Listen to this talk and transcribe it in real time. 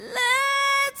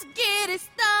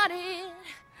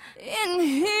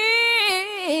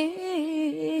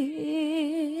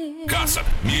Gossip,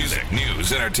 music,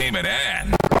 news, entertainment,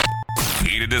 and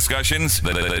heated discussions.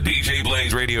 The DJ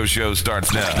Blaze radio show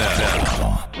starts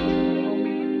now.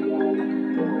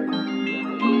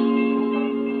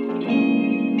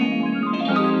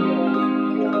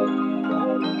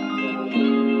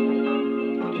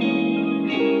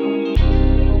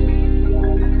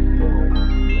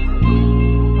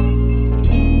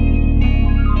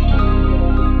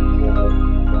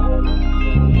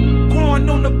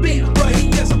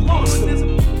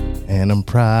 And I'm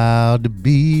proud to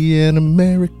be an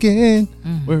American.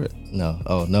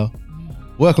 No.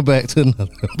 Welcome back to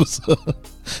another episode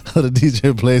of the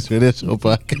DJ Blaze Radio Show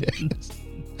podcast.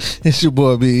 It's your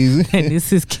boy Be Easy. And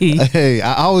this is Key. Hey,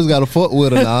 I always got to fuck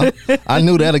with her now. I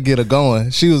knew that'll get her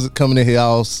going. She was coming in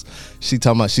here she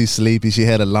talking about she's sleepy. She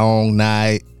had a long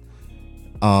night.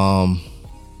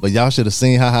 But y'all should have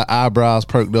seen how her eyebrows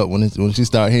perked up when she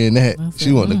started hearing that.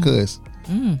 She wanted to cuss.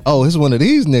 Oh, it's one of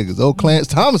these niggas. Old Clarence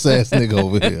Thomas ass nigga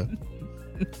over here.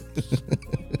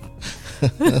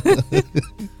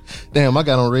 Damn, I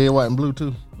got on red, white, and blue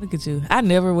too. Look at you. I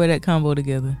never wear that combo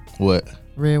together. What?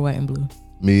 Red, white, and blue.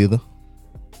 Me either.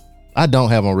 I don't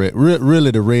have on red.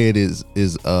 Really, the red is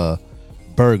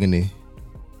burgundy.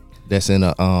 That's in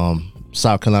a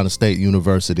South Carolina State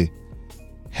University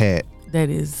hat. That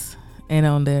is, and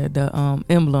on there the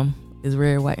emblem is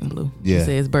red, white, and blue. Yeah. It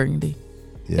says burgundy.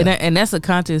 Yeah. And that's a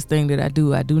conscious thing that I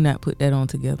do. I do not put that on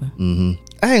together. Mm-hmm.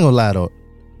 I ain't gonna lie though.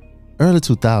 Early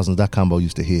 2000s, that combo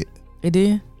used to hit. It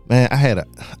did? Man, I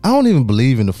don't even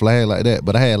believe in the flag like that,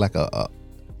 but I had like the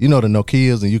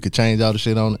Nokias, and you could change all the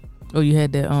shit on it. Oh, you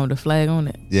had that the flag on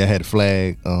it? Yeah, I had the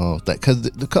flag, cause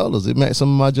the colors, it matched some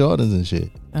of my Jordans and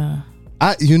shit.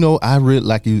 I really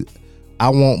like you. I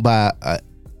won't buy a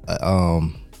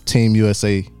Team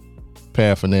USA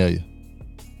paraphernalia.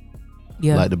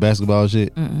 Yeah. Like the basketball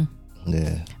shit. Mm-mm.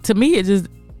 Yeah. To me, it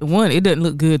doesn't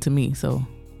look good to me. So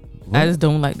what? I just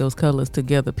don't like those colors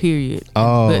together, period.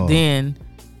 Oh.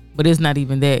 But it's not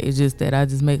even that. It's just that I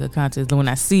just make a conscious, when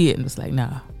I see it, and it's like,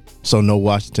 nah. So no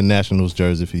Washington Nationals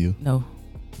jersey for you? No.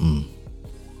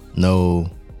 No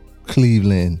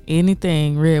Cleveland?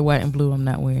 Anything red, white, and blue, I'm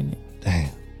not wearing it. Damn.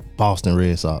 Boston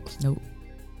Red Sox? Nope.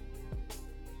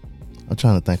 I'm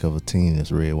trying to think of a team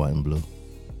that's red, white, and blue.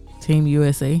 Team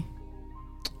USA?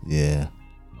 Yeah.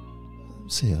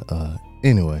 Let's see.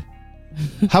 Anyway,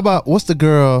 how about what's the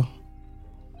girl?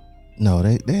 No,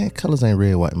 they colors ain't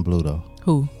red, white, and blue though.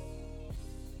 Who?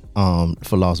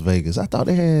 For Las Vegas, I thought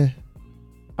they had.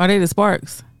 Are they the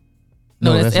Sparks?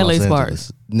 No, that's LA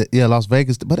Sparks. Yeah, Las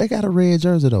Vegas, but they got a red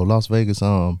jersey though. Las Vegas.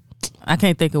 I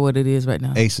can't think of what it is right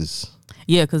now. Aces.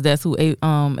 Yeah, because that's who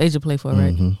Asia play for,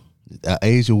 right? Mm-hmm.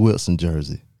 Asia Wilson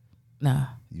jersey. Nah.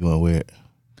 You want to wear it?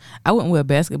 I wouldn't wear a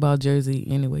basketball jersey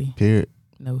anyway. Period.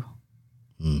 No.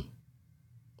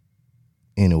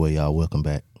 Anyway, y'all, welcome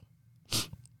back.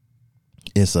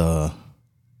 It's a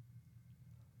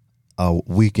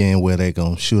weekend where they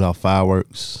gonna shoot off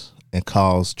fireworks and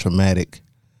cause traumatic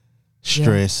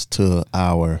stress to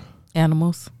our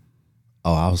animals.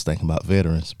 Oh, I was thinking about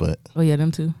veterans, but oh yeah,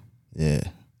 them too. Yeah.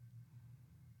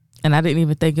 And I didn't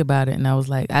even think about it, and I was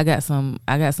like, I got some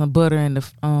butter in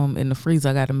the freezer.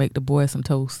 I got to make the boys some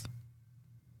toast.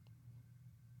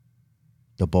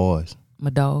 The boys.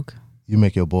 My dog. You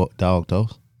make your dog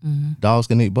toast? Mm-hmm. Dogs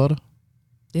can eat butter?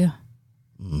 Yeah.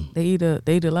 They eat a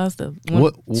lot of stuff.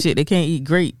 Shit, they can't eat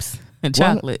grapes and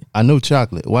chocolate. I know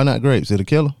chocolate. Why not grapes? It'll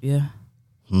kill them? Yeah.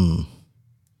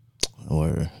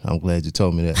 Word. I'm glad you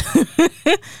told me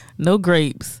that. No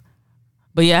grapes.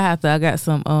 But yeah, I got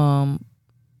some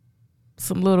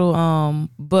little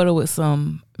butter with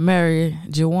some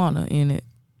marijuana in it.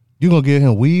 You gonna give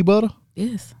him weed butter?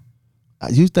 Yes.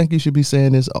 You think you should be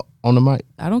saying this on the mic?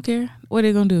 I don't care. What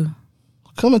they gonna do?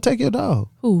 Come and take your dog.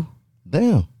 Who?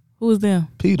 Them. Who is them?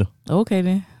 Peter. Okay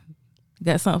then.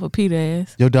 Got something for Peter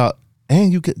ass. Your dog.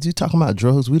 And you talking about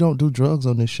drugs? We don't do drugs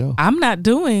on this show. I'm not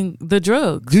doing the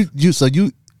drugs.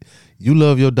 You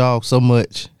love your dog so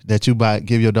much that you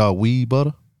give your dog weed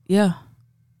butter? Yeah.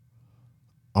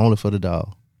 Only for the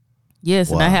dog. Yes,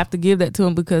 wow. And I have to give that to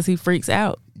him because he freaks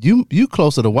out. You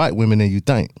closer to white women than you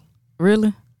think.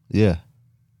 Really? Yeah.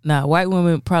 Nah, white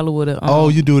women probably would have. Oh,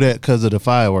 you do that because of the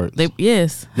fireworks?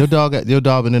 Yes. Your dog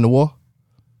been in the war?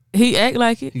 He act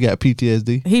like it. You got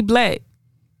PTSD? He black.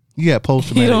 You got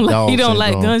post-traumatic dog syndrome. He don't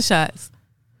like gunshots.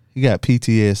 You got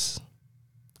PTS.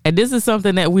 And this is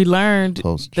something that we learned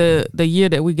the year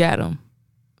that we got him.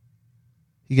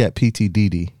 He got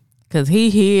PTDD. Because he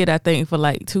hid, I think, for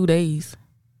like 2 days.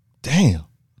 Damn.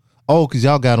 Oh, because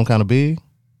y'all got him kind of big?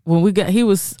 When we got, he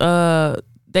was,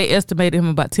 they estimated him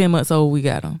about 10 months old, we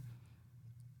got him.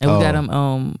 And we got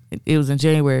him. It was in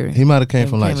January. He might have came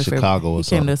from like in Chicago or He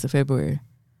something. came to us in February.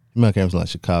 He might have came from like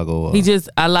Chicago. Or, He just,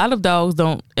 a lot of dogs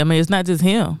don't. I mean, it's not just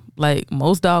him. Like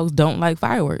most dogs don't like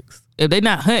fireworks. If they're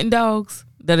not hunting dogs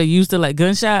that are used to like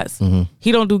gunshots,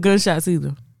 he don't do gunshots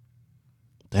either.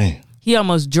 Damn. He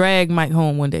almost dragged Mike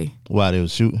home one day. While they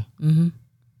was shooting. Mm-hmm.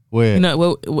 Where? You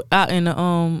know, out in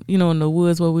the in the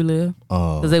woods where we live,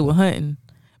 because they were hunting.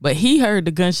 But he heard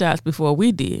the gunshots before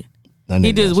we did.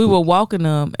 We were walking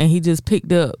them, and he just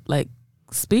picked up like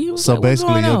speed. So like,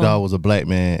 basically, your dog was a black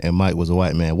man and Mike was a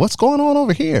white man. What's going on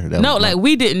over here?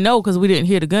 We didn't know because we didn't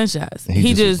hear the gunshots.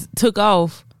 He just took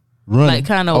off, running. Like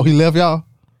kind of. Oh, he left y'all?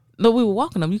 No, we were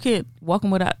walking them. You can't walk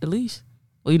them without the leash.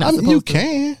 Well, you're not supposed you to.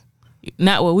 can.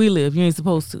 Not where we live. You ain't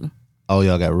supposed to. Oh,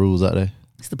 y'all got rules out there?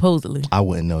 Supposedly. I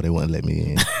wouldn't know. They wouldn't let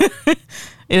me in.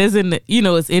 It is in the,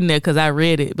 it's in there because I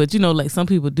read it. But like some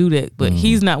people do that. But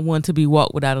he's not one to be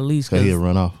walked without a leash. Cause he'll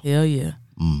run off. Hell yeah.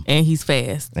 And he's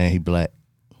fast. And he black.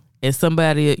 And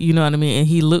somebody, you know what I mean? And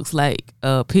he looks like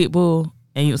a pit bull.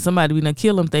 And somebody be gonna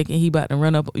kill him thinking he about to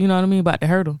run up, you know what I mean? About to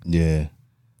hurt him. Yeah.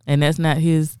 And that's not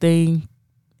his thing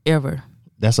ever.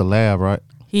 That's a lab, right?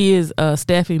 He is a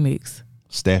Staffy mix.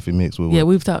 Staffy mix with Yeah,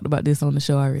 we've talked about this on the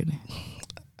show already.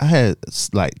 I had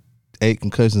like 8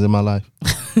 concussions in my life.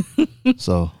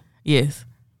 So. Yes.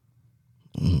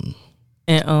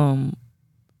 And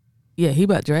he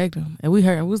about dragged him. And we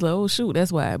heard and we was like, oh shoot,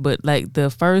 that's why. But like the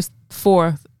first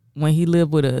 4th when he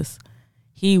lived with us,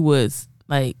 he was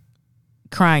like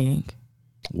crying.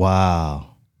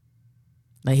 Wow.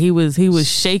 Like he was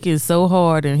shaking so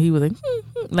hard and he was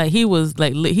like he was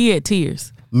like he had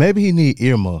tears. Maybe he need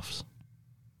earmuffs.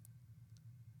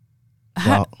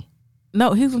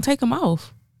 No, he's gonna take them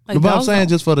off. Like, but I'm saying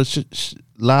just for the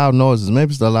loud noises.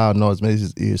 Maybe it's the loud noise. Maybe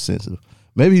he's ear sensitive.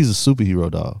 Maybe he's a superhero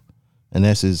dog, and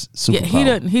that's his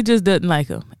superpower. Yeah, he just doesn't like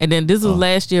him. And then this was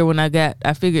last year when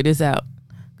I figured this out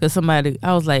because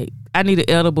I was like, I need an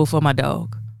edible for my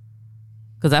dog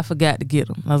because I forgot to get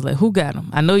them. I was like, who got them?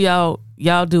 I know y'all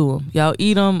do them. Y'all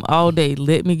eat them all day.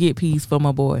 Let me get peas for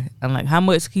my boy. I'm like, how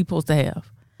much he supposed to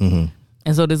have? Mm-hmm.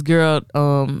 And so this girl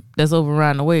that's over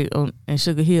around the way in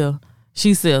Sugar Hill,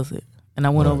 she sells it. And I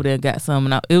went over there and got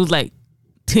some. And it was like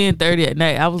 10:30 at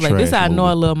night. I was like, this is how I know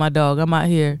I love my dog. I'm out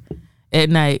here at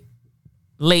night,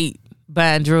 late,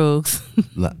 buying drugs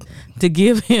to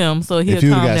give him so he'll calm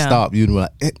down. If you got stopped, you'd be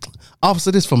like, hey,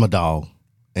 officer, this for my dog.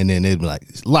 And then they'd be like,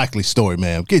 likely story,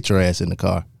 ma'am. Get your ass in the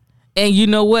car. And you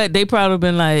know what? They probably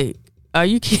been like, are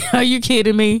you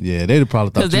kidding me? Yeah, they'd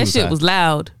probably thought because that shit was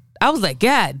loud. I was like,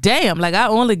 God damn. Like I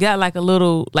only got like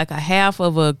a half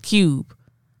of a cube.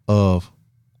 Of?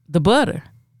 The butter.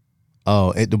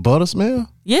 Oh, the butter smell?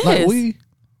 Yes. Like weed?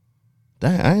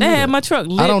 Dang, they had my truck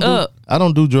lit up. I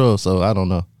don't do drugs, so I don't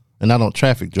know. And I don't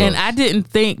traffic drugs. And I didn't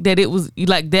think that it was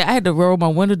like that. I had to roll my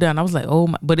window down. I was like, oh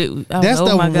my, but that's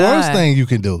the worst thing you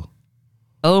can do.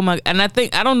 Oh my, and I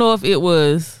don't know if it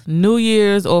was New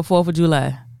Year's or 4th of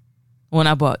July when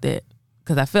I bought that.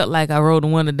 Because I felt like I rolled the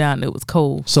window down and it was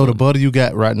cold. So the butter you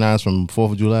got right now is from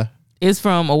 4th of July? It's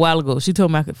from a while ago. She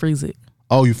told me I could freeze it.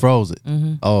 Oh, you froze it?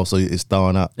 Mm-hmm. Oh, so it's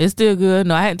thawing out. It's still good.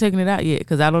 No, I hadn't taken it out yet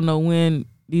because I don't know when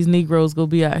these Negroes gonna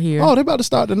be out here. Oh, they're about to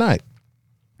start tonight.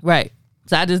 Right.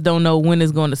 So I just don't know when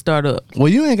it's going to start up. Well,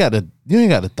 you ain't got to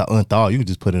unthaw. You can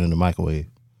just put it in the microwave.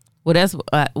 Well, that's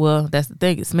the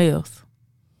thing. It smells.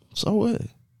 So what?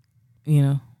 You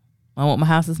know, I want my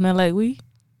house to smell like weed.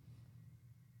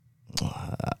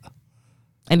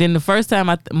 And then the first time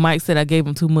Mike said I gave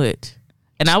him too much.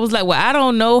 And I was like, well, I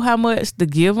don't know how much to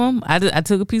give him. I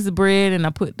took a piece of bread and I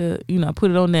put it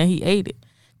on there and he ate it.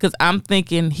 Because I'm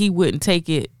thinking he wouldn't take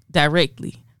it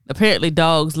directly. Apparently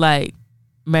dogs like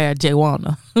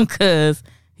marijuana because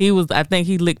I think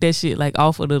he licked that shit like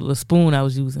off of the spoon I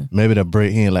was using. Maybe the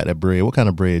bread, he ain't like that bread. What kind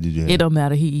of bread did you have? It don't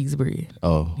matter. He eats bread.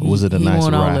 Oh, was it a nice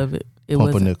rye? All of it. It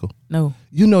Pumpernickel? No.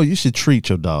 You know, you should treat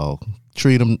your dog.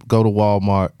 Treat him, go to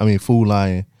Walmart, Food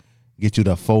Lion, get you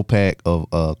the 4-pack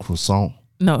of croissant.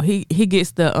 No, he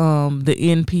gets the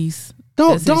end piece.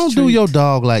 Don't do your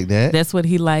dog like that. That's what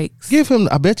he likes. Give him,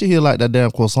 I bet you he'll like that damn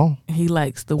croissant. He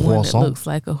likes the one that looks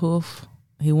like a hoof.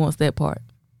 He wants that part.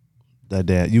 That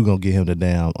damn, you gonna get him the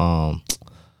damn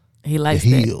he likes the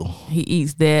heel. That. He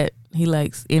eats that. He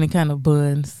likes any kind of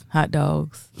buns, hot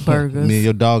dogs, burgers. Me and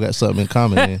your dog got something in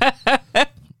common, man.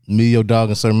 Me, your dog,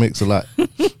 and Sir Mix a lot.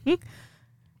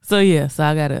 So yeah, so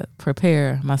I gotta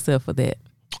prepare myself for that.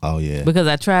 Oh yeah. Because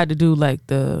I tried to do like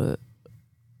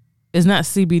it's not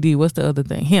CBD. What's the other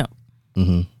thing? Hemp.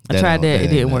 Mm-hmm. I tried that. It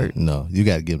didn't work. No, you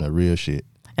got to give him that real shit.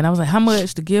 And I was like, how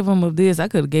much to give him of this? I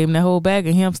could have gave him that whole bag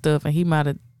of hemp stuff, and he might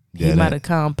have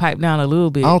piped down a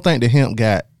little bit. I don't think the hemp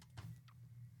got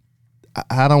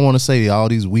I don't want to say all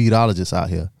these weedologists out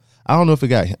here. I don't know if it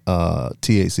got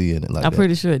THC in it like I'm that.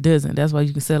 pretty sure it doesn't. That's why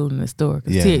you can sell it in the store.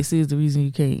 Because Yeah. THC is the reason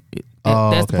you can't.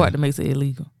 That's the part that makes it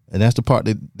illegal. And that's the part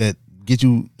that get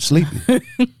you sleepy.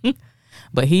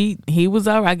 But he was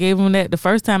all right. I gave him that the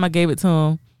first time I gave it to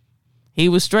him. He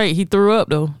was straight. He threw up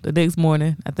though the next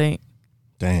morning, I think.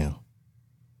 Damn.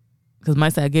 Because my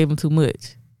side gave him too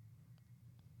much.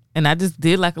 And I just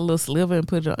did like a little sliver and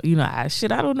put it on. You know, I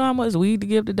don't know how much weed to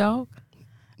give the dog.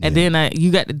 And then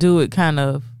you got to do it kind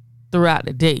of throughout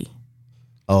the day.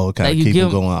 Oh, okay. Like you Keep give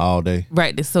him going all day.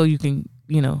 Right, so you can,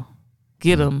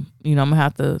 get him. I'm going to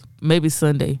have to, maybe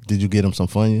Sunday. Did you get him some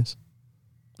Funyuns?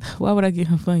 Why would I get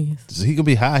him Funyuns? So he gonna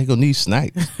be high. He gonna need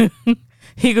snacks.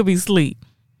 He could be asleep.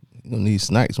 He gonna need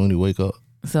snacks when he wake up.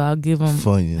 So I'll give him,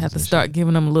 Funyuns have to and start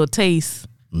giving him a little taste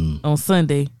on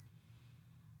Sunday.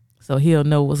 So he'll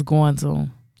know what's going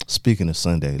on. Speaking of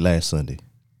Sunday, last Sunday,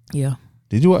 Yeah,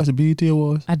 did you watch the BET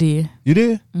Awards? I did. You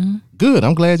did? Mm-hmm. Good.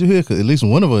 I'm glad you're here because at least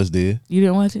one of us did. You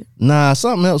didn't watch it? Nah,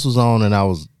 something else was on and I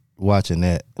was watching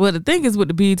that. Well, the thing is with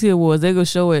the BET Awards, they're going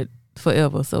to show it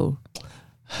forever. So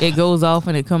it goes off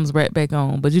and it comes right back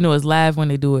on. But it's live when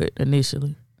they do it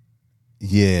initially.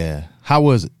 Yeah. How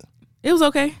was it? It was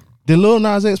okay. Did Lil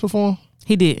Nas X perform?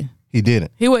 He did. He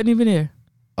didn't. He wasn't even there.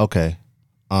 Okay.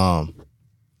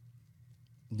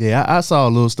 Yeah, I saw a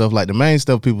little stuff. Like the main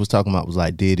stuff people was talking about was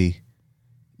like Diddy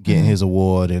getting his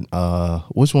award and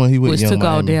which one he went? Which Young took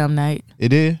all Miami? damn night. It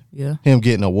did? Yeah. Him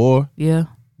getting an award? Yeah.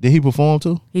 Did he perform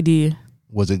too? He did.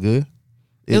 Was it good?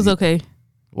 It was okay.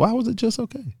 Why was it just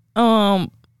okay? I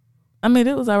mean,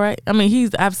 it was all right. I mean,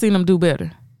 I've seen him do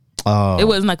better. It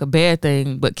wasn't like a bad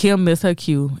thing, but Kim missed her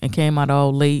cue and came out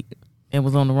all late and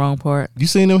was on the wrong part. You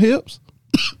seen them hips?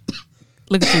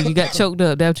 Look at you. You got choked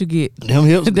up. That's what you get. Them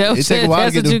hips. That's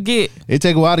what you get. It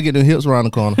take a while to get them hips around the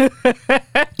corner.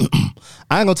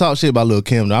 I ain't gonna talk shit about Lil'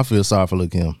 Kim though. I feel sorry for Lil'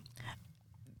 Kim.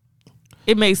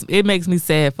 It makes me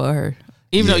sad for her.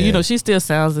 Even though she still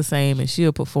sounds the same and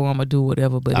she'll perform or do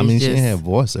whatever. But I mean, she didn't have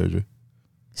voice surgery.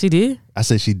 She did? I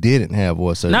said she didn't have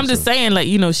voice surgery. And I'm just saying, like,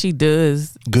 she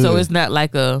does. Good. So it's not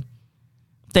like a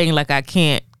thing like I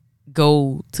can't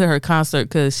go to her concert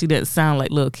because she doesn't sound like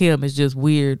Lil' Kim. It's just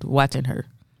weird watching her.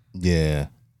 Yeah.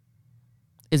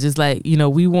 It's just like,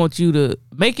 we want you to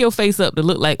make your face up to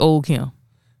look like old Kim.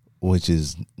 Which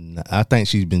is, I think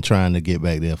she's been trying to get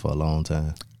back there for a long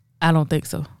time. I don't think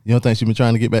so. You don't think she's been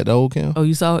trying to get back to old Kim? Oh,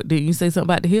 you saw it? Didn't you say something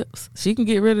about the hips? She can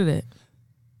get rid of that.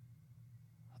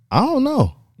 I don't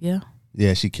know. Yeah.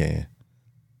 Yeah, she can.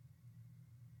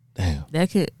 Damn.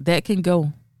 That can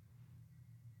go.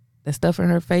 That stuff in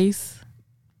her face,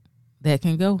 that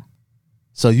can go.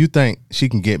 So you think she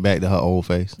can get back to her old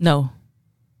face? No.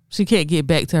 She can't get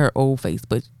back to her old face,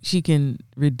 but she can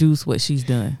reduce what she's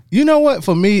done. You know what?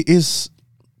 For me, it's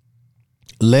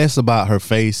less about her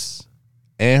face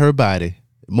and her body,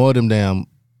 more them damn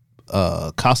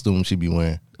costumes she be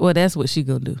wearing. Well, that's what she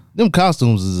gonna do. Them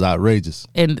costumes is outrageous.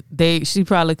 And she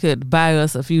probably could buy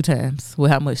us a few times with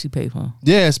how much she paid for them.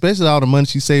 Yeah, especially all the money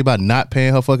she saved by not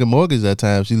paying her fucking mortgage that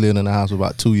time. She lived in the house for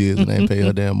about 2 years and they ain't pay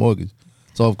her damn mortgage.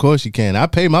 So of course she can. I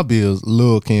pay my bills,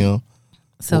 Lil' Kim.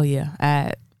 So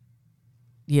it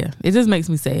just makes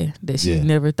me sad that she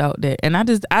never thought that. And I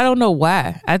don't know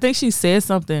why. I think she said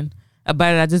something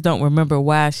about it. I just don't remember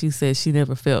why she said she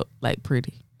never felt like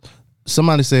pretty.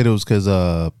 Somebody said it was because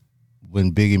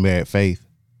when Biggie married Faith,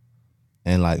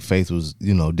 and like Faith was,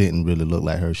 didn't really look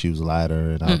like her. She was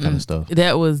lighter and all kind of stuff.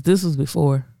 This was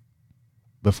before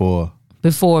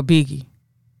Biggie.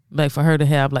 Like for her to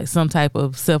have like some type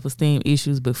of self-esteem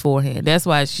issues beforehand. That's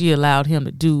why she allowed him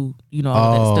to do,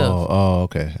 all that stuff. Oh,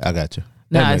 okay. I got you.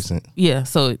 That makes sense. Yeah,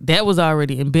 so that was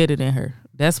already embedded in her.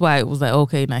 That's why it was like,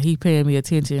 okay, now he paying me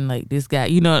attention, like this guy.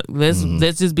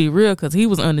 Let's just be real, because he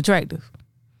was unattractive.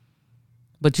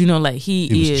 But like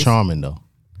he was charming though.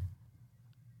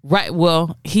 Right.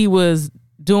 Well, he was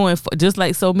doing just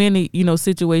like so many,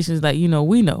 situations like,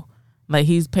 we know. Like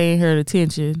he's paying her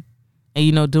attention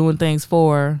and, doing things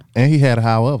for her. And he had a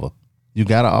however. You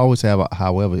gotta always have a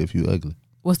however if you ugly.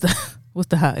 What's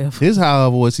the however? His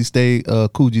however was he stayed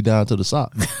Coogee down to the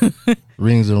socks.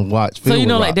 Rings and watch. So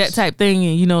like that type thing,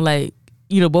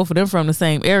 and both of them from the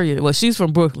same area. Well, she's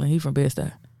from Brooklyn, he from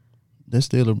Bed-Stuy. They're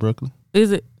still in Brooklyn.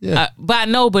 Is it? Yeah. But I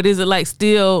know, but is it like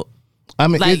still? I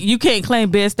mean, like you can't claim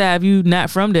Bed-Stuy if you not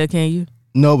from there, can you?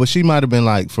 No, but she might have been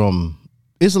like from.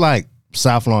 It's like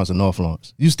South Florence and North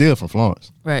Florence. You still from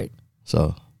Florence, right?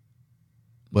 So,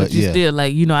 but you still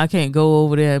like I can't go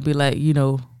over there and be like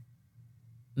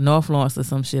North Lawrence or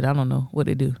some shit. I don't know what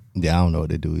they do. Yeah, I don't know what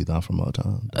they do either. I'm from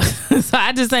Uptown. So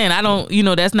I just saying, I don't,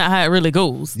 that's not how it really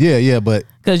goes. Yeah, but.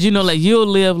 Because, like, you'll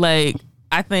live like,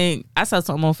 I think, I saw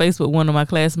something on Facebook, one of my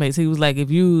classmates, he was like, if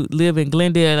you live in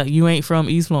Glendale, like, you ain't from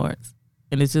East Florence.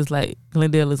 And it's just like,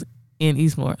 Glendale is in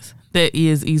East Florence. That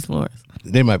is East Florence.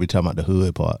 They might be talking about the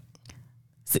hood part.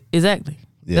 Exactly.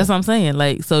 Yeah. That's what I'm saying.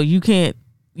 Like, so you can't,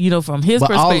 from his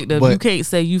perspective, you can't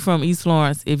say you from East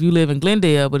Florence if you live in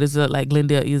Glendale, but it's like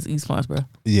Glendale is East Florence, bro.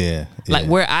 Yeah. Like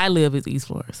where I live is East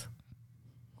Florence.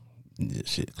 Yeah,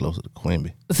 shit, closer to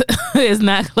Quimby. It's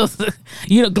not close to,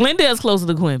 Glendale's closer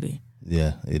to Quimby.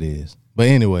 Yeah, it is. But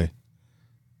anyway,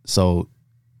 so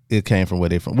it came from where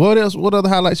they from. What else? What other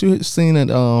highlights you seen in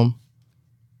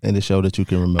the show that you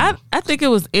can remember? I think it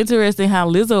was interesting how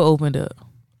Lizzo opened up.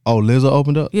 Oh, Lizzo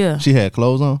opened up? Yeah. She had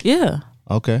clothes on? Yeah.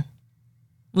 Okay.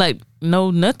 Like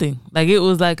nothing. Like it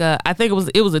was like I think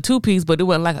it was a 2-piece, but it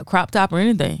wasn't like a crop top or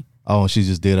anything. Oh, and she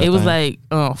just did her It was thing?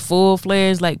 like full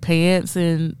flares, like pants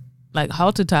and like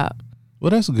halter top.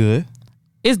 Well, that's good.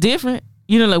 It's different.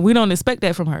 Like we don't expect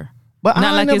that from her. But not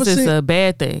I like never it's just seen, a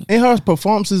bad thing. in her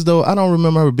performances though, I don't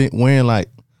remember her wearing like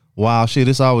wild shit.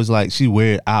 It's always like she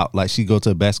wear it out, like she go to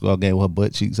a basketball game with her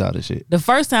butt cheeks out and shit. The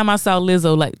first time I saw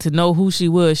Lizzo, like to know who she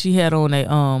was, she had on a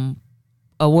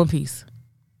 1-piece,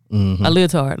 a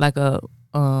leotard, like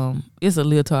it's a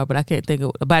leotard, but I can't think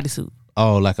of a bodysuit.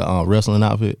 Oh, like a wrestling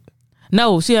outfit.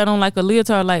 No, she had on like a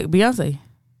leotard, like Beyonce.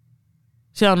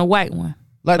 She had on a white one,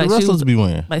 like the wrestlers be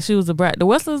wearing. Like she was a bride. The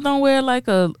wrestlers don't wear like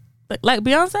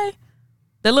Beyonce.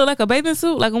 They look like a bathing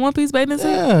suit, like a 1-piece bathing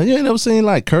suit. Yeah, you ain't never seen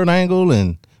like Kurt Angle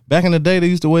and back in the day they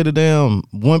used to wear the damn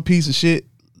 1-piece of shit.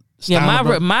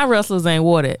 Yeah, my wrestlers ain't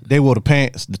wore that. They wore the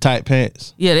pants, the tight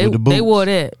pants. Yeah, they wore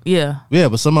that. Yeah. Yeah,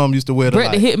 but some of them used to wear the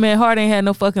Bret the Hitman Hart ain't had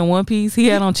no fucking 1-piece. He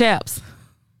had on chaps.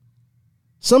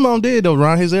 Some of them did though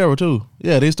around his era too.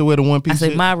 Yeah, they used to wear the 1-piece. I say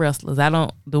shit. my wrestlers. I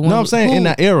don't the one. No, I'm saying in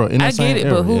that era. In that I get it,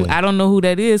 era, but who? Yeah. I don't know who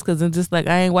that is because it's just like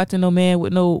I ain't watching no man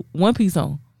with no 1-piece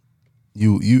on.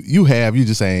 You have, you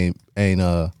just ain't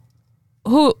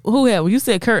Who had? When you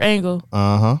said Kurt Angle,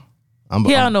 I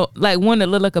don't know, like one that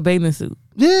looked like a bathing suit.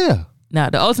 Yeah. Nah,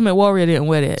 the Ultimate Warrior didn't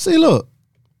wear that. See, look.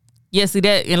 Yeah, see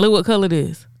that, and look what color it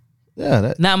is. Yeah,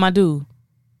 that. Not my dude.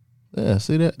 Yeah,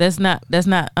 see that. That's not.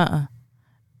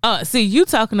 See, you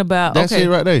talking about that shit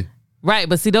right there. Right,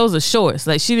 but see, those are shorts.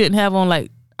 Like she didn't have on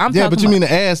like. Yeah, but you mean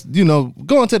the ass?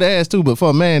 Going to the ass too. But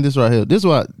for a man, this right here, this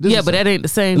what. This yeah, but that ain't the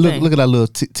same look, thing. Look at that little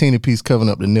teeny piece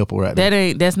covering up the nipple right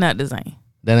there. That's not the same.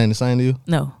 That ain't the same to you?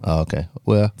 No. Oh, okay.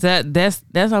 Well, that's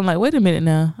I'm like, wait a minute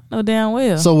now. No damn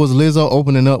well. So was Lizzo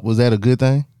opening up? Was that a good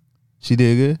thing? She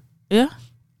did good. Yeah.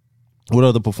 What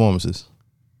other performances?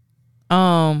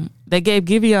 They gave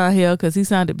Giveon hell because he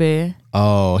sounded bad.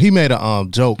 Oh, he made a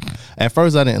joke. At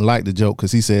first, I didn't like the joke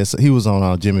because he said he was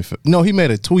on Jimmy. No, he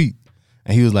made a tweet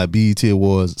and he was like, BET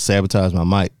Awards sabotaged my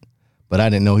mic, but I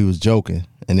didn't know he was joking.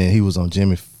 And then he was on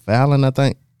Jimmy Fallon, I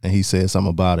think, and he said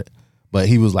something about it. But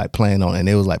he was like playing on, and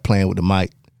they was like playing with the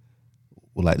mic,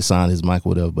 with like the sound of his mic or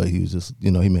whatever. But he was just,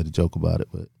 he made a joke about it.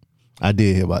 But I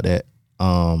did hear about that.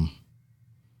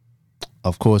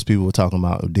 Of course, people were talking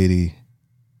about Diddy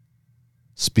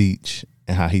speech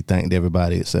and how he thanked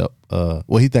everybody except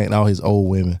he thanked all his old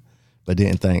women, but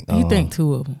didn't thank. He thanked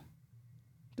 2 of them.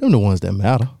 Them the ones that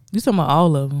matter. You talking about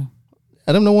all of them?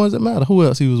 Yeah, them the ones that matter. Who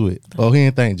else he was with? Oh, he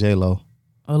didn't thank J-Lo.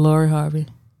 Or Lori Harvey.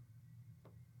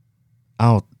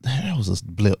 That was a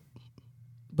blip.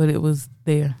 But it was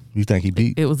there. You think he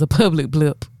beat? It was a public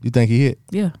blip. You think he hit?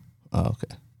 Yeah. Oh,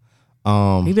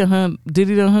 okay.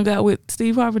 Diddy done hung out with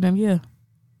Steve Harvey them, yeah.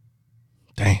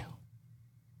 Damn.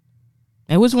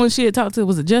 And which one she had talked to?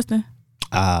 Was it Justin?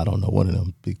 I don't know. One of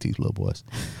them big teeth little boys.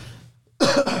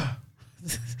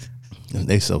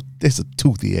 It's a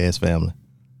toothy ass family.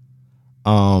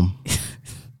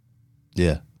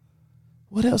 Yeah.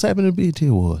 What else happened to BET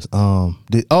Awards?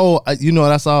 You know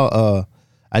what I saw?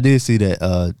 I did see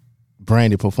that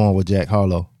Brandy performed with Jack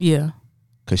Harlow. Yeah.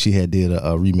 Cause she had did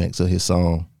a remix of his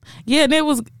song. Yeah, and it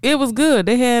was good.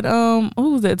 They had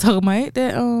who was that talking about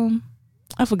that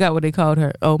I forgot what they called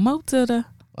her. Oh, Mo to the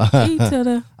E to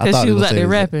the, because she was out there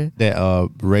rapping. That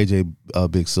Ray J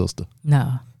big sister.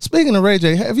 No. Speaking of Ray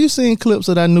J, have you seen clips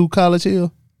of that new College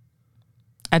Hill?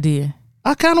 I did.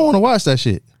 I kind of want to watch that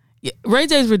shit. Yeah, Ray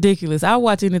J's ridiculous. I'll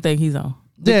watch anything he's on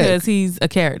because he's a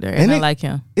character and I like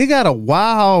him. It got a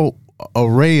wild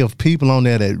array of people on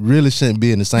there that really shouldn't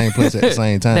be in the same place at the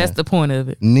same time. That's the point of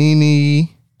it. Nene.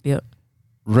 Yep.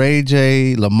 Ray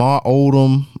J, Lamar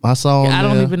Odom. I saw him I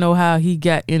don't there. even know how he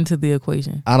got into the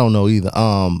equation. I don't know either.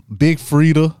 Big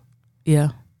Frida. Yeah.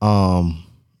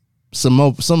 some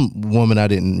woman I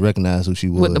didn't recognize who she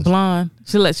was. With the blonde.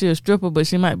 She a stripper, but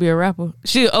she might be a rapper.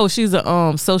 She's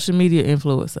a social media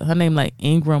influencer. Her name like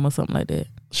Ingram or something like that.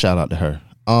 Shout out to her.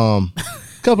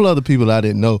 Couple other people I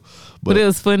didn't know. But it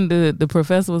was funny, the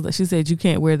professor was like, she said, you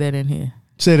can't wear that in here.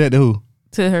 Say that to who?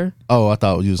 To her. Oh, I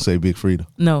thought you would say Big Frida.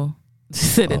 No. She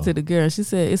said it to the girl. She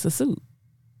said, it's a suit.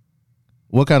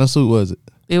 What kind of suit was it?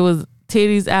 It was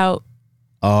titties out,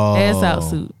 ass out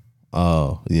suit.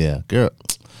 Oh, yeah. Girl.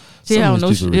 She Some don't of know.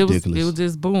 these people are It ridiculous. was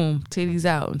just boom, titties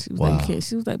out. And she was like, you can't.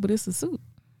 She was like, but it's a suit.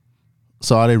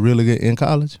 So are they really good in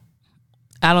college?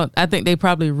 I think they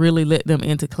probably really let them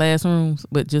into classrooms,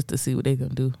 but just to see what they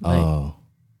gonna do. Like,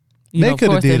 They of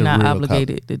coulda course they're did a not real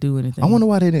obligated to do anything. I wonder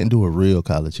why they didn't do a real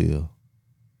College Hill.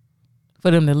 For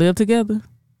them to live together?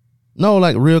 No,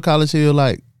 like real College Hill,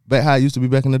 like back how it used to be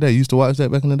back in the day. You used to watch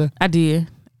that back in the day? I did.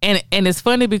 And it's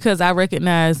funny because I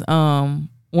recognize one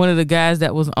of the guys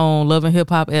that was on Love and Hip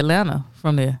Hop Atlanta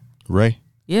from there. Ray?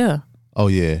 Yeah. Oh,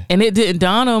 yeah. And it didn't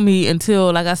dawn on me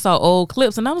until like I saw old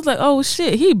clips and I was like, oh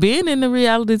shit, he been in the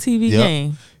reality TV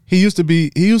game. He used to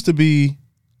be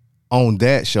on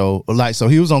that show. Like, so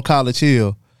he was on College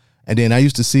Hill, and then I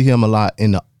used to see him a lot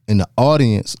in the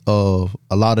audience of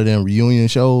a lot of them reunion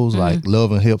shows, like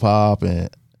Love and Hip Hop and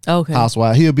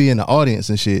Housewives. He'll be in the audience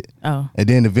and shit. Oh. And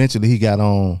then eventually he got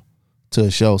on to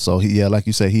a show. So he, like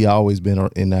you said, he always been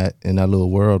in that little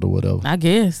world or whatever. I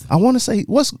guess. I want to say,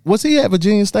 was he at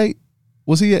Virginia State?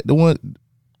 Was he at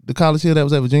the College Hill that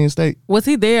was at Virginia State? Was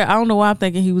he there? I don't know why I'm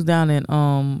thinking he was down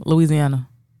in Louisiana.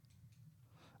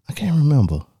 I can't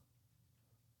remember.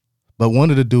 But one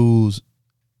of the dudes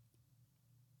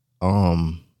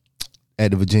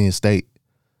at the Virginia State,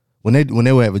 when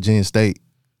they were at Virginia State,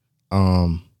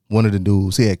 one of the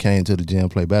dudes, he had came to the gym,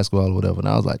 play basketball or whatever, and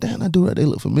I was like, damn, that dude, they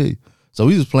look familiar. So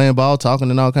we was playing ball, talking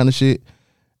and all kind of shit.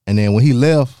 And then when he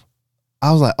left,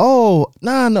 I was like, oh,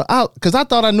 nah, no, because I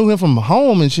thought I knew him from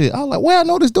home and shit. I was like, where I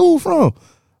know this dude from?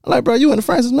 I'm like, bro, you in the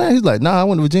Francis Man? He's like, nah, I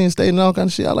went to Virginia State and all kind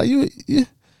of shit. I was like,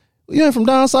 you ain't from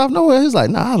down south nowhere? He's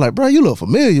like, nah. I was like, bro, you look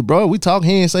familiar, bro. We talk,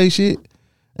 he ain't say shit.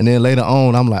 And then later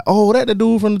on, I'm like, oh, that the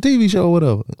dude from the TV show or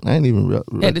whatever. I ain't even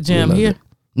at the gym here?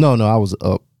 No, I was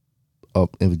up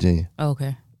in Virginia.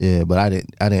 Okay. Yeah, but I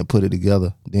didn't put it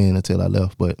together then until I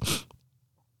left. But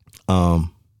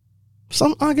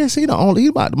I guess he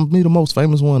about to be the most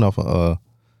famous one off of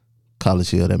College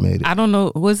Hill that made it. I don't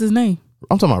know. What's his name?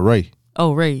 I'm talking about Ray.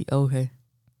 Oh, Ray. Okay.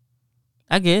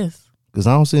 I guess. Because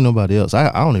I don't see nobody else.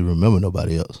 I don't even remember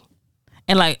nobody else.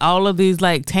 And like all of these,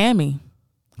 like Tammy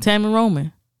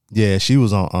Roman. Yeah, she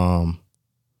was on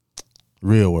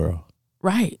Real World.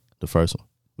 Right. The first one.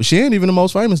 But she ain't even the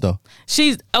most famous though.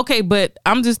 She's okay, but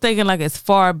I'm just thinking like as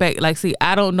far back, like see,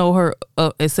 I don't know her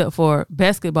except for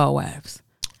Basketball Wives.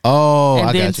 Oh, and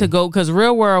I then got to you. go, because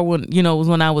Real World, was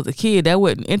when I was a kid, that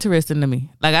wasn't interesting to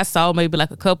me. Like I saw maybe like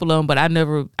a couple of them, but I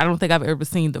don't think I've ever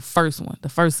seen the first one, the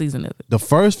first season of it. The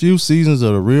first few seasons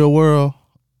of the Real World,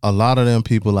 a lot of them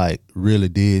people like really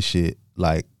did shit.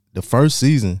 Like the first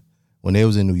season when they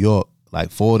was in New York, like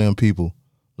 4 of them people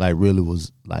like really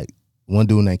was like one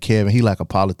dude named Kevin. He like a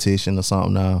politician or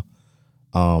something now.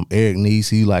 Eric Nice,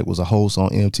 he like was a host on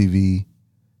MTV.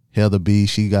 Heather B,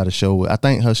 she got a show I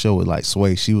think her show was like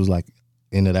Sway. She was like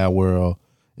into that world.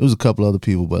 It was a couple other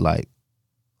people, but like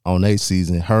on that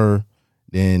season, her,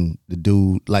 then the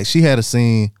dude, like she had a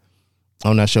scene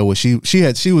on that show where she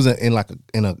was in a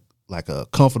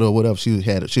comforter or whatever. She was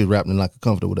wrapped in like a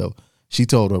comforter or whatever. She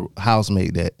told her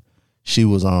housemate that she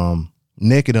was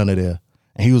naked under there,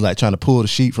 and he was like trying to pull the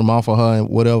sheet from off of her and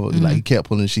whatever. Mm-hmm. Like he kept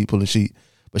pulling the sheet,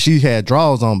 but she had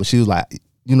drawers on, but she was like,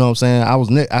 you know what I'm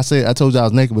saying? I told you I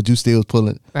was naked, but you still was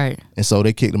pulling. Right. And so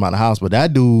they kicked him out of the house. But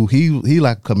that dude, he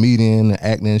like a comedian and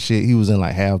acting and shit. He was in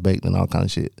like Half Baked and all kind of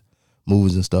shit,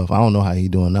 movies and stuff. I don't know how he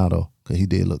doing now though, because he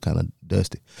did look kind of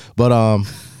dusty. But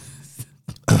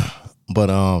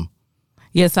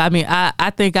yes, I mean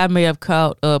I think I may have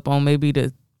caught up on maybe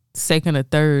the second or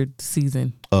third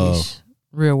season of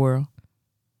Real World.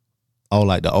 Oh,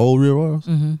 like the old Real World?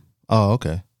 Mm-hmm. Oh,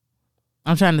 okay.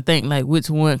 I'm trying to think like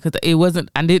which one, because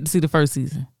I didn't see the first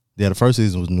season. Yeah, the first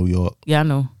season was New York. Yeah, I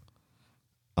know.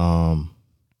 I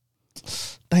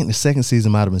think the second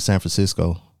season might have been San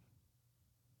Francisco.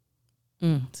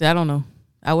 See, I don't know.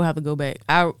 I will have to go back.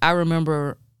 I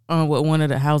remember what one of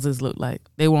the houses looked like.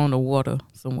 They were on the water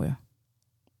somewhere.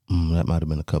 That might have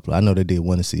been a couple. I know they did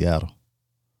one in Seattle.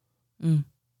 And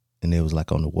it was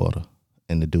like on the water.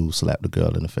 And the dude slapped the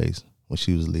girl in the face when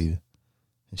she was leaving.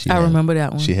 I remember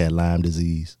that one. She had Lyme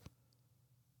disease.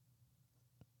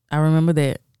 I remember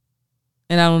that.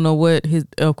 And I don't know what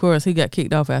of course he got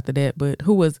kicked off after that, but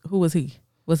who was he?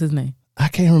 What's his name? I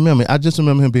can't remember. I just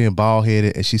remember him being bald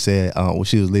headed, and she said when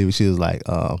she was leaving, she was like,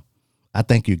 "I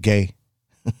think you're gay."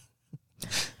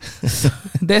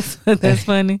 That's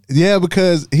funny. Yeah,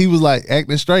 because he was like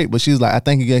acting straight, but she was like, "I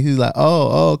think you're gay." He was like,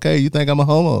 "Oh, okay, you think I'm a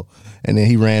homo?" And then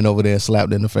he ran over there and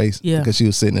slapped her in the face because she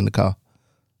was sitting in the car.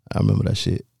 I remember that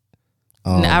shit.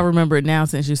 I remember it now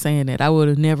since you're saying that. I would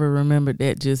have never remembered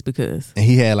that just because. And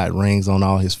he had like rings on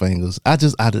all his fingers. I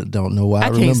don't know why I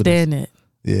remember can't stand that.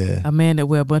 Yeah. A man that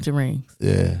wear a bunch of rings.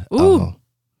 Yeah. Ooh.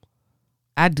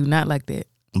 I do not like that.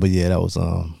 But yeah, that was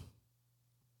the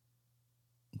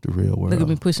real world. Look at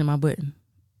me pushing my button.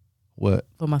 What?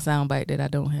 For my soundbite that I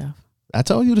don't have. I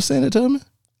told you to send it to me.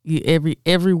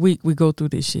 Every week we go through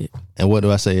this shit. And what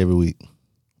do I say every week?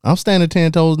 I'm standing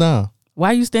 10 toes down.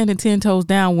 Why are you standing 10 toes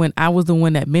down when I was the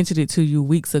one that mentioned it to you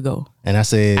weeks ago? And I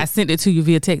said, I sent it to you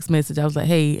via text message. I was like,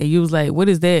 hey, and you was like, what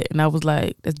is that? And I was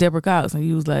like, that's Deborah Cox. And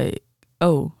you was like,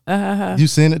 oh, You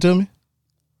sent it to me?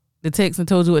 The text and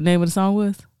told you what name of the song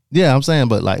was? Yeah, I'm saying,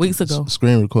 but like weeks ago.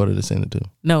 Screen recorded to send it to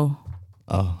me. No.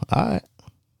 Oh, all right.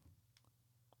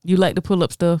 You like to pull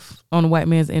up stuff on the white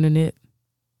man's internet?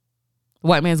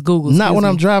 White man's Google. Not when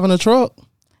I'm driving a truck.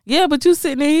 Yeah, but you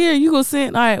sitting in here, you go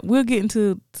send. All right, we'll get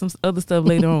into some other stuff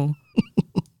later on.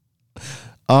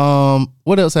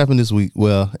 What else happened this week?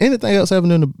 Well, anything else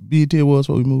happened in the BET Awards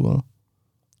before we move on?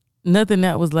 Nothing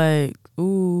that was like,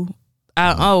 ooh.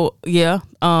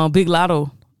 Big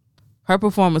Lotto. Her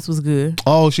performance was good.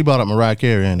 Oh, she brought up Mariah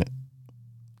Carey in it.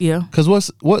 Yeah. Cause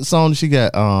what song did she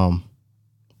got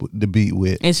the beat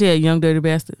with? And she had Young Dirty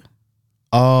Bastard.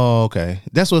 Oh, okay.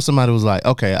 That's what somebody was like.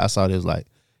 Okay, I saw this like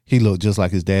he looked just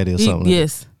like his daddy or something.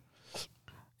 Yes.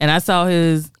 And I saw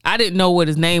I didn't know what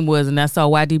his name was, and I saw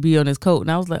YDB on his coat,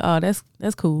 and I was like, oh, that's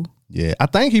cool. Yeah, I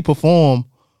think he performed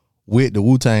with the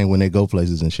Wu-Tang when they go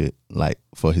places and shit, like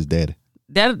for his daddy.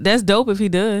 That's dope if he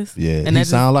does. Yeah, and he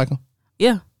sound like him?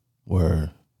 Yeah.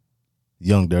 Word.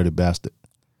 Young Dirty Bastard.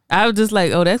 I was just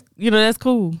like, oh, that's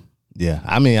cool. Yeah,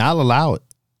 I mean, I'll allow it.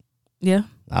 Yeah.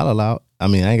 I'll allow it. I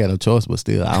mean, I ain't got no choice, but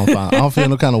still, I don't feel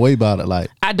no kind of way about it. Like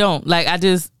I don't. Like I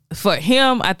just, for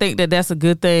him, I think that's a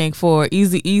good thing. For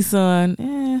Eazy-E's son,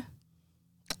 Can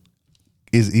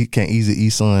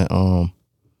Eazy-E's son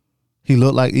he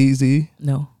look like Eazy?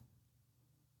 No.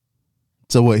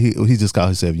 So what, he just called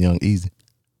himself Young Eazy?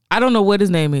 I don't know what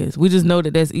his name is. We just know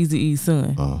that that's Eazy-E's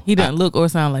son. He doesn't look or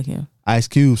sound like him. Ice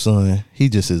Cube's son, he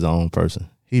just his own person.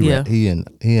 He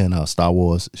in Star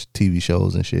Wars TV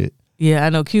shows and shit. Yeah,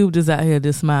 I know. Cube just out here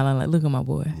just smiling like, look at my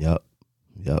boy. Yep.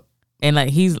 And like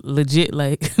he's legit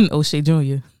like O'Shea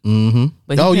Jr. Mm-hmm.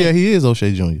 But he is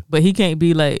O'Shea Jr. But he can't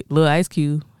be like Lil Ice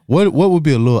Cube. What would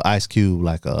be a little Ice Cube,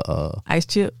 like a ice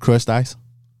chip? Crushed ice?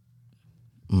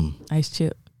 Ice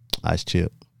chip. Ice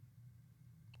chip.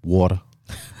 Water.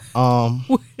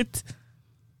 What?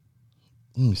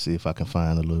 Let me see if I can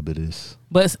find a little bit of this.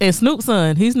 But and Snoop's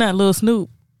son, he's not Lil Snoop.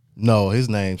 No, his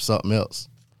name's something else.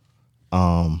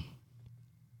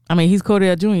 I mean, he's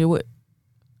Cordell Jr. What?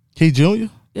 He Junior?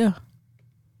 Yeah.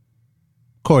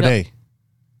 Corday. No,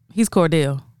 he's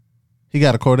Cordell. He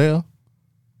got a Cordell?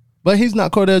 But he's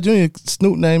not Cordell Jr.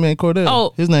 Snoop name ain't Cordell.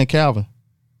 Oh. His name Calvin.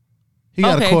 He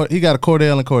got he got a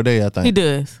Cordell and Corday, I think. He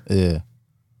does. Yeah.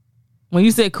 When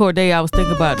you said Corday, I was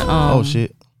thinking about oh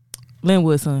shit.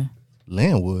 Linwood son.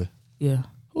 Linwood? Yeah.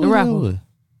 Who's the rapper?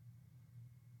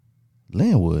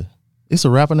 Linwood. It's a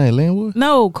rapper named Linwood?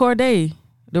 No, Corday,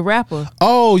 the rapper.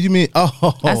 Oh, you mean I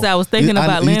said I was thinking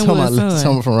about Linwood's son.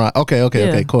 Someone from Ryan.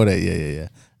 Okay. Corday. Yeah.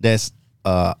 That's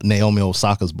Naomi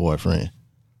Osaka's boyfriend.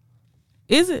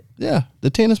 Is it? Yeah, the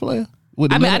tennis player.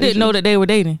 I mean, I didn't know that they were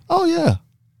dating. Oh yeah.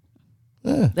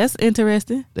 Yeah. That's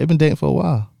interesting. They've been dating for a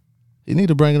while. You need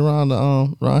to bring it around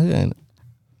here, ain't it?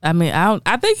 I mean,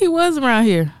 I think he was around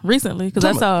here recently because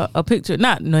I saw a picture.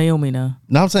 Not Naomi, no.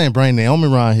 No, I'm saying bring Naomi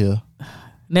around here.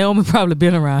 Naomi probably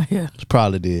been around here. She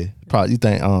probably did. You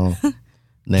think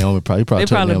Naomi probably they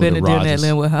probably been to dinner at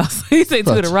Linwood House. He said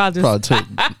to the Rogers.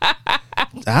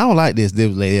 I don't like this. They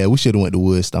was like, yeah, we should have went to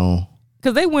Woodstone.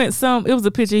 Cause they went it was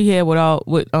a picture he had with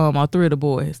all three of the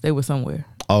boys. They were somewhere.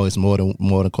 Oh, it's more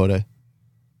than Corday?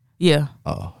 Yeah.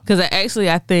 Oh. Cause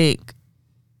I think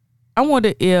I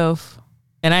wonder if,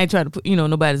 and I ain't trying to put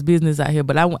nobody's business out here,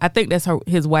 but I think that's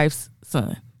his wife's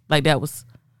son. Like that was.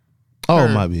 Oh, it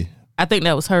might be. I think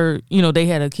that was her. They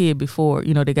had a kid before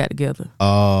they got together.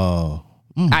 Oh.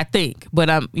 I think, but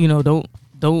I'm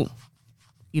don't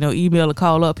email or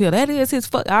call up here. That is his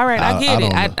fuck. All right, I get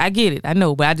it. I get it. I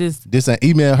know, but I just this ain't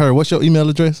email her. What's your email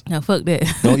address? No, fuck that.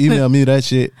 Don't email me that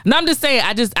shit. No, I'm just saying.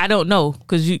 I don't know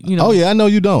because you know. Oh yeah, I know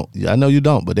you don't. Yeah, I know you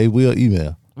don't. But they will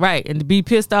email. Right, and to be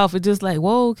pissed off, it's just like,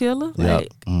 whoa, killer. Yeah.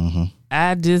 Like,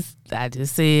 I just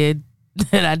said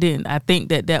that I didn't. I think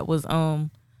that was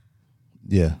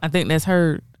Yeah. I think that's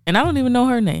her, and I don't even know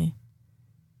her name.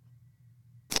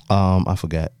 I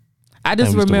forgot. I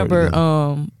just we used to work remember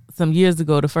together. some years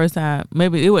ago, the first time,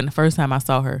 maybe it wasn't the first time I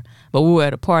saw her, but we were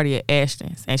at a party at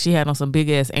Ashton's, and she had on some big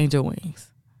ass angel wings.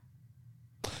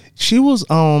 She was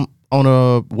on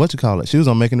a what you call it? She was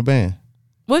on Making the Band.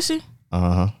 Was she?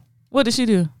 Uh huh. What did she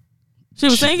do? She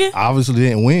was singing? Obviously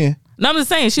didn't win. No, I'm just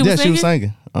saying she was Yeah, singing. she was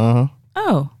singing. Uh huh.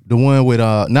 Oh, The one with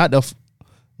not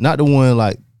the one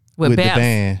like with the Babs.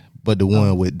 band, but the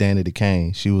one with Danny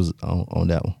DeCane. She was on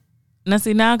that one. Now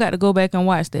see, now I got to go back and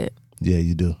watch that Yeah,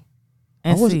 you do.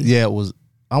 and see. Yeah, it was.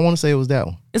 I want to say it was that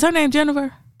one. Is her name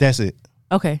Jennifer? That's it.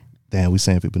 Okay. Damn, we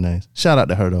saying people's names. Shout out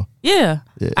to her though. Yeah.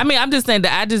 Yeah. I mean, I'm just saying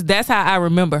that that's how I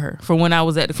remember her from when I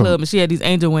was at the club and she had these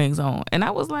angel wings on, and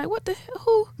I was like, what the hell?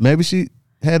 Who? Maybe she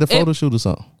had a photo shoot or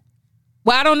something.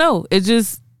 Well, I don't know. It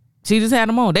just she just had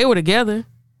them on. They were together,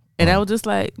 and I was just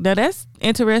like, now that's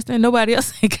interesting. Nobody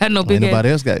else ain't got no big. Ain't nobody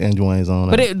else got angel wings on.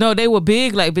 But they were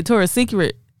big, like Victoria's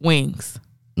Secret wings.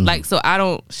 Like, so I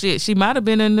don't shit. She might have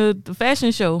been in the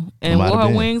fashion show and Might wore have her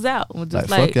been. wings out. Was just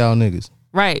like fuck y'all niggas.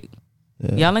 Right.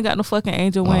 Yeah. Y'all ain't got no fucking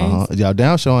angel wings. Y'all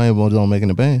down show ain't on Making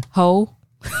the Band. Ho.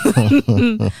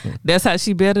 That's how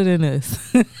she better than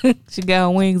us. She got her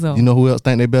wings on. You know who else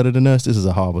think they better than us? This is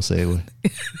a horrible segue.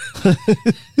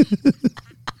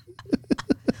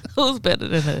 Who's better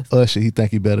than us? Usher, he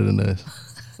think he better than us.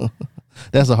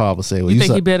 That's a horrible segue. You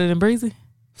think he better than Breezy?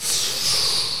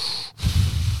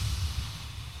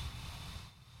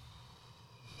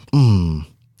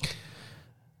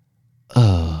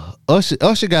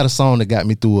 Usher got a song that got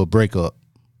me through a breakup.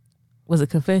 Was it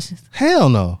Confessions? Hell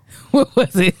no. What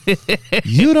was it?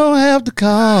 You don't have to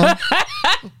call.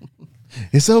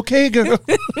 It's okay, girl.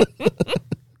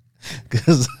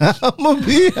 Cause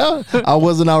I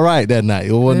wasn't all right that night.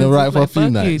 It wasn't all right for a few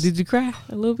fuck nights. You. Did you cry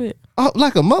a little bit?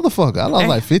 Like a motherfucker. I lost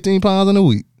like 15 pounds in a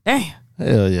week. Damn.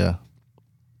 Hell yeah.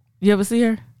 You ever see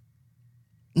her?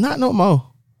 Not no more.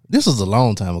 This was a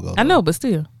long time ago. I know, but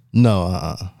still. No,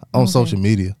 on Okay. social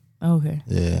media. Okay.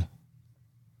 Yeah.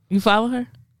 You follow her?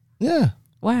 Yeah.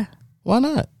 Why? Why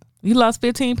not? You lost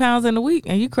 15 pounds in a week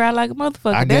and you cried like a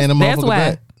motherfucker. I gained a That's motherfucker why.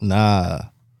 back. Nah.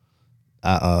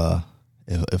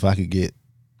 If I could get,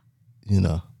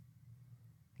 a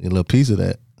little piece of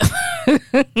that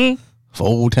for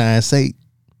old time's sake.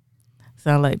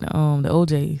 Sound like the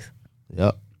OJs.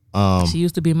 Yep. She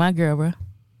used to be my girl, bro.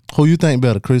 Who you think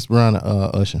better, Chris Brown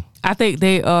or Usher? I think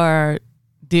they are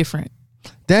different.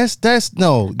 That's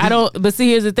no. I don't. But see,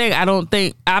 here's the thing.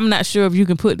 I'm not sure if you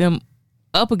can put them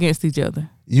up against each other.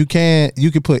 You can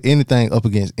put anything up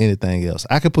against anything else.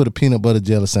 I could put a peanut butter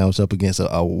jelly sandwich up against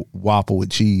a Whopper with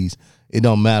cheese. It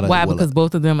don't matter. Why? Because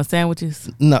both of them are sandwiches.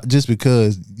 No, just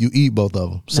because you eat both of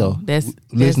them. So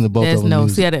listen to both of them. No,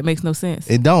 music. see how that makes no sense.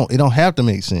 It don't have to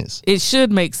make sense. It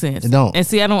should make sense. It don't. And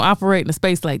see, I don't operate in a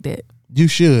space like that. You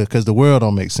should, because the world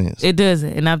don't make sense. It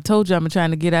doesn't. And I've told you I'm trying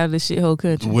to get out of this shithole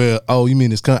country. Well, you mean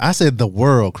this country? I said the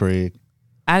world, Craig.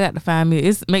 I got to find me.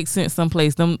 It makes sense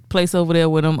someplace. Them place over there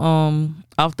with them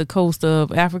off the coast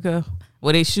of Africa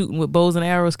where they shooting with bows and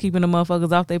arrows, keeping the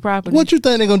motherfuckers off their property. What you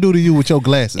think they gonna do to you with your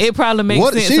glasses? It probably makes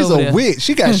sense. She's over a there. witch.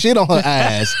 She got shit on her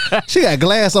eyes. She got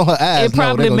glass on her eyes. It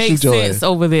probably makes sense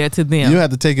over there to them. You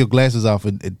have to take your glasses off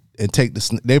and take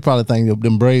the. They probably think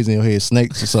them braids in your head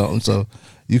snakes or something. So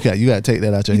you got to take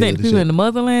that out your You head. think people in the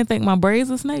motherland think my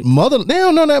braids are snakes? They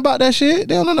don't know nothing about that shit.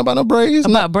 They don't know nothing about no braids.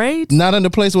 About braids? Not in the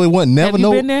place where it wasn't never Have you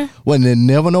know. been there? Wasn't there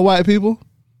never know white people?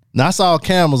 Now I saw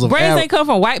cameras of Braids ain't come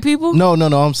from white people? No.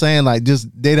 I'm saying like just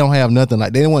they don't have nothing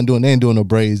like they ain't doing no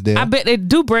braids there. I bet they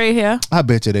do braid hair. I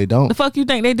bet you they don't. The fuck you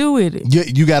think they do with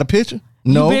it? You got a picture?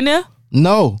 No. You been there?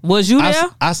 No. Was you there?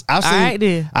 I've seen. All right,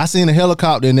 then. I seen a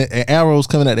helicopter and arrows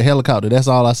coming at the helicopter. That's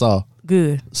all I saw.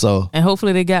 Good. So And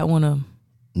hopefully they got one of them.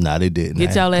 nah, they didn't.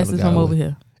 Get y'all asses from over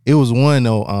here. It was one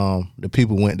though. The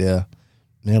people went there.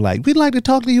 And they're like, we'd like to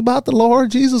talk to you about the Lord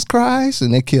Jesus Christ,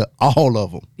 and they killed all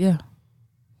of them. Yeah.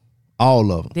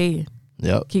 All of them. Dead.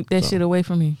 Yep. Keep that shit away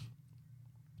from me.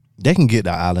 They can get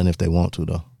the island if they want to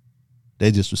though.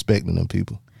 They just respecting them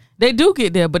people. They do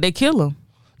get there, but they kill them.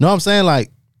 No, I'm saying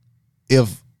like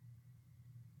if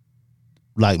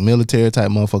like military type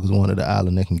motherfuckers wanted the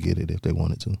island, they can get it if they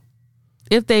wanted to.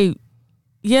 If they,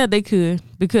 yeah, they could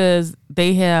because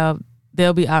they'll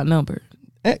be outnumbered.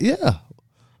 Yeah.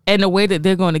 And the way that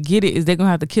they're going to get it is they're going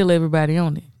to have to kill everybody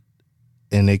on it.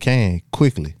 And they can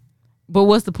quickly. But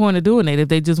what's the point of doing it if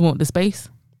they just want the space?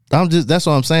 That's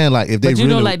what I'm saying. Like, if they But you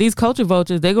really, know, like these culture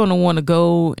vultures, they're gonna want to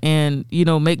go and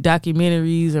make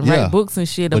documentaries and Yeah. write books and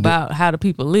shit But about how the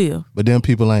people live. but then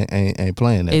people ain't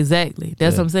playing that. Exactly.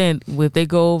 That's what I'm saying. If they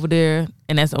go over there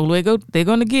and that's the only way they're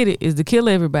gonna get it is to kill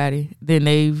everybody, then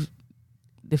they've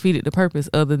defeated the purpose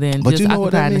other than But just you know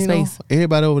what that occupying the mean, space. though?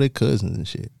 Everybody over their cousins and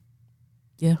shit.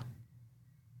 Yeah.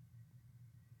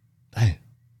 Dang.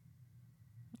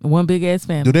 One big ass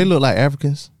family. Do they look like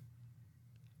Africans?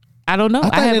 I don't know. I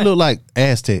think they haven't- look like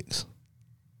Aztecs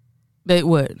They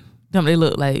what? Tell me they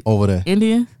look like over there.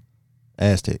 Indian?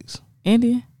 Aztecs.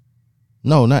 Indian?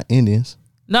 No, not Indians.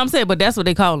 No, I'm saying, but that's what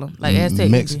they call them. Like Aztec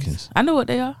Mexicans. Indians. I know what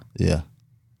they are. Yeah.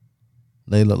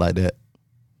 They look like that.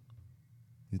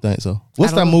 You think so?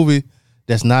 What's I that don't know. movie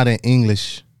that's not in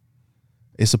English?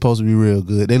 It's supposed to be real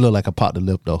good. They look like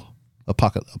Apocalypto.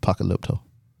 Apocalypto.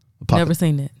 Never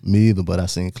seen that. Me either, but I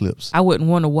seen clips. I wouldn't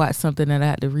want to watch something that I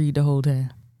had to read the whole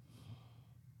time.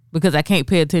 Because I can't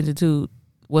pay attention to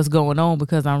what's going on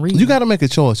because I'm reading. You got to make a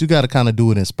choice. You got to kind of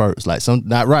do it in spurts. Like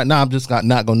not right now. I'm just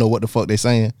not gonna know what the fuck they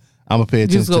saying. I'm gonna pay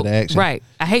attention to the action. Right.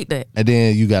 I hate that. And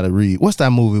then you got to read. What's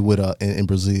that movie with in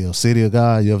Brazil? City of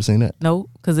God. You ever seen that? No,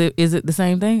 because is it the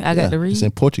same thing? I got to read. It's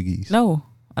in Portuguese. No,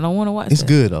 I don't want to watch It's that.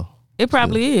 good though. It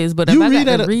probably is, but You if I read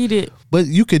got to that- read it, But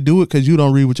you could do it because you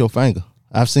don't read with your finger.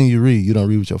 I've seen you read. You don't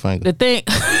read with your finger. the thing.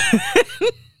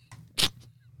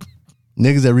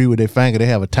 Niggas that read with their finger, they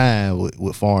have a time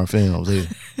with foreign films.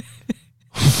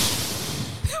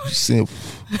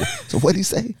 So what'd he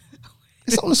say?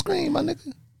 It's on the screen, my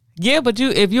nigga. Yeah, but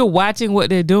if you're watching what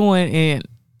they're doing and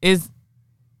it's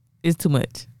too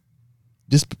much.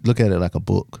 Just look at it like a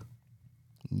book.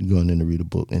 You're going in to read a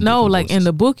book. No, like in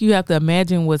the book, you have to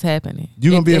imagine what's happening.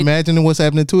 You're going to be It- imagining what's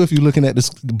happening too if you're looking at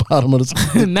the bottom of the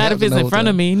screen. Not if it's in front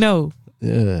of me. No,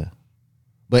 Yeah.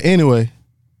 But anyway,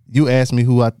 you asked me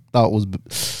who I thought was...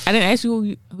 I didn't ask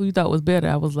you who you thought was better.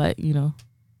 I was like,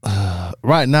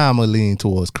 Right now, I'm going to lean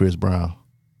towards Chris Brown.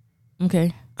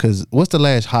 okay, Because what's the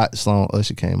last hot song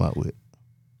Usher came out with?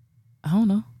 I don't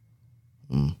know.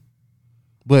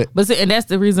 But But see, and that's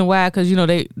the reason why, because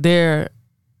they're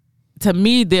to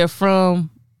me they're from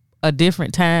a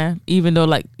different time, even though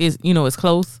like it's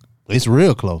close, it's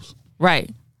real close. right?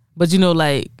 But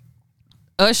like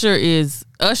Usher is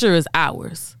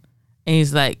ours, and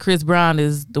it's like Chris Brown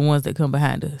is the ones that come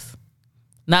behind us,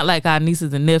 not like our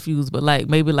nieces and nephews, but like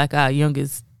maybe like our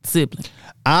youngest sibling.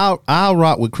 I'll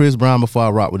rock with Chris Brown before I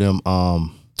rock with them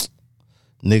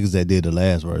niggas that did the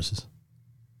last verses.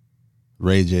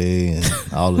 Ray J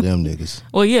and all of them niggas.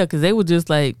 Well, yeah, because they were just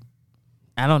like,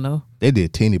 I don't know. They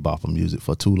did teeny bopper music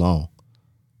for too long.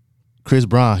 Chris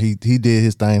Brown, he did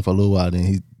his thing for a little while,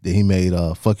 then he made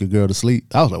Fuck Your Girl to Sleep.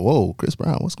 I was like, whoa, Chris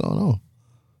Brown, what's going on?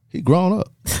 He grown up.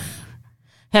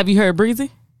 Have you heard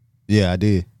Breezy? Yeah, I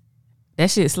did.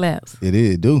 That shit slaps. It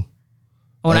is, dude.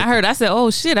 When I heard, I said, "Oh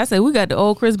shit!" I said, "We got the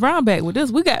old Chris Brown back with this.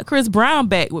 We got Chris Brown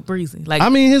back with Breezy." Like, I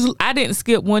mean, I didn't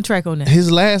skip one track on that.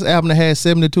 his last album that had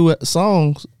 72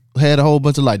 songs had a whole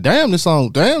bunch of like, damn this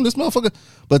motherfucker.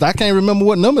 But I can't remember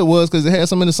what number it was because it had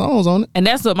so many songs on it. And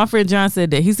that's what my friend John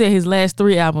said. That he said his last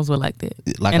 3 albums were like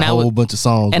that. Like and a whole bunch of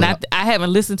songs. And but I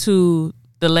haven't listened to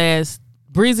the last.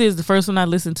 Breezy is the first one I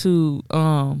listened to.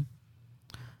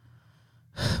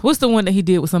 What's the one that he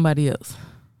did with somebody else?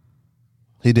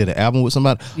 he did an album with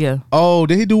somebody. Yeah, Oh,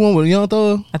 did he do one with Young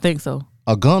Thug? I think so.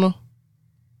 A Gunna?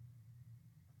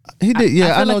 He did. Yeah, I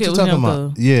I, feel know like what it you're was talking Young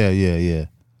about. Thug. Yeah.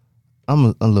 I'm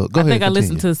look. Go I ahead. think I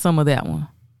listened continue. to some of that one.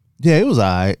 Yeah, it was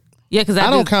alright. Yeah, because I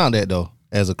don't count that though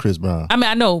as a Chris Brown. I mean,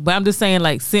 I know, but I'm just saying,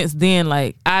 like, since then,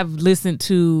 like, I've listened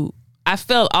to, I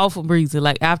fell off of Breezy,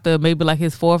 like, after maybe, like,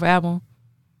 his 4th album.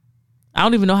 I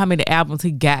don't even know how many albums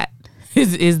he got.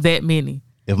 is that many.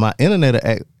 If my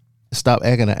internet stop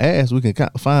acting an ass, we can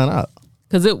find out.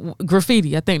 Because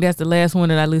Graffiti, I think that's the last one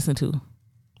that I listened to.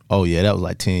 Oh, yeah, that was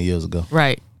like 10 years ago.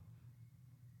 Right.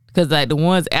 Because, like, the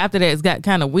ones after that, it's got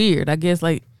kind of weird, I guess,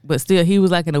 like, but still, he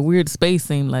was, like, in a weird space,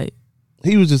 seemed like.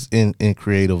 He was just in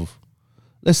creative,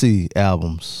 let's see,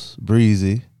 albums.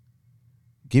 Breezy.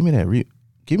 Give me that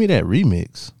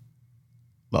remix.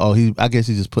 Oh, I guess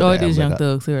he just put Oh, that it is album Young back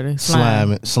out. Thug,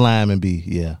 sorry. Slime and B,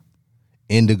 yeah.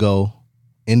 Indigo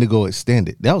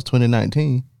Extended. That was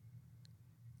 2019.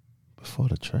 Before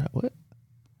the trap, what?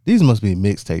 These must be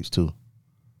mixtapes too.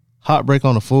 Heartbreak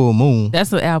on the Full Moon. That's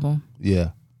the album.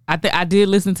 Yeah. I did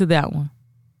listen to that one.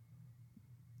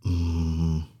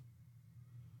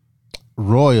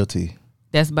 Royalty.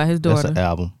 That's by his daughter. That's an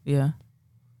album. Yeah.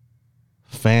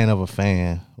 Fan of a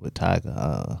Fan with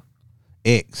Tiger.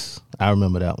 X. I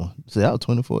remember that one. So that was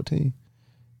 2014.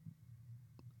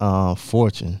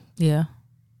 Fortune. Yeah.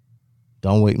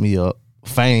 Don't Wake Me Up.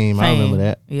 Fame. I remember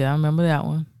that. Yeah, I remember that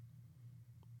one.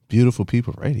 Beautiful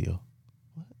People Radio.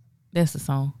 That's the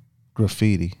song.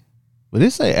 Graffiti. But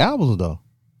it say albums though.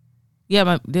 Yeah,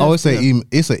 but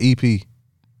it's an EP.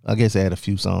 I guess they had a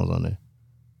few songs on there.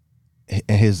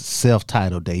 And his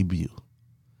self-titled debut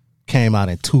came out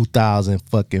in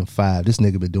 2005. This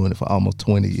nigga been doing it for almost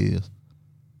 20 years.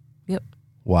 Yep.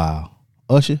 Wow.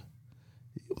 Usher,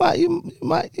 he might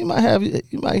give you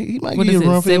a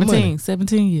run for your money.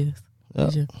 17 years.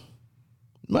 Yep.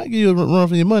 Might give you a run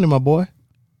for your money, my boy.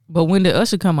 But when did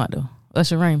Usher come out though?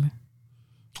 Usher Raymond.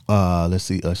 Let's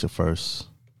see Usher first.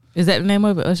 Is that the name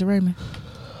of it, Usher Raymond?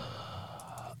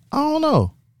 I don't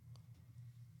know.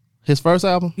 His first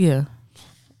album? Yeah.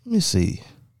 Let me see.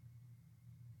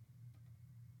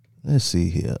 Let's see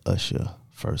here, Usher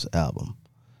first album.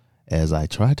 As I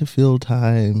try to fill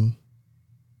time.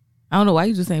 I don't know why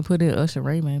you just ain't put in Usher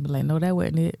Raymond, but like, no, that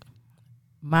wasn't it.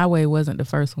 My Way wasn't the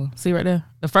first one. See right there?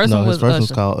 The first one was his first Usher.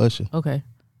 one's called Usher. Okay.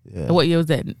 Yeah. And what year was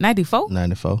that? 94?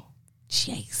 94.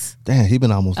 Jeez. Damn, he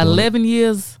been almost 11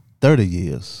 years. 30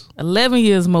 years. 11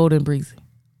 years more than Breezy.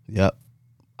 Yep.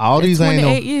 All That's these ain't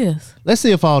 28 years. Let's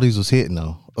see if all these was hitting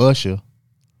though. Usher.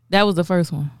 That was the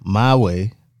first one. My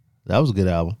Way. That was a good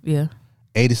album. Yeah.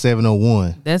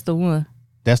 8701. That's the one.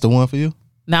 That's the one for you?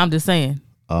 Now I'm just saying.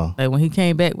 Oh. Like when he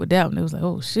came back with that one, it was like,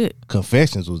 oh shit.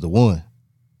 Confessions was the one.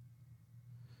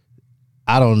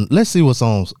 Let's see what's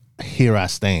on Here I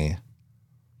Stand.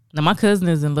 Now my cousin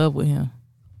is in love with him.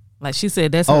 Like she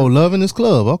said, that's her. Oh, Love in This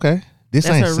Club. Okay. This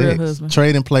That's ain't her real sex. husband.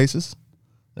 Trading Places.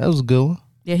 That was a good one.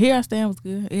 Yeah, Here I Stand was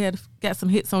good. It got some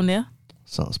hits on there.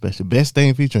 Something special. Best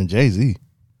Thing featuring Jay-Z.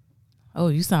 Oh,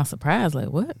 you sound surprised. Like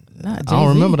what? Not Jay-Z. I don't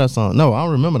remember that song. No, I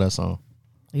don't remember that song.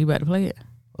 You about to play it?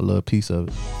 A little piece of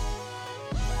it.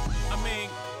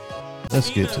 Let's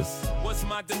get to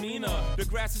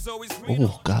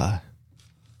Oh, God.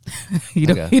 You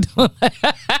don't.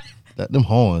 Them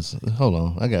horns. Hold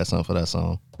on. I got something for that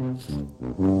song.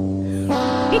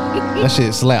 That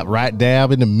shit slapped right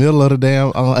dab in the middle of the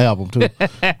damn album, too.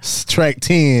 Track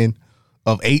 10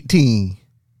 of 18.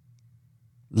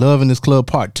 Love in This Club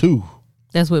Part 2.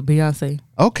 That's what Beyonce.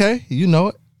 Okay, you know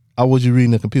it. Or was you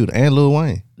reading the computer? And Lil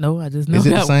Wayne. No, I just know. Is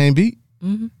it the same beat?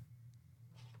 Mm-hmm.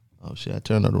 Oh, shit. I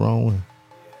turned up the wrong one.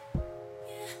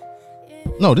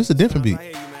 No, this is a different beat.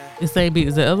 The same beat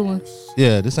as the other one?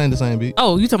 Yeah, this ain't the same beat.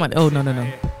 Oh, you talking about? Oh, no.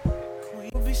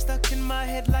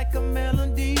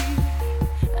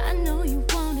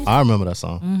 I remember that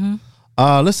song.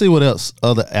 Mm-hmm. Let's see what else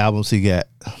other albums he got.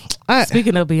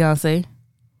 Speaking of Beyonce,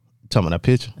 talking about that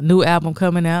picture. New album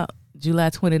coming out July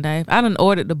 29th. I done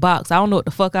ordered the box. I don't know what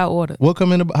the fuck I ordered. What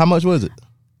come in? How much was it?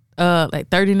 Like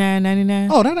 $39.99.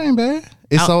 Oh, that ain't bad.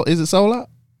 Is it sold out?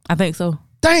 I think so.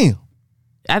 Damn.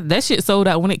 That shit sold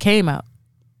out when it came out.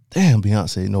 Damn,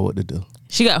 Beyonce know what to do.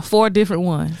 She got 4 different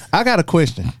ones. I got a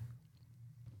question.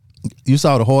 You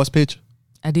saw the horse picture?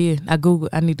 I did. I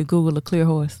need to Google a clear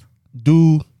horse.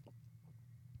 Do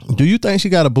you think she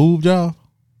got a boob job?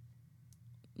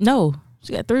 No,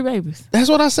 she got 3 babies. That's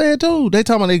what I said too. They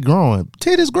talking about they growing.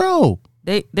 Titties grow.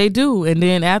 They do, and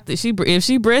then after if she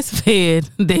breastfed,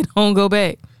 they don't go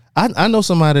back. I know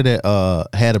somebody that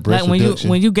had a breast reduction.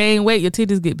 When you gain weight, your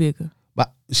titties get bigger.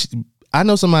 But I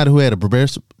know somebody who had a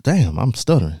breast. Damn, I'm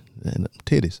stuttering.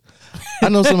 Titties. I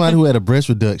know somebody who had a breast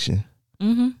reduction,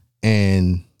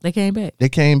 and they came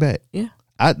back. Yeah.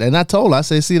 I told her, I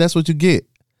said, see, that's what you get.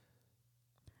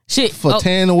 Shit. For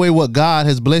tearing away what God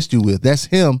has blessed you with. That's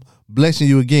him blessing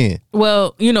you again.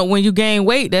 Well, when you gain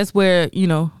weight, that's where,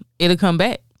 it'll come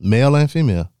back. Male and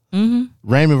female. Mm-hmm.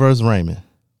 Raymond versus Raymond.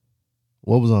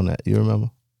 What was on that? You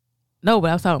remember? No, but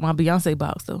I was talking about my Beyonce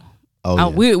box, though.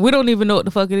 Oh, yeah. We don't even know what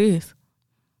the fuck it is.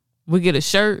 We get a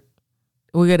shirt,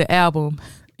 we get an album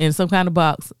in some kind of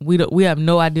box. We have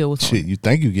no idea what's on it. Shit, you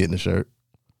think you getting a shirt.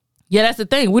 Yeah, that's the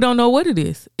thing. We don't know what it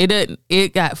is. It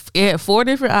had 4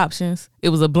 different options. It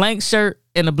was a blank shirt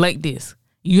and a blank disc.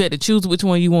 You had to choose which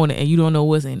one you wanted, and you don't know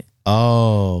what's in it.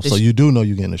 Oh, so you do know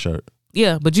you're getting a shirt.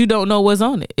 Yeah, but you don't know what's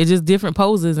on it. It's just different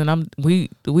poses, and we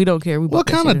don't care. What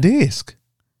kind of disc?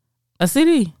 A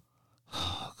CD.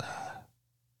 Oh God,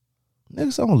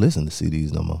 niggas don't listen to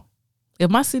CDs no more. If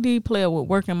my CD player would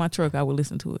work in my truck, I would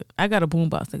listen to it. I got a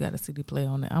boombox that got a CD player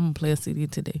on it. I'm gonna play a CD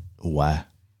today. Why?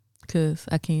 Because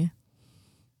I can.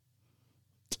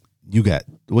 You got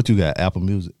Apple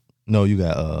Music? No, you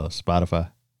got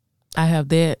Spotify. I have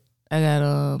that. I got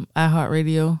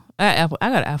iHeartRadio. I got Apple. I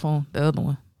got an iPhone. The other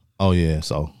one. Oh yeah,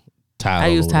 so Tidal. I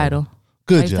use Tidal.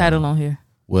 Good I use job. Tidal on here.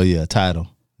 Well, yeah, Tidal.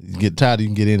 You get Tidal, you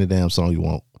can get any damn song you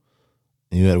want,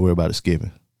 and you have to worry about it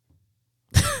skipping.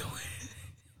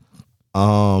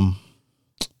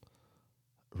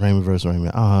 Raymond versus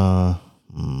Raymond.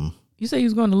 You say you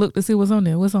was going to look to see what's on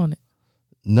there. What's on it?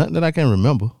 Nothing that I can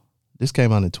remember. This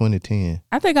came out in 2010.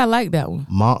 I think I like that one.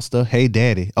 Monster. Hey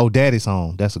Daddy. Oh, Daddy's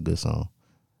Home. That's a good song.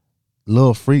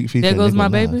 Lil Freak featuring There Goes Nicki My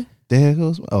Minaj. Baby? There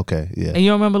goes. Okay, yeah. And you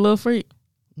don't remember Lil Freak?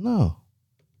 No.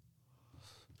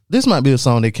 This might be a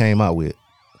song they came out with.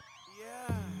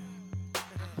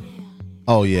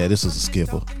 Oh yeah, this is a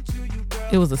skipper.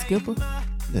 It was a skipper?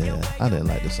 Yeah, I didn't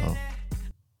like this song.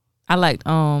 I liked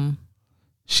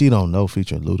She Don't Know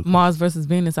featuring Ludacris. Mars versus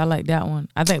Venus. I like that one.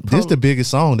 I think This the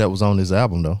biggest song that was on this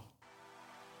album though.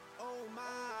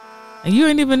 And you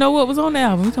didn't even know what was on the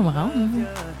album. You talking about? I don't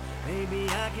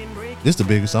know. This the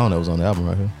biggest song that was on the album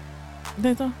right here. You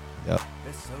think so? Yep.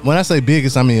 When I say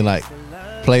biggest, I mean like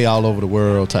play all over the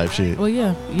world type shit. Well,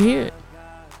 yeah, you hear it.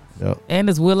 Yep. And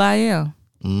it's Will I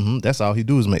Am. That's all he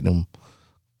do is make them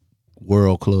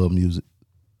world club music.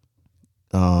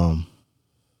 A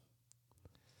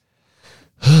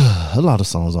lot of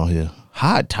songs on here.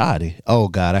 Hot Toddy. Oh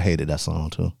God, I hated that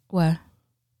song too. Why?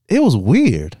 It was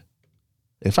weird.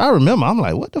 If I remember, I'm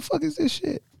like, what the fuck is this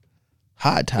shit?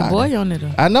 Hot The Toddy. boy on it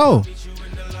though. I know.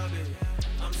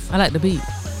 I like the beat.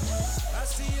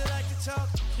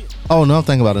 Oh no, I'm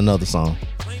thinking about another song.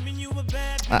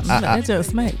 That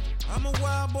just smack.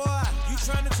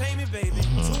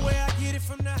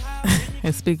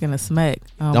 And speaking of smack,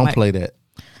 Don't Mike, play that.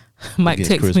 Mike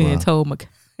Against texted Chris me Brown. and told me,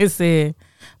 it said,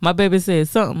 my baby said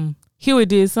something. Huey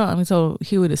did something. He told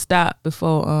Huey to stop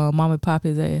before Mama pop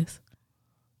his ass.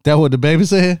 That what the baby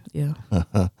said? Yeah,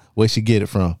 Where she get it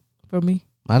from? for me.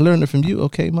 I learned it from you.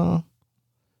 Okay, Mom.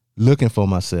 Looking for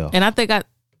myself. And I think I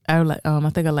like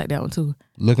that one too.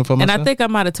 Looking for And myself. I think I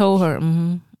might have told her.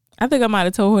 I think I might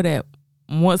have told her that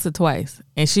once or twice,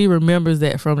 and she remembers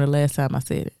that from the last time I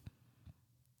said it.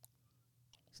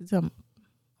 She told me,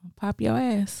 "Pop your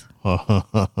ass."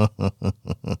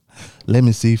 Let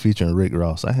Me See featuring Rick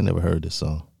Ross. I had never heard this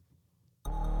song.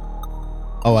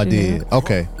 Oh, I did.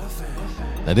 Okay.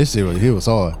 Now this here was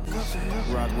hard.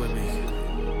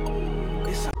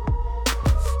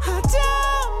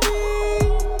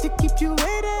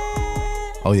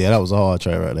 Oh yeah, that was a hard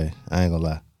track right there. I ain't gonna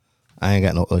lie. I ain't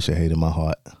got no Usher hate in my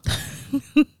heart.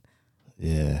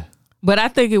 Yeah. But I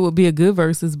think it would be a good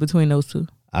versus between those two.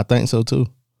 I think so too.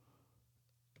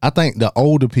 I think the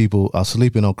older people are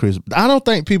sleeping on Chris. I don't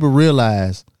think people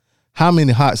realize how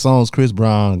many hot songs Chris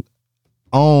Brown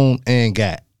owned and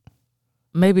got.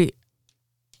 Maybe,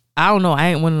 I don't know. I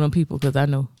ain't one of them people because I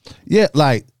know. Yeah,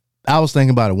 like I was thinking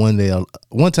about it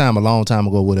one time, a long time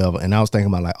ago, whatever, and I was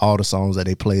thinking about like all the songs that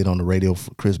they played on the radio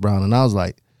for Chris Brown, and I was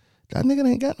like, that nigga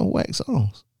ain't got no whack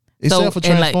songs. Except for and,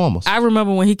 Transformers. I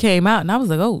remember when he came out and I was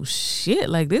like, oh shit,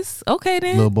 like this, okay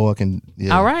then. Little boy can,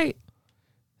 yeah. All right.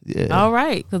 Yeah. All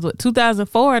right. Because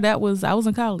 2004, I was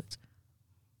in college.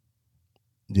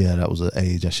 Yeah, that was an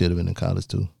age I should have been in college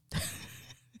too.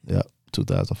 Yep,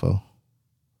 2004.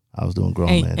 I was doing grown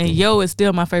man And things. Yo is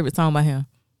still my favorite song by him.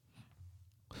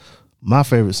 My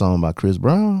favorite song by Chris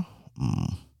Brown,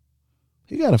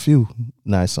 he got a few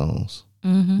nice songs.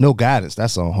 No Guidance,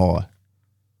 that song hard.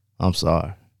 I'm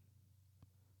sorry.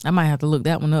 I might have to look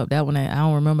that one up. That one, I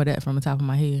don't remember that from the top of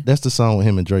my head. That's the song with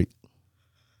him and Drake.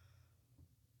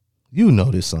 You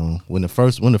know this song. When the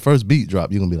first beat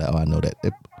drop, you're gonna be like, oh, I know that.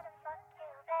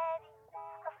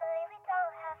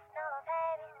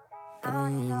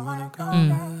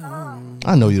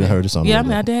 I know you done heard this song. Yeah, I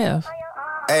mean, I did have.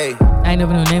 Hey, I ain't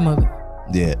never knew the name of it.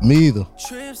 Yeah, me either.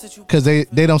 Cause they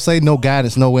don't say No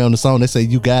Guidance nowhere on the song. They say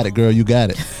You Got It, girl, you got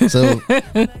it. So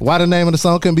why the name of the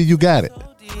song couldn't be You Got It?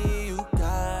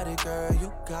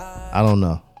 I don't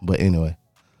know. But anyway.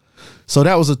 So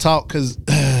that was a talk because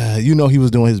you know he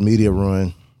was doing his media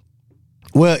run.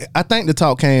 Well, I think the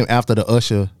talk came after the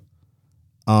Usher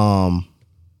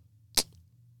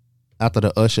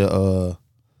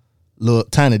little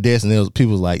Tiny Desk, and there was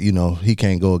people was like, you know, he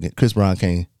can't go against Chris Brown,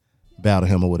 can't battle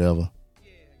him or whatever.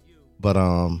 But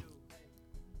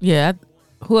Yeah,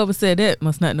 whoever said that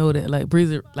must not know that. Like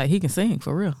Breezy, like he can sing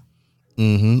for real.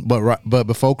 But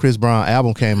before Chris Brown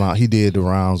album came out, he did the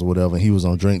rounds or whatever. And he was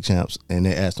on Drink Champs, and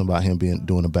they asked him about him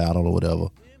doing a battle or whatever.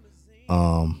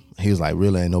 He was like,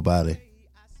 really ain't nobody.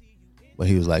 But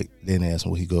he was like, then they asked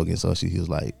him would he go against Usher. He was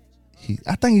like,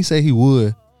 I think he said he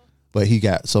would, but he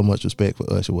got so much respect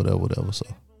for Usher, whatever. So,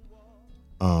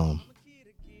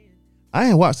 I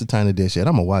ain't watched the Tiny Desk yet.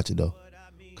 I'm gonna watch it though,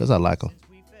 cause I like him.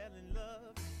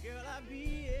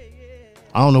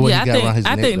 I don't know what he got around his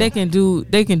neck. I think they can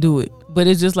do it, but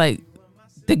it's just like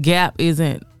the gap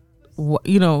isn't,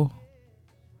 you know.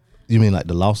 You mean like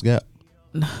the lost gap?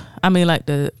 I mean, like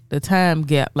the time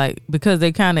gap, like because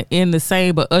they kind of in the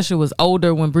same, but Usher was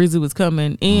older when Breezy was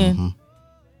coming in. Mm-hmm.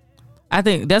 I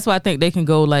think that's why I think they can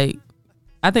go. Like,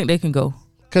 I think they can go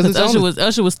because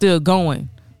Usher was still going,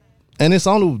 and it's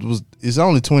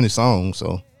only 20 songs.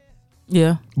 So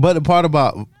yeah. But the part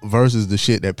about versus the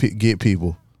shit that get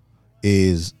people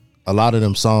is a lot of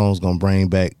them songs gonna bring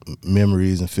back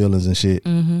memories and feelings and shit.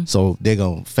 Mm-hmm. So they're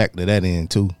gonna factor that in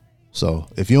too. So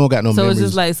if you don't got no memories, it's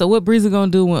just like, so what Breezy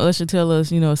gonna do when Usher tell us,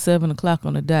 7:00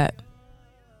 on the dot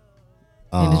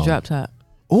in his drop top?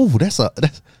 Oh, that's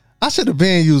I should have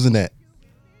been using that.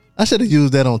 I should have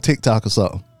used that on TikTok or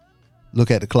something. Look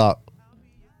at the clock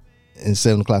and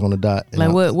 7:00 on the dot.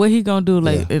 Like what he gonna do?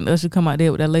 Like, and Usher come out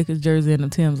there with that Lakers jersey and the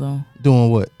Timbs on. Doing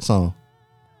what song?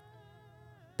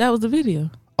 That was the video.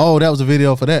 Oh, that was a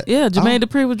video for that. Yeah, Jermaine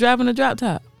Dupri was driving the drop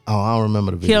top. Oh, I don't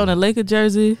remember the video. He on a Lakers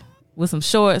jersey with some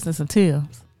shorts and some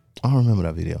Timbs. I don't remember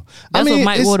that video. That's what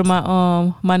Mike wore to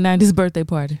my 90s birthday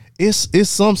party. It's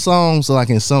some songs like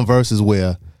in some verses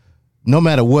where no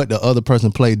matter what the other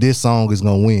person played, this song is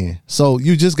gonna win. So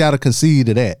you just gotta concede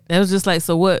to that. That was just like,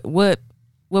 so what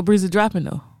Breezy dropping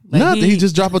though? Like nothing. He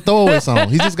just drop a throwaway song.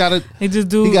 He just gotta. He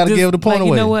gotta give the point away.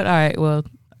 You know what? All right. Well,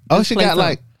 Usher got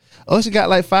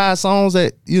like 5 songs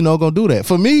that gonna do that.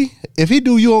 For me, if he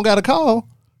do, you don't got to call.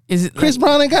 Chris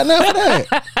Brown ain't got nothing for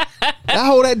that. I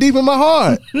hold that deep in my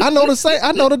heart. I know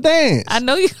the dance. I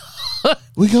know you.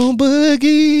 We gonna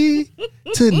boogie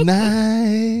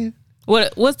tonight.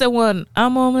 What's that one?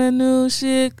 I'm on my new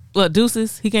shit. What,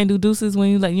 Deuces? He can't do Deuces when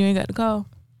you ain't got to call.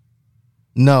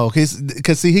 No,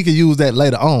 cause see, he could use that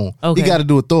later on. Okay. He got to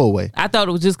do a throwaway. I thought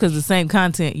it was just because the same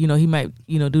content. He might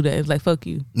do that. It's like, fuck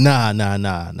you. Nah.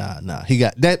 He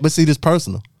got that, but see, this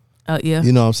personal. Yeah.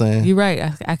 You know what I'm saying? You're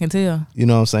right. I can tell. You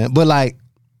know what I'm saying? But like,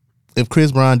 if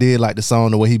Chris Brown did like the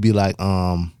song the way he'd be like,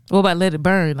 what about Let It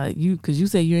Burn? Like because you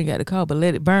say you ain't got to call, but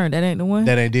Let It Burn, that ain't the one.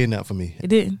 That ain't did nothing for me. It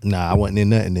didn't. Nah, I wasn't in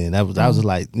nothing then. I was just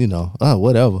like,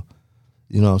 whatever.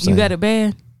 You know what I'm saying? You got it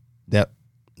bad?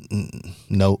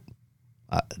 Nope.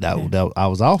 I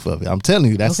was off of it. I'm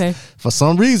telling you, that's okay. For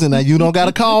some reason that you don't got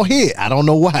a call hit. I don't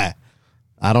know why.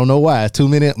 Too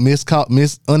many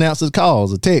unanswered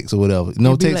calls or texts or whatever.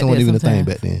 No texting wasn't even a thing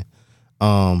back then.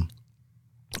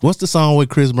 What's the song where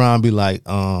Chris Brown be like,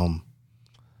 "When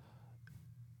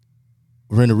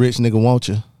a rich nigga want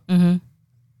you"? Mm-hmm.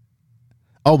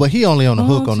 Oh, but he only on the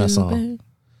hook on that song.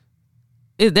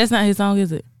 That's not his song,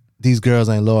 is it? These girls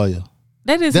ain't loyal.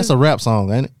 That's a rap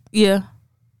song, ain't it? Yeah.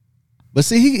 But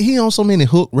see, he on so many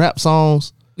hook rap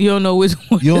songs. You don't know which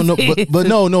one. You don't know, but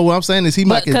no. What I'm saying is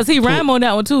because he rhyme on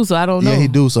that one too, so I don't know. Yeah, he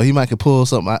do. So he might could pull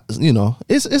something.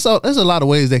 It's a lot of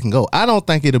ways they can go. I don't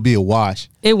think it'll be a wash.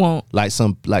 It won't. Like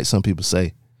some people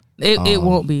say. It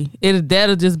won't be.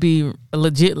 That'll just be a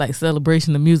legit like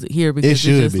celebration of music here because it's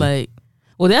just like,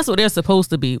 well, that's what they're supposed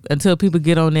to be until people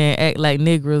get on there and act like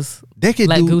niggas. They could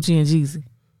like Gucci and Jeezy.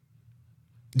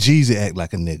 Jeezy act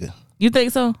like a nigga. You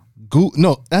think so?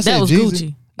 No, that was Jeezy.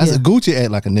 Gucci. I said Gucci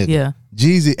act like a nigga. Yeah.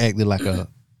 Jeezy acted like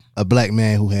a black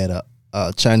man who had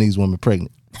a Chinese woman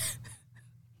pregnant.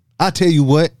 I tell you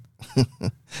what,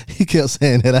 he kept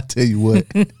saying that. I tell you what,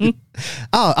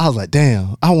 I was like,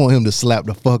 damn, I want him to slap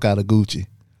the fuck out of Gucci.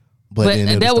 But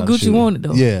then that what Gucci wanted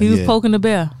though. Yeah, he was poking the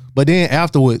bear. But then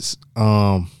afterwards, you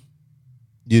know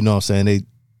what I'm saying?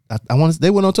 They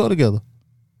went on tour together.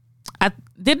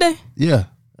 Did they? Yeah.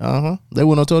 They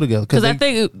went on tour together. Because I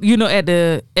think, at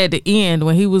the end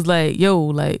when he was like, yo,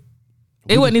 like,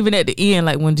 it wasn't even at the end,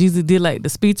 like when Jesus did like the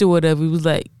speech or whatever, he was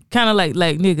like, kind of like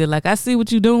nigga, like I see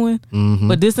what you doing,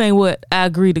 but this ain't what I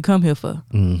agreed to come here for.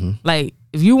 Mm-hmm. Like,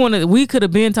 if you want to, we could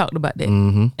have been talked about that,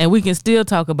 and we can still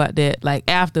talk about that like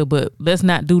after, but let's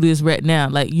not do this right now.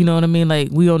 Like, you know what I mean? Like,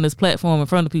 we on this platform in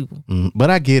front of people. Mm-hmm. But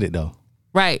I get it though.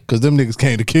 Right. Because them niggas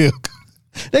came to kill.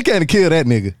 They came to kill that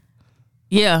nigga.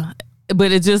 Yeah.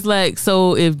 But it's just like,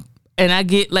 so if, and I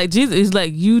get like Jesus, it's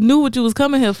like you knew what you was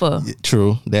coming here for. Yeah,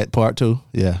 true. That part too.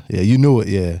 Yeah. You knew it.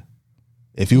 Yeah.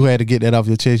 If you had to get that off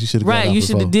your chest, you should have got it off. You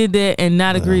should have did that and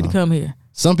not agreed to come here.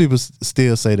 Some people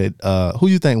still say that. Who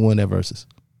you think won that versus?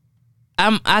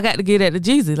 I got to get at the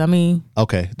Jesus. I mean.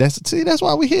 Okay. That's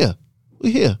why we here.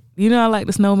 We here. I like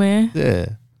the snowman. Yeah.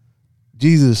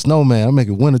 Jesus snowman. I make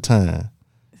it wintertime.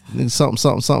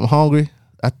 Something hungry.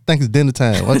 I think it's dinner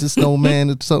time. What's it,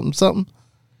 snowman or something?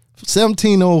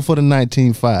 17-0 for the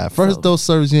 19-5. First dose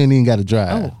service, you ain't even got to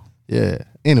drive. Oh. Yeah.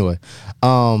 Anyway.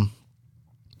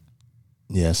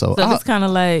 Yeah, so it's kind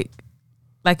of like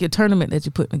your tournament that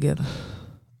you're putting together.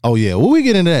 Oh yeah, well we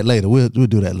get into that later. We'll do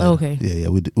that later. Okay. Yeah,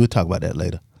 we'll talk about that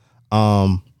later.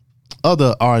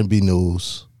 Other R&B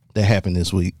news that happened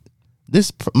this week.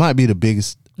 This might be the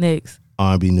biggest next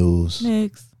R&B news.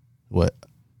 Next. What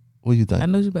do you think? I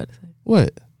know what you about to say.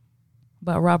 What?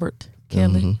 About Robert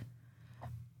Kelly. Mhm.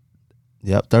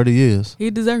 Yep, 30 years.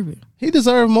 He deserve it. He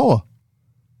deserved more,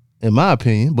 in my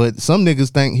opinion. But some niggas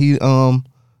think he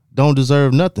don't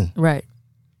deserve nothing. Right.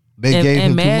 They gave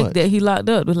him too mad much. that he locked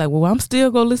up. It's like, well, I'm still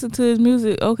gonna listen to his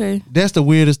music. Okay. That's the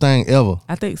weirdest thing ever.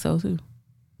 I think so too.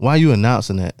 Why you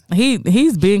announcing that?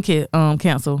 He's been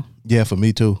canceled. Yeah, for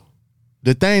me too.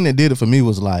 The thing that did it for me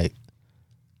was like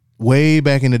way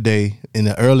back in the day, in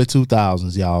the early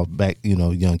 2000s, y'all, back,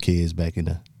 young kids back in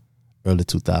the early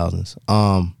 2000s.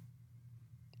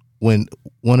 When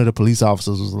one of the police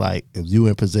officers was like, if you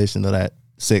in possession of that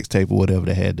sex tape or whatever,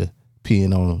 they had to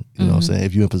pin on, you know what I'm saying?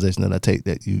 If you in possession of that tape,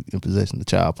 that you in possession of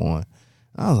child porn.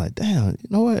 I was like, damn, you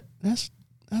know what? That's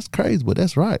crazy, but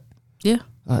that's right. Yeah.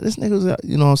 This nigga was,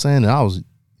 you know what I'm saying? And I was,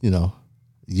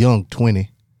 young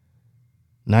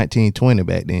 19, 20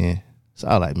 back then. So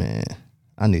I was like, man,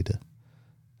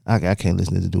 I can't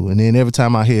listen to this dude. And then every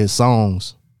time I hear his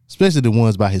songs, especially the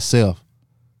ones by himself,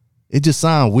 it just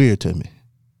sounds weird to me.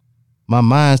 My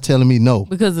mind's telling me no.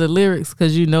 Because of the lyrics,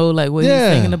 because like what he's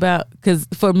singing about. Because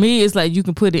for me, it's like you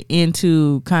can put it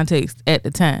into context at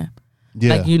the time.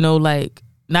 Yeah. Like,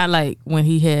 not like when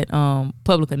he had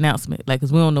public announcement, like,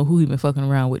 because we don't know who he been fucking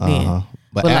around with then.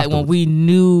 But like when we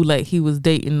knew like he was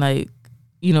dating like,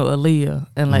 Aaliyah,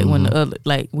 and like when the other,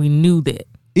 like we knew that.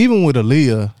 Even with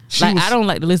Aaliyah, I don't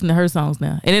like to listen to her songs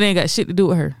now, and it ain't got shit to do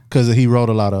with her. Because he wrote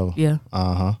a lot of them.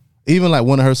 Yeah. Even like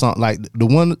one of her songs, like the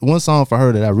one song for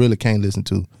her that I really can't listen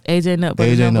to. AJ Nothing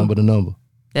But a Number.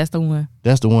 That's the one.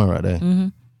 That's the one right there. Mm-hmm.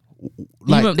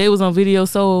 Like, they was on Video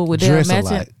Soul with their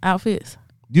matching outfits.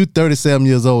 You 37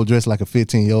 years old, dressed like a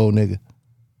 15-year-old nigga.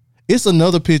 It's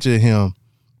another picture of him.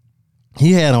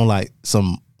 He had on like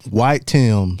some white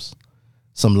Timbs,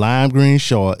 some lime green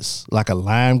shorts, like a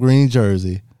lime green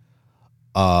jersey,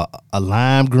 a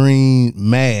lime green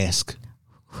mask.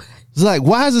 It's like,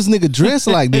 why is this nigga dressed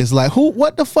like this? Like,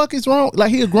 what the fuck is wrong? Like,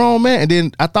 he a grown man. And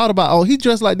then I thought about, he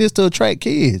dressed like this to attract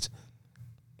kids.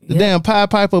 The damn Pied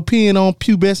Piper peeing on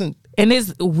pubescent. And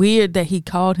it's weird that he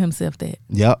called himself that.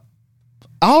 Yep.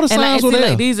 All the signs were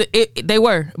there. Like they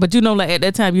were. But like at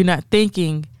that time, you're not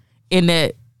thinking in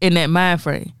that mind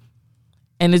frame.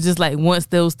 And it's just like once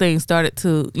those things started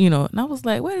to, and I was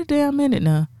like, wait a damn minute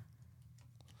now.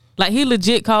 Like, he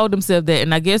legit called himself that.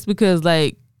 And I guess because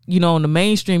like, on the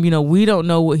mainstream, we don't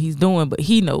know what he's doing, but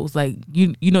he knows. Like,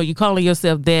 you calling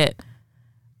yourself that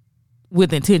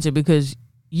with intention because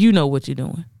you know what you're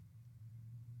doing.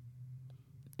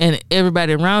 And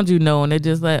everybody around you know, and they're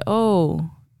just like, oh,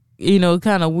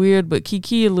 kind of weird, but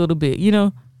kiki a little bit,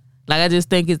 Like, I just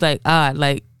think it's like odd,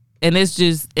 like, and it's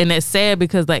just, and it's sad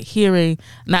because like hearing,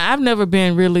 now I've never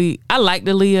been really, I liked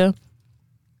Aaliyah,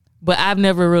 but I've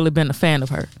never really been a fan of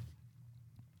her.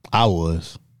 I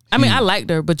was. I mean, I liked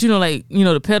her, but like,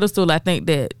 the pedestal I think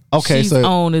that she's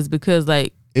on is because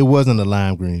like. It wasn't a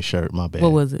lime green shirt, my bad.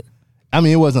 What was it? I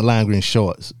mean, it wasn't lime green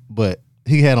shorts, but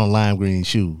he had on lime green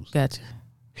shoes. Gotcha.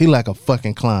 He like a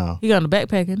fucking clown. He got a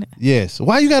backpack in it. Yes.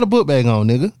 Why you got a book bag on,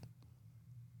 nigga?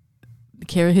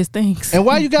 Carry his things. And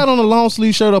why you got on a long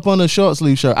sleeve shirt up under a short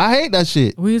sleeve shirt? I hate that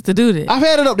shit. We used to do that. I've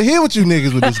had it up to here with you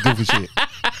niggas with this goofy shit.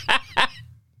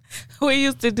 We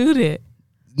used to do that.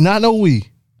 Not no we.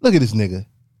 Look at this nigga.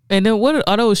 And then what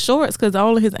are those shorts? Because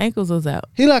all of his ankles was out.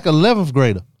 He like 11th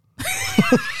grader.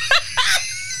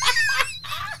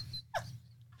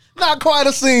 Not quite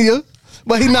a senior,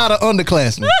 but he not an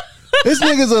underclassman. This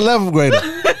nigga's 11th grader.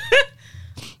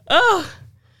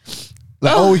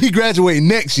 He graduating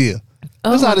next year.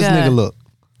 That's how this nigga look.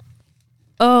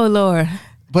 Oh, Lord.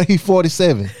 But he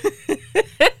 47.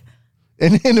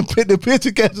 And then the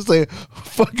picture catcher say,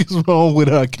 fuck is wrong with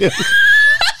her, Kelly?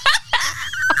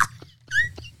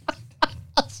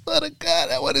 I swear to God,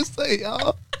 that's what it say,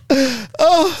 y'all.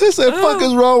 Oh, it said, fuck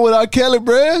is wrong with our Kelly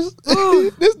breast?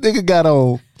 This nigga got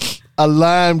on a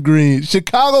lime green.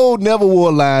 Chicago never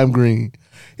wore lime green.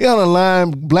 He had a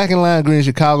black and lime green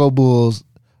Chicago Bulls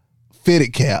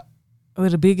fitted cap.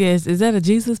 With a big ass, is that a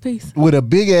Jesus piece? With a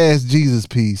big ass Jesus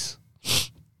piece.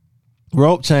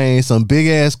 Rope chain, some big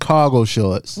ass cargo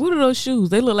shorts. What are those shoes?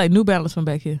 They look like New Balance from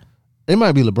back here. They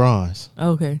might be LeBron's.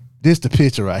 Okay. This the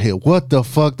picture right here. What the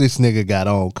fuck this nigga got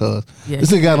on, cuz? Yeah,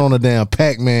 this nigga got on a damn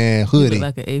Pac-Man hoodie.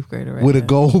 Look like an 8th grader right with there. A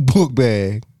gold book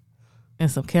bag. And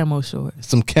some camo shorts.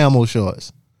 Some camo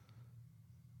shorts.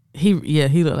 He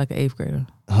looked like an 8th grader.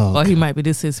 Oh, or he might be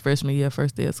his freshman year,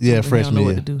 first day of school. Yeah, freshman year.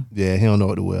 He don't know what to do. Yeah, he don't know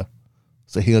what to wear.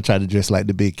 So he'll try to dress like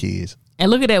the big kids.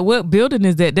 And look at that. What building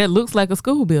is that? That looks like a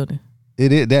school building.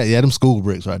 It is that. Yeah, them school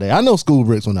bricks right there. I know school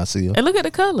bricks when I see them. And look at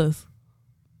the colors.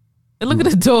 And look at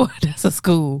the door. That's a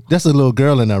school. That's a little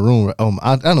girl in that room.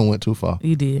 I don't went too far.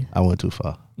 You did. I went too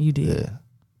far. You did.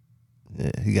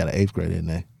 Yeah, he got an 8th grader in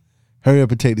there. Hurry up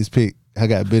and take this pic. I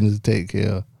got business to take care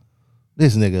of.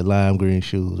 This nigga lime green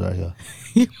shoes right here.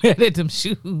 You mad at them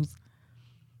shoes.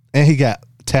 And he got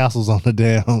tassels on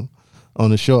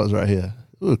the shorts right here.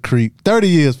 Ooh, creep. 30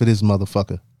 years for this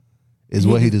motherfucker is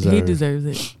what he deserves. He deserves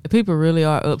it. People really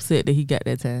are upset that he got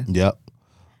that time. Yep.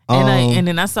 And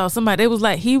then I saw somebody, it was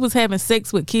like he was having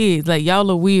sex with kids. Like,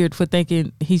 y'all are weird for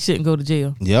thinking he shouldn't go to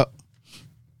jail. Yep.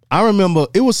 I remember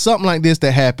it was something like this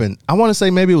that happened. I want to say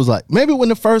maybe when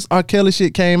the first R. Kelly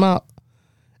shit came out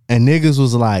and niggas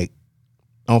was like,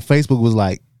 on Facebook was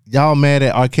like, y'all mad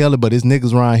at R. Kelly, but it's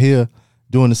niggas around here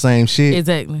doing the same shit.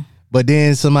 Exactly. But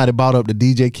then somebody brought up the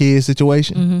DJ Kid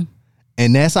situation. Mm-hmm.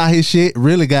 And that's how his shit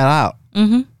really got out.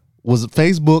 Mm-hmm. Was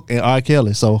Facebook and R.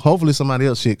 Kelly. So hopefully somebody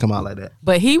else shit come out like that.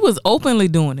 But he was openly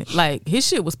doing it. Like, his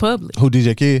shit was public. Who,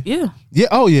 DJ Kid? Yeah. Yeah.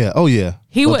 Oh yeah.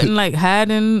 He wasn't like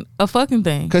hiding a fucking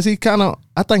thing. Because he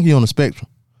I think he on the spectrum.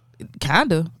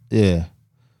 Kinda. Yeah.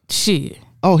 Shit.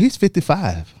 Oh, he's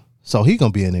 55. So he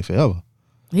gonna be in there forever.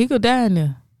 He could die in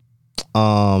there.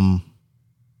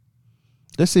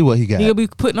 Let's see what he got. They'll be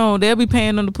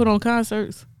paying them to put on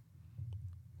concerts.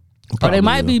 Probably or they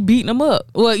might be beating them up.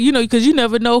 Well, because you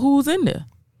never know who's in there.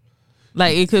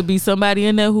 Like, it could be somebody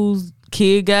in there whose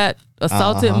kid got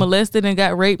assaulted, molested, and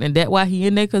got raped, and that's why he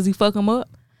in there, because he fuck them up.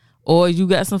 Or you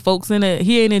got some folks in there.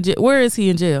 He ain't in jail. Where is he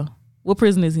in jail? What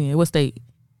prison is he in? What state?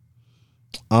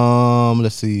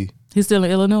 Let's see. He's still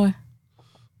in Illinois?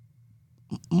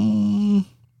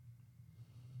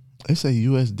 They say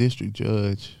U.S. District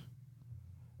Judge.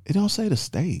 It don't say the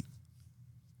state.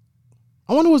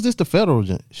 I wonder, was this the federal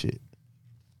shit?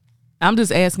 I'm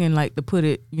just asking, like, to put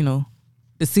it, to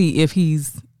see if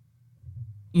he's,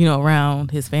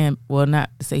 around his fan. Well, not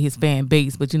to say his fan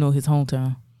base, but his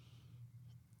hometown.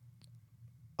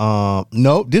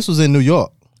 No, this was in New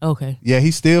York. Okay. Yeah,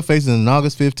 he's still facing an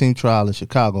August 15th trial in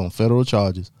Chicago on federal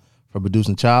charges for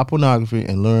producing child pornography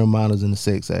and luring minors into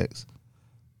sex acts.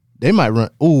 They might run.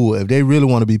 If they really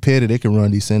want to be petty, they can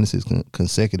run these sentences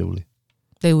consecutively.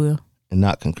 They will. And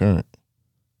not concurrent.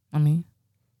 I mean,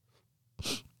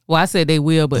 well, I said they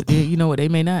will, but you know what? They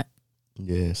may not.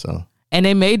 Yeah, so. And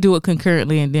they may do it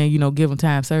concurrently and then, give him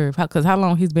time served. Because how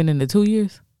long he's been in the 2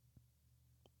 years?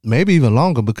 Maybe even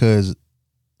longer, because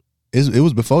it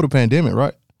was before the pandemic,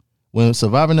 right? When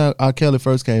Surviving R. Kelly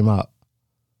first came out.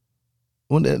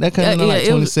 When that came out like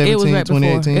 2017, it was right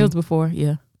 2018? Before. It was before,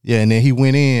 yeah. Yeah, and then he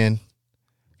went in,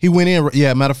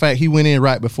 yeah, matter of fact, he went in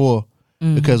right before.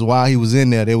 Mm-hmm. Because while he was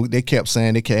in there, they kept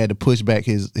saying they had to push back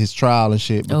his trial and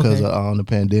shit because of the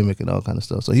pandemic and all kind of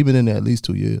stuff. So he been in there at least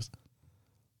 2 years.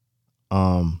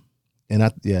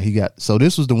 He got, so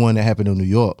this was the one that happened in New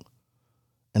York,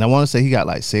 and I want to say he got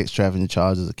like sex trafficking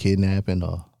charges of kidnapping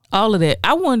or all of that.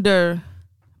 I wonder,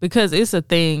 because it's a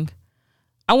thing,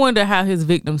 I wonder how his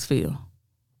victims feel.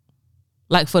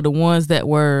 Like, for the ones that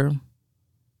were,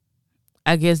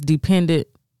 I guess, dependent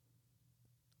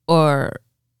or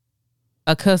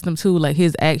accustomed to, like,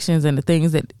 his actions and the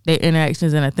things that their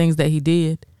interactions and the things that he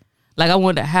did. Like, I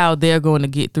wonder how they're going to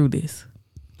get through this.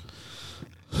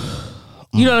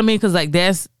 You know what I mean? Because, like,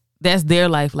 that's their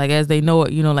life, like, as they know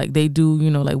it, like they do,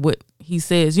 like what he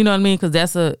says, you know what I mean?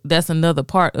 Because that's another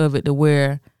part of it, to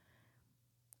where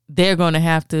they're going to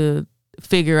have to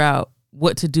figure out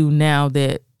what to do now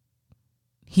that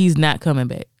he's not coming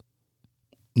back.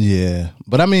 Yeah,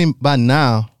 but I mean, by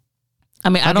now,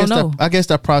 I don't know. I guess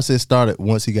that process started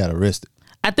once he got arrested.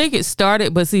 I think it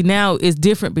started, but see, now it's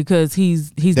different because he's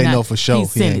they not, know for sure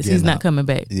he's sentenced. He's not coming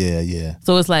back. Yeah.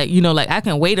 So it's like, like, I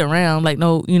can wait around. Like,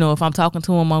 no, if I'm talking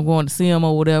to him, I'm going to see him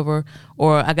or whatever,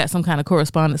 or I got some kind of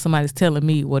correspondence, somebody's telling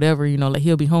me whatever, like,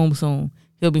 he'll be home soon.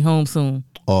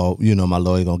 Or, my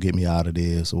lawyer gonna get me out of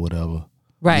this or whatever.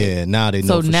 Right. Yeah, now they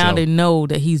know so for now sure. They know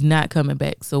that he's not coming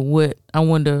back. So I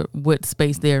wonder what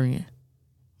space they're in.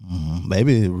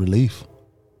 Maybe relief.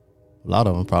 A lot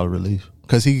of them probably relief.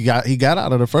 Because he got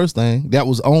out of the first thing. That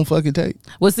was on fucking tape.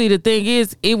 Well, see, the thing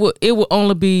is, it would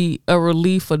only be a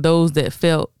relief for those that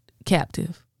felt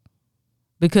captive.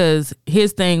 Because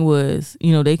his thing was,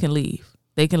 they can leave.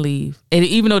 They can leave. And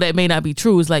even though that may not be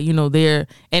true, it's like, they're,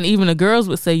 and even the girls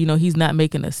would say, he's not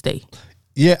making us stay.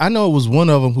 Yeah, I know it was one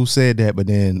of them who said that, but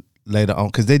then later on,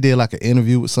 because they did like an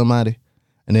interview with somebody,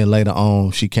 and then later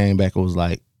on, she came back and was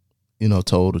like,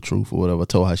 told the truth or whatever,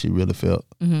 told how she really felt.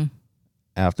 Mm-hmm.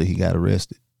 After he got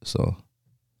arrested. So,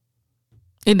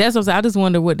 and that's what I'm saying. I just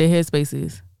wonder what their headspace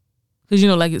is, because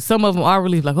like, some of them are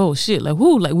relieved, like, oh shit, like,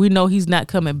 who, like, we know he's not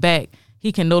coming back.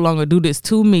 He can no longer do this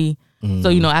to me. So,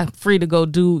 you know, I'm free to go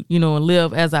do, you know, and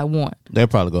live as I want. They'll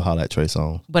probably go holler at Trey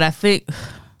Songz. But I think...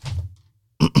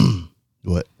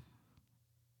 What?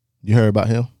 You heard about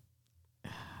him?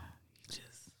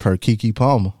 Per Keke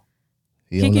Palmer.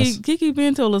 Keke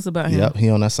Ben told us about him. Yep, he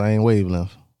on that same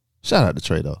wavelength. Shout out to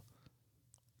Trey, though.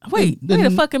 Wait a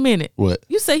fucking minute. What?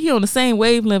 You say he on the same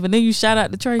wavelength and then you shout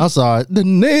out to Trey? I'm sorry. The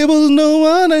neighbors know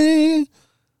my name.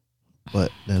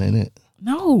 But that ain't it.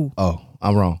 No. Oh,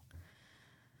 I'm wrong.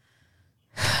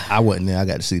 I wasn't there. I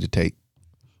got to see the tape.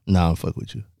 Nah, I'm fuck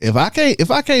with you. If I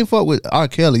can't fuck with R.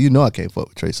 Kelly, you know I can't fuck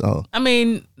with Trey Songz. I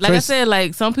mean, like I said,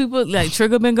 like some people, like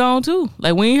Trigger been gone too.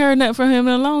 Like we ain't heard nothing from him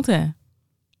in a long time.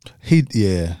 I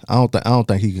don't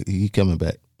think he coming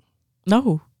back.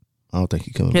 No. I don't think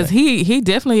he coming back. Because he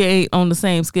definitely ain't on the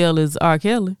same scale as R.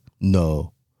 Kelly.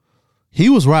 No. He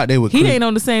was right there with He Chris. ain't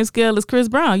on the same scale as Chris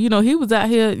Brown. You know, he was out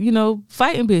here, you know,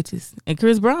 fighting bitches. And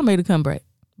Chris Brown made a comeback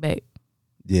back.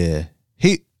 Yeah.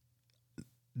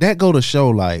 That go to show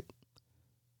like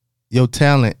your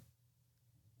talent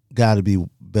got to be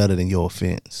better than your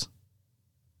offense.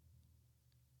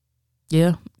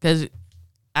 Yeah, because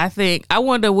I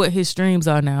wonder what his streams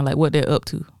are now, like what they're up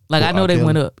to. Like I know they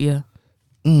went up, yeah.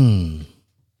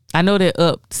 I know they're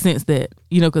up since that,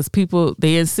 you know, because people,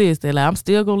 they insist. They're like, I'm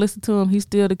still going to listen to him. He's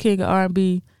still the king of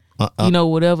R&B, you know,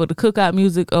 whatever, the cookout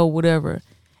music or whatever.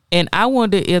 And I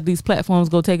wonder if these platforms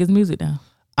go take his music down.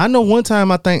 I know one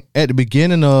time, I think at the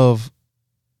beginning of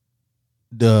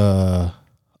this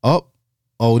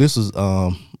was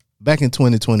back in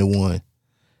 2021.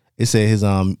 It said his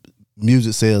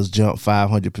music sales jumped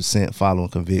 500% following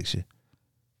conviction,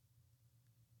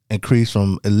 increased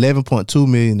from 11.2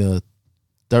 million to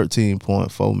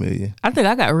 13.4 million. I think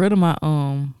I got rid of my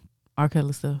R.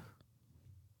 Kelly stuff.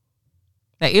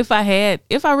 Like if I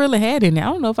really had any, I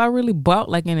don't know if I really bought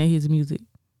like any of his music.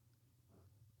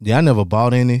 Yeah, I never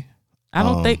bought any.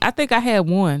 I think I had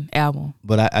one album.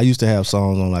 But I used to have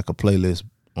songs on like a playlist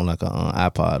on like an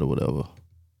iPod or whatever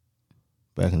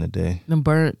back in the day. Then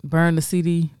burn the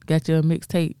CD, got your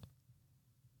mixtape,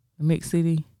 the mix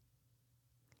CD.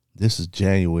 This is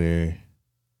January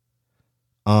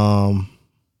of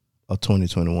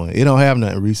 2021. It don't have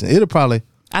nothing recent. It'll probably...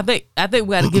 I think we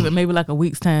got to give it maybe like a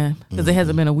week's time because it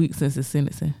hasn't been a week since his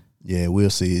sentencing. Yeah,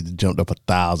 we'll see. It jumped up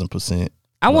 1,000%.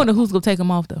 I wonder who's gonna take him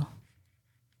off though.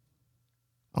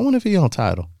 I wonder if he on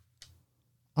Tidal.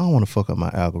 I don't want to fuck up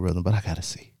my algorithm, but I gotta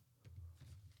see.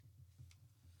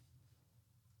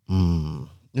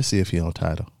 Let's see if he on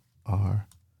Tidal.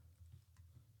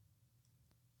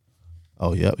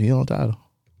 Oh, yep, he on Tidal.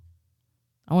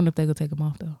 I wonder if they gonna take him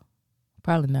off though.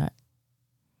 Probably not.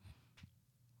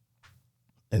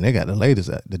 And they got the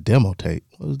latest, the demo tape.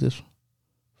 What was this?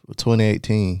 For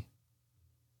 2018.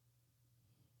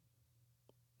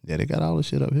 Yeah, they got all this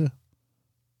shit up here.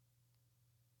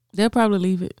 They'll probably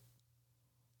leave it.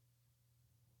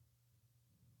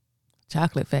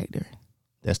 Chocolate Factory.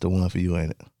 That's the one for you, ain't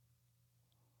it?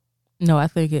 No, I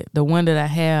think the one that I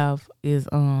have is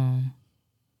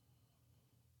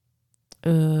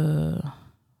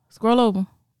scroll over.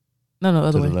 No,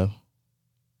 other To way. the left.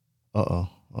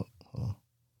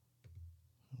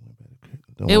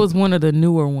 It was one of the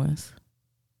newer ones.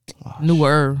 Oh,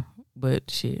 Newer,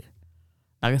 but shit.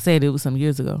 Like I said, it was some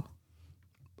years ago.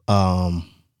 Let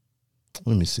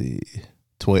me see.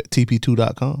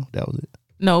 TP2.com. That was it.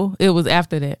 No, it was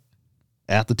after that.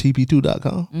 After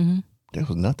TP2.com? Mm-hmm. There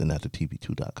was nothing after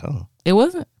TP2.com. It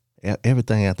wasn't?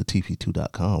 Everything after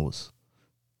TP2.com was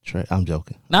I'm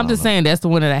joking. No, I'm just saying that's the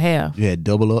one that I have. You had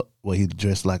Double Up where he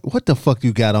dressed like, what the fuck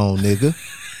you got on, nigga?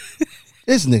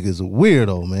 This nigga's a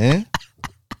weirdo, man.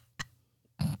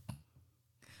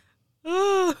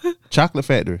 Chocolate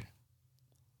Factory.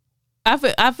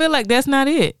 I feel like that's not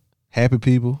it. Happy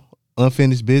People.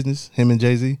 Unfinished Business. Him and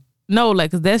Jay-Z. No,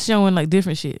 like, cause that's showing like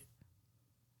different shit.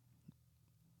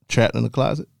 Trapped in the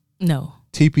Closet. No.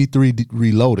 TP3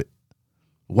 Reloaded.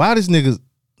 Why this nigga?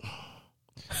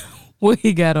 What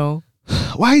he got on?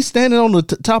 Why he standing on the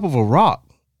top of a rock?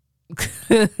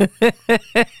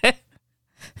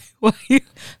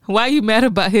 Why you mad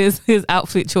about his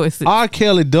outfit choices? R.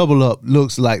 Kelly Double Up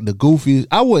looks like the goofiest.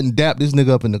 I wouldn't dap this nigga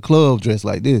up in the club dressed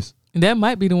like this. That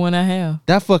might be the one I have.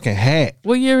 That fucking hat.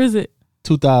 What year is it?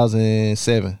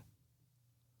 2007.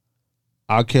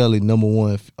 R. Kelly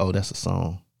 #1. Oh, that's a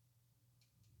song.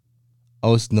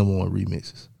 Oh, it's #1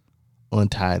 remixes.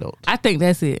 Untitled. I think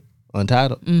that's it.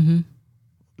 Untitled? Mm-hmm.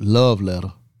 Love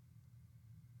Letter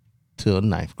to a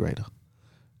 9th grader.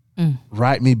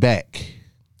 Write Me Back.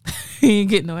 He ain't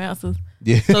getting no answers.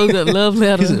 Yeah. So good. Love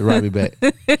Letter. He said, write me back.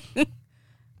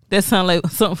 That sound like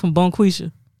something from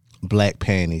Bonquisha. Black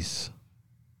Panties.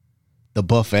 The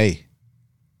Buffet.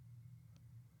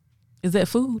 Is that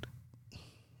food?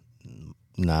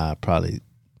 Nah, probably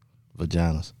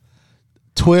vaginas.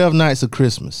 12 Nights of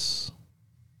Christmas.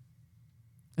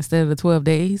 Instead of the 12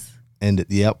 days? And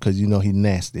yep, because you know he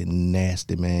nasty,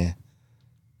 man.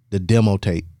 The demo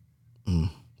tape.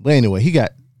 But anyway, he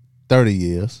got 30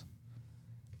 years.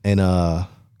 And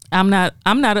I'm not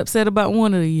upset about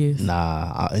one of the years.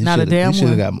 Nah, not a damn he should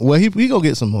have one. got. Well, he gonna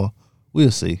get some more.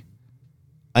 We'll see.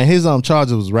 And his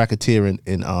charges was racketeering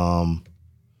and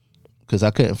because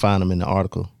I couldn't find him in the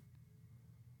article.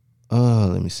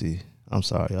 Let me see. I'm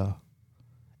sorry, y'all.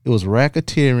 It was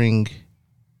racketeering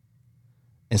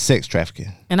and sex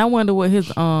trafficking. And I wonder what his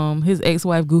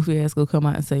ex-wife goofy ass gonna come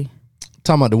out and say.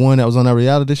 Talking about the one that was on that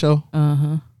reality show.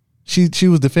 She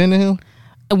was defending him.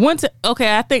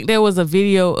 I think there was a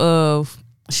video of,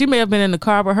 she may have been in the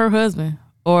car with her husband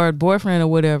or boyfriend or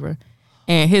whatever,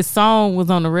 and his song was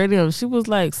on the radio. She was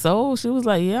like,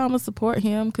 yeah, I'm gonna support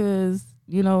him because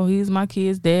he's my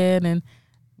kid's dad, and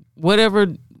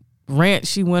whatever rant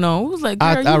she went on. It was like,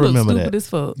 girl, I you remember look stupid that. as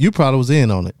fuck. You probably was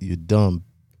in on it. You dumb.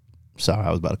 Sorry,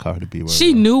 I was about to call her the B word.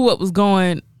 She knew what was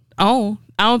going on.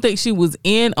 I don't think she was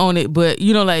in on it, but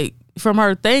like from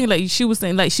her thing, like she was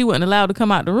saying, like she wasn't allowed to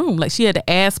come out the room. Like she had to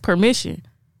ask permission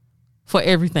for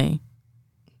everything.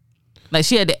 Like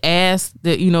she had to ask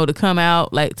to come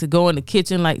out, like to go in the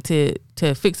kitchen, like to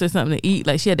fix her something to eat.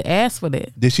 Like she had to ask for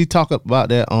that. Did she talk about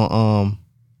that on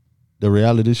the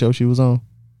reality show she was on?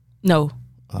 No.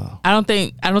 I don't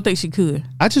think she could.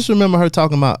 I just remember her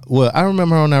talking about. Well, I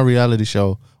remember her on that reality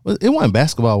show. It wasn't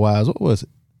Basketball Wives. What was it?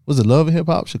 Was it Love and Hip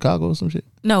Hop Chicago or some shit?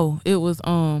 No, it was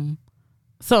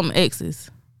something exes.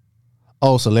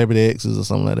 Oh, Celebrity Exes or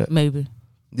something like that. Maybe.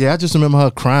 Yeah, I just remember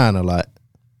her crying a lot.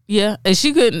 Yeah, and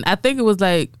she couldn't. I think it was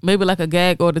like maybe like a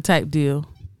gag order type deal.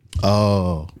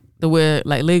 Oh. The where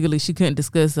like legally she couldn't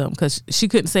discuss something because she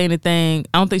couldn't say anything.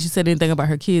 I don't think she said anything about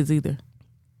her kids either.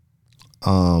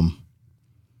 And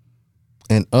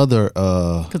other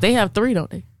because they have 3, don't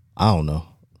they? I don't know.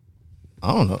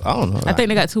 I think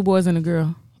they got 2 boys and a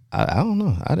girl. I don't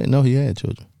know. I didn't know he had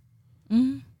children.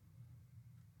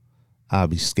 I'd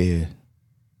be scared.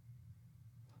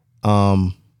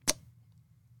 I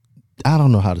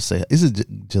don't know how to say it. Is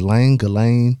it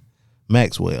Ghislaine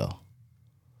Maxwell?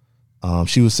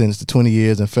 She was sentenced to 20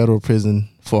 years in federal prison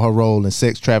for her role in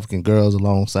sex trafficking girls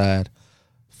alongside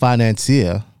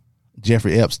financier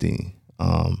Jeffrey Epstein.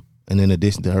 And in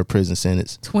addition to her prison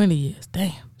sentence, 20 years,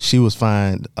 damn. She was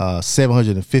fined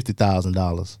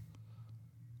 $750,000.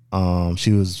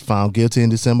 She was found guilty in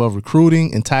December of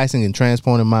recruiting, enticing, and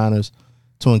transporting minors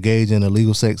to engage in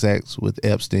illegal sex acts with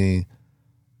Epstein.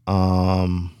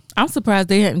 I'm surprised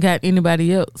they hadn't got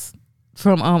anybody else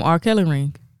from R. Kelly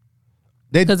ring.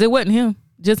 Because it wasn't him,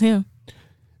 just him.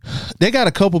 They got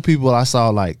a couple people I saw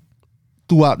like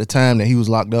throughout the time that he was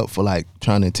locked up for like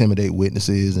trying to intimidate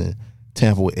witnesses and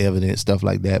tamper with evidence, stuff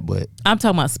like that. But I'm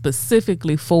talking about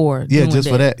specifically for for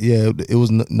that. Yeah, it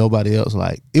was nobody else.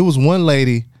 Like it was one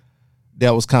lady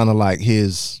that was kind of like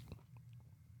his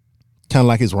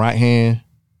right hand.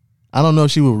 I don't know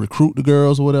if she would recruit the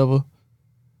girls or whatever,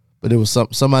 but it was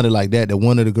somebody like that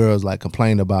one of the girls like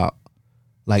complained about.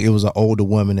 Like it was an older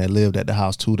woman that lived at the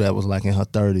house too that was like in her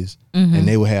 30s, and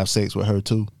they would have sex with her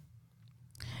too.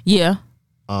 Yeah.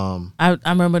 I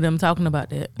remember them talking about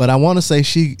that. But I want to say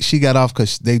she got off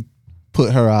because they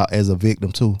put her out as a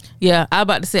victim too. Yeah, I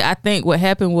about to say, I think what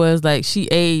happened was like she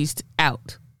aged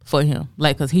out for him,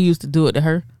 like because he used to do it to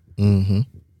her. And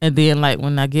then like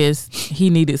when I guess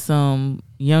he needed some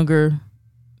younger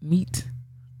meat,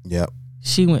 yep,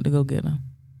 she went to go get him.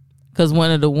 Because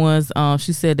one of the ones,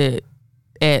 she said that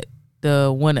at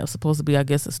the one that was supposed to be, I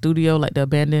guess, a studio, like the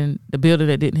building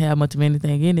that didn't have much of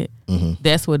anything in it.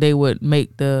 That's where they would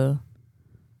make the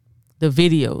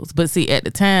videos. But see, at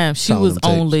the time, she was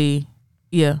only,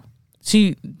 they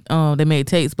made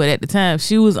tapes. But at the time,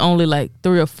 she was only like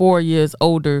 3 or 4 years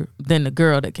older than the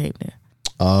girl that came there.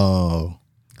 Oh.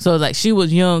 So like she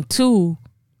was young too,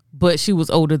 but she was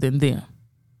older than them.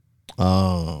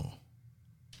 Oh.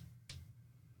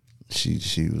 She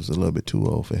was a little bit too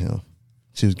old for him.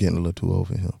 She was getting a little too old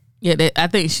for him. Yeah, I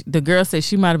think the girl said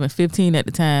she might have been 15 at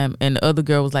the time, and the other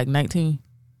girl was like 19.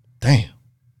 Damn.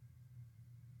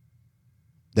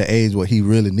 The age what he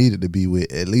really needed to be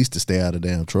with, at least to stay out of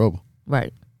damn trouble.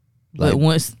 Right. Like, but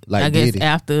once, like I guess Diddy.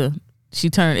 After she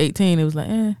turned 18, it was like,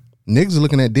 Niggas are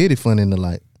looking at Diddy funny in the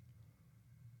light.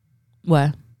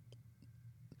 Why?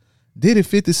 Diddy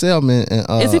 57.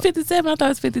 And, is he 57? I thought it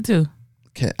was 52.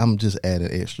 I'm just adding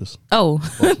extras. Oh.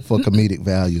 for comedic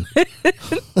value.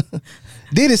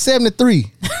 Diddy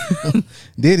 73.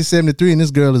 Diddy 73 and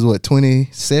this girl is what,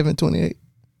 27, 28?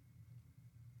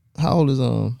 How old is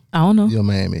I don't know. your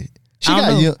mammy? She I don't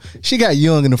got know. young. She got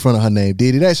young in the front of her name.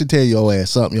 Diddy, that should tell your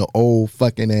ass something. Your old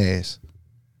fucking ass.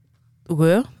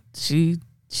 Well, she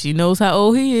knows how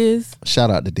old he is. Shout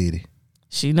out to Diddy.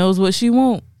 She knows what she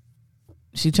want.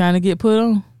 She trying to get put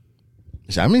on.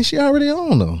 I mean, she already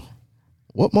on though.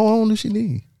 What more on does she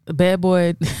need? The bad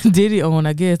boy Diddy on,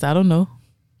 I guess. I don't know.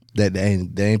 That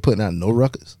they ain't putting out no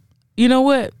records. You know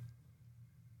what?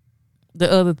 The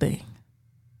other thing.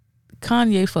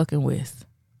 Kanye fucking West.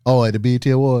 Oh, at the BET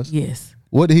Awards? Yes.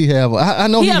 What did he have? I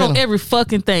know He he had had on every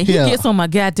fucking thing. He Yeah. gets on my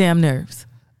goddamn nerves.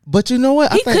 But you know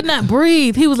what? He could not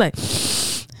breathe. He was like,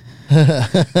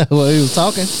 Well, he was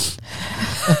talking.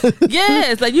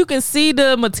 yes, like you can see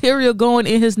the material going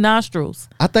in his nostrils.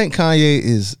 I think Kanye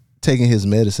is taking his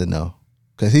medicine though,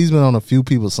 because he's been on a few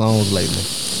people's songs lately,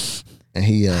 and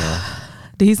he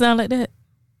Did he sound like that?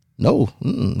 no,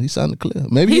 he sounded clear.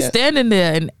 Maybe He's standing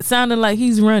there and sounding like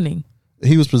he's running.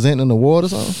 he was presenting an award or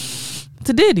something.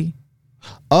 To Diddy.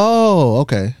 Oh,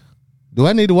 okay. Do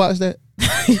I need to watch that?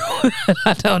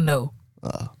 I don't know.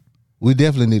 We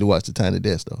definitely need to watch the Tiny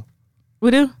Desk though.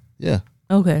 We do? Yeah,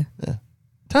 Okay.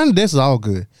 Tiny Desk is all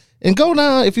good. And go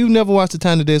down if you've never watched the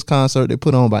Tiny Desk concert they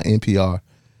put on by NPR.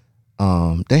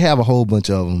 They have a whole bunch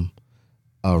of them.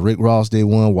 Rick Ross did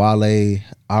one. Wale,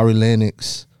 Ari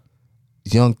Lennox,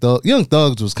 Young Thug. Young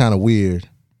Thugs was kind of weird,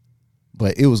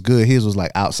 but it was good. His was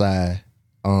like outside.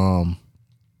 Who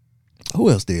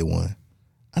else did one?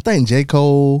 I think J.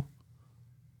 Cole,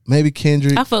 maybe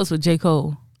Kendrick. I fucks with J.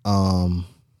 Cole.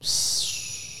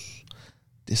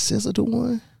 Did SZA do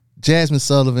one? Jasmine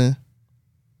Sullivan.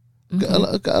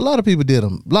 A lot of people did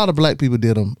them. A lot of black people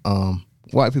did them.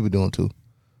 White people do them too,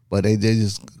 but they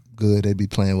just good. They be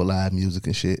playing with live music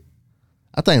and shit.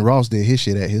 I think Ross did his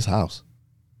shit at his house,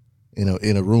 in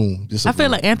a room. Just I feel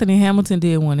like Anthony Hamilton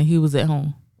did one and he was at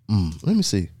home. Let me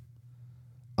see.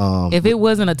 If it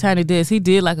wasn't a Tiny Desk, he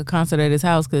did like a concert at his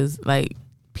house because like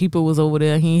people was over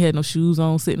there. He ain't had no shoes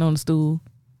on, sitting on the stool.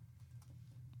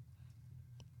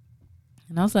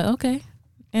 And I was like, okay,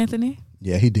 Anthony,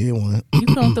 Yeah, he did one. you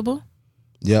comfortable?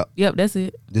 Yep, Yep, that's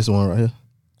it. this one right here.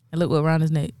 And look what around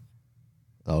his neck.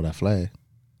 Oh, that flag.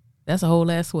 That's a whole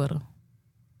ass sweater.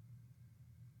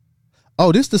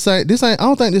 Oh, this the same. This ain't. I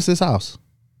don't think this is his house.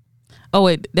 Oh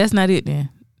wait, that's not it then.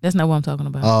 That's not what I'm talking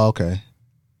about. Oh, okay.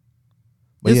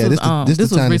 But This yeah, was, this this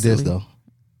the was Tiny recently. Desk though.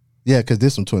 Yeah, because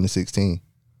this from 2016.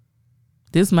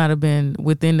 This might have been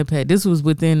within the past. This was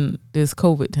within this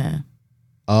COVID time.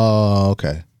 Oh,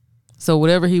 okay. So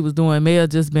whatever he was doing may have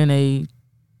just been a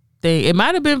thing. It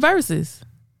might have been verses.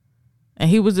 And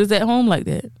he was just at home like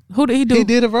that. Who did he do? He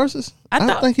did a verses. I I don't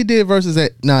thought- think he did verses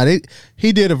at.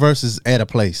 He did a verses at a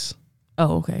place.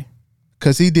 Oh, okay.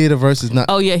 Cause he did a verses not.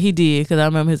 Oh yeah, he did because I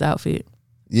remember his outfit.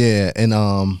 Yeah,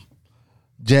 and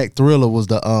Jack Thriller was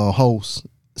the host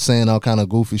saying all kind of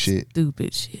goofy shit.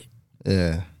 Stupid shit.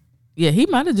 Yeah. Yeah, he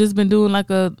might have just been doing like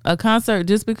a concert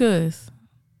just because.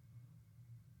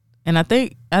 And I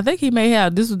think he may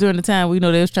have. This was during the time we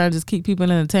know they was trying to just keep people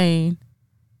entertained.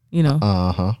 You know,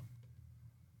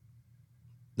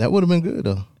 That would have been good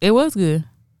though. it was good.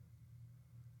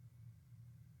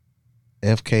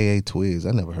 FKA Twigs.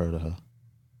 I never heard of her.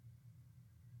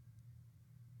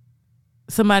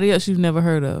 Somebody else you've never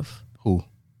heard of. Who?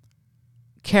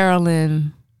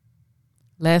 Carolyn,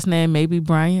 last name maybe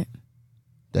Bryant.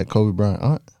 That Kobe Bryant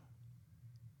aunt?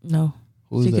 No,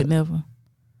 Who is she that? could never.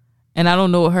 And I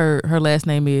don't know what her last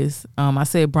name is. I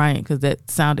said Bryant because that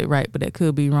sounded right, but that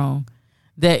could be wrong.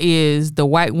 That is the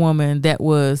white woman that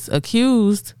was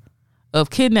accused of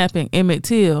kidnapping Emmett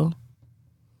Till,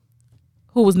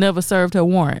 who was never served her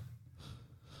warrant.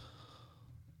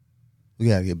 We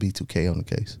gotta get B2K on the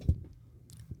case.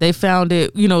 They found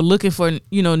it, looking for,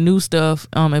 new stuff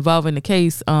involving the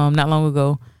case not long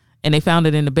ago. And they found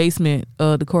it in the basement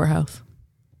of the courthouse.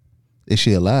 Is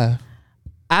she alive?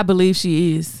 I believe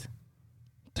she is.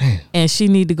 Damn. And she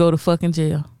need to go to fucking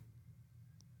jail.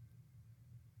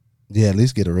 Yeah, at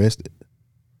least get arrested.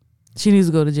 She needs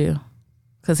to go to jail.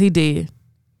 Because he did.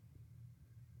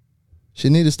 She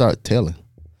need to start telling.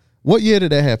 What year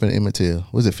did that happen to Emmett Till?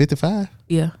 Was it 55?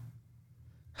 Yeah.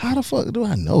 How the fuck do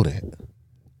I know that?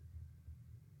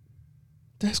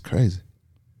 That's crazy.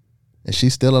 And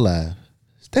she's still alive.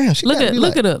 Damn, she Look gotta be it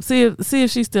like, up. See if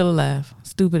she's still alive.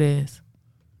 Stupid ass.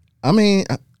 I mean,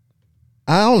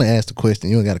 I only asked the question.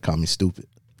 You ain't got to call me stupid.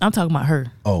 I'm talking about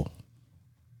her. Oh.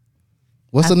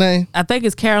 What's her name? I think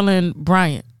it's Carolyn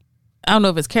Bryant. I don't know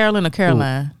if it's Carolyn or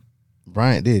Caroline.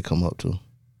 Bryant did come up too.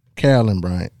 Carolyn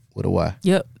Bryant with a Y.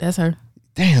 Yep, that's her.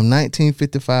 Damn,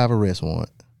 1955 arrest warrant.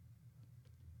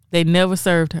 They never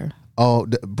served her. Oh,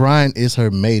 Bryant is her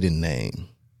maiden name.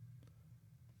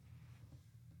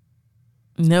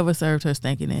 Never served her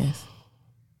stinking ass.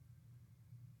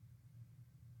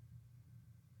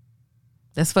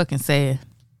 That's fucking sad.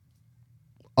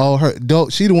 Oh,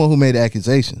 she the one who made the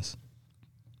accusations.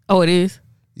 Oh, it is?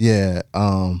 Yeah.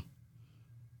 The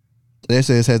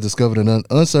SAS has discovered an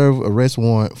unserved arrest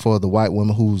warrant for the white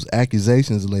woman whose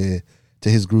accusations led to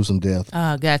his gruesome death.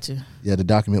 Ah, gotcha. Yeah, the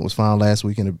document was found last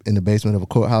week in the basement of a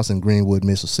courthouse in Greenwood,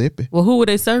 Mississippi. Well, who were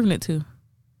they serving it to?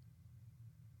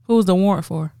 Who was the warrant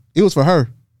for? It was for her.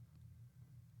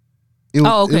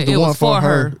 Okay. It was for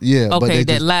her. Yeah. Okay,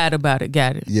 that lied about it.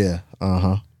 Got it. Yeah.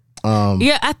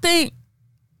 Yeah, I think,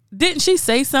 didn't she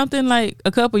say something like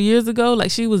a couple years ago, like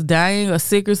she was dying or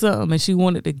sick or something, and she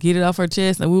wanted to get it off her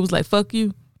chest, and we was like, "Fuck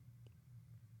you."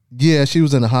 Yeah, she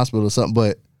was in the hospital or something,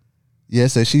 but yeah,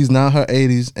 said she's now in her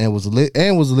 80s and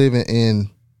was living in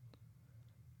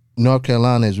North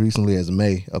Carolina as recently as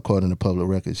May, according to public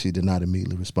records. She did not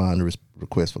immediately respond to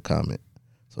requests for comment,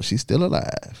 so she's still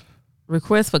alive.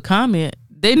 Request for comment?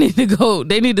 They need to go.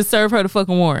 They need to serve her the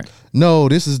fucking warrant. No,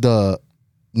 this is the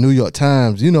New York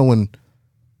Times. You know when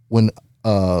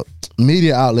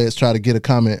media outlets try to get a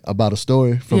comment about a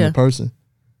story from a person.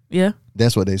 Yeah,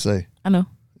 that's what they say. I know.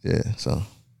 Yeah, so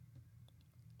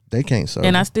they can't serve.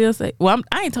 And I still say, well,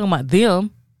 I ain't talking about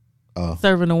them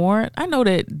serving the warrant. I know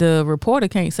that the reporter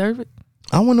can't serve it.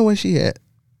 I wonder where she at.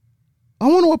 I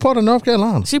wonder what part of North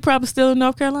Carolina. She probably still in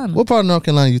North Carolina. What part of North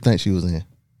Carolina you think she was in?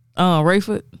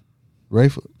 Rayford.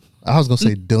 Rayford. I was gonna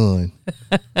say Dunn.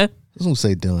 I was gonna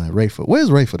say Dunn. Rayford. Where's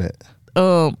Rayford at?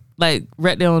 Like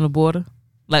right there on the border,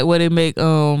 like where they make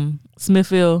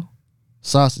Smithfield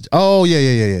sausage. Oh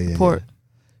yeah. Pork.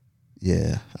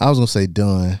 Yeah, I was gonna say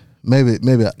Dunn. Maybe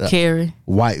Cary.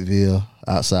 Whiteville,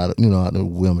 outside of out of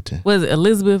Wilmington. What is it,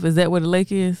 Elizabeth? Is that where the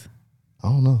lake is? I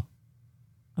don't know.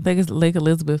 I think it's Lake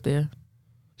Elizabeth there.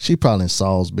 She probably in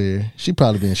Salisbury. She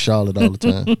probably be in Charlotte all the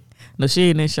time. No, she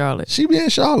ain't in Charlotte. She be in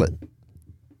Charlotte.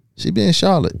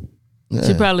 Yeah.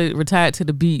 She probably retired to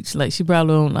the beach. Like she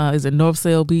probably on is it North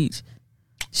Sail Beach?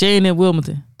 She ain't in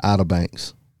Wilmington. Outer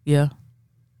Banks. Yeah.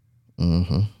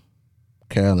 Mm-hmm.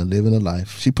 Carolyn living a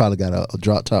life. She probably got a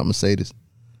drop top Mercedes.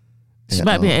 She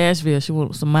might be in Asheville. She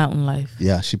wants some mountain life.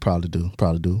 Yeah, she probably do.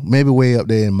 Maybe way up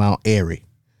there in Mount Airy.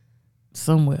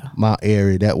 Somewhere. Mount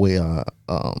Airy, that way.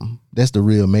 That's the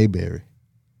real Mayberry.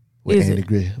 With Andy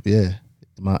Griff. Yeah.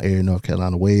 Mount Airy, North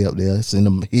Carolina, way up there. It's in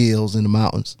the hills, in the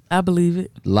mountains. I believe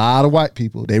it. A lot of white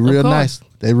people. They real nice.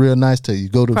 They real nice to you.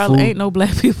 Go to probably the food, ain't no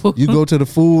black people. You go to the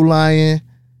Food Lion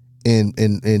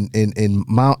in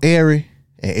Mount Airy,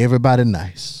 and everybody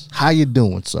nice. How you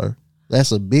doing, sir?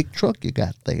 That's a big truck you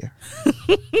got there.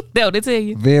 That's what they tell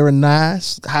you. Very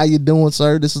nice. How you doing,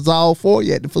 sir? This is all for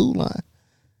you at the Food Line.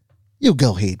 You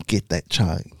go ahead and get that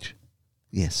change.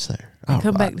 Yes, sir.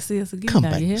 Come back to see us again. Come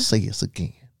back to see us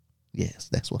again. Yes,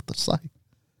 that's what they say.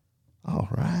 All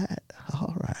right.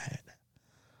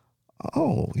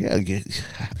 Oh, yeah.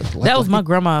 That was my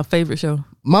grandma's favorite show.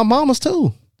 My mama's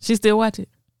too. She still watch it.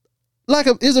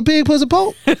 Is a pig pussy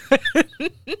poke?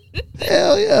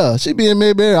 Hell yeah. She be in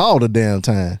Mayberry all the damn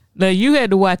time. Now, you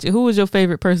had to watch it. Who was your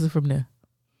favorite person from there?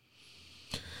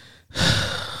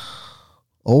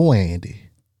 Oh, Andy.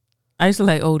 I used to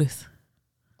like Otis.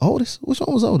 Otis? Which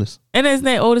one was Otis? And his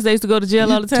name Otis. They used to go to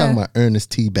jail all the time. Talking about Ernest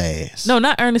T. Bass. No,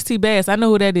 not Ernest T. Bass. I know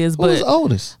who that is. Who was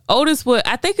Otis? Otis was,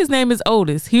 I think his name is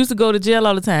Otis. He used to go to jail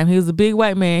all the time. He was a big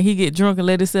white man. He get drunk and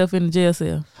let himself in the jail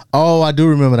cell. Oh, I do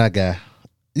remember that guy.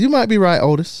 You might be right,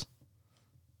 Otis.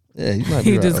 Yeah, you might be right.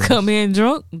 He just Otis. come in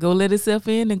drunk, go let himself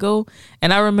in and go.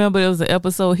 And I remember there was an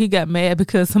episode he got mad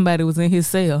because somebody was in his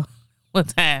cell one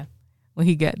time when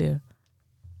he got there.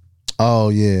 Oh,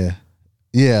 yeah.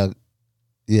 Yeah.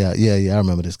 I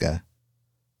remember this guy.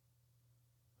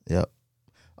 Yep.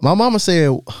 My mama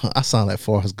said I sound like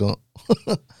Forrest Gump.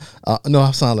 No,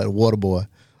 I sound like a water boy.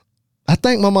 I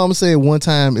think my mama said one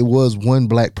time it was one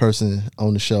black person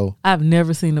on the show. I've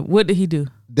never seen it. What did he do?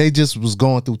 They just was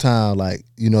going through town, like,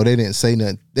 they didn't say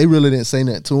nothing. They really didn't say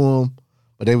nothing to him,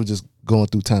 but they were just going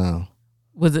through town.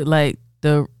 Was it like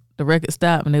the record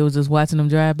stopped and they was just watching them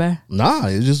drive by? Nah,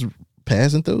 it was just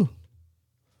passing through.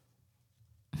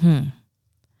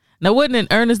 Now, wasn't it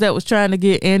Ernest that was trying to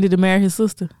get Andy to marry his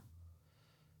sister?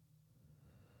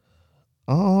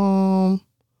 I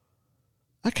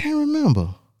can't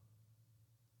remember.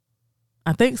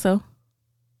 I think so.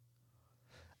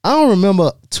 I don't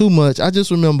remember too much. I just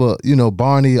remember,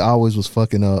 Barney always was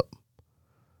fucking up.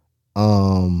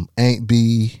 Aunt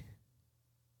B.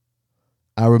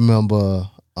 I remember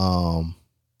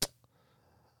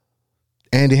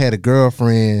Andy had a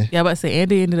girlfriend. Yeah, I about to say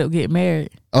Andy ended up getting married.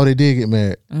 Oh, they did get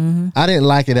married. Mm-hmm. I didn't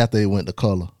like it after they went to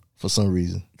color. for some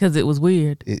reason. Because it was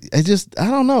weird. It just,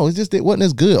 I don't know. It wasn't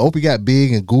as good. Opie got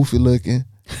big and goofy looking.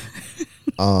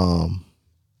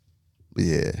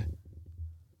 Yeah.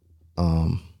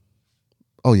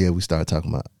 Oh yeah, we started talking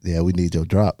about, yeah, we need your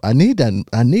drop. I need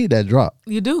that drop.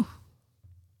 You do.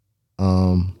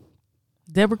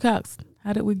 Deborah Cox,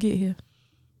 how did we get here?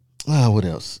 What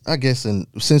else? I guess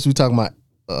since we talking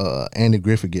about Andy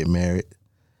Griffith getting married,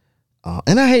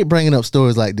 and I hate bringing up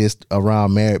stories like this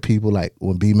around married people. Like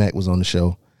when B-Mac was on the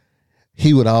show,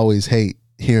 he would always hate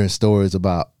hearing stories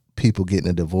about people getting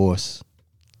a divorce.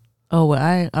 Oh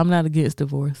well, I'm not against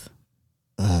divorce.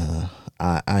 I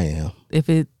am. If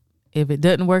it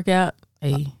doesn't work out,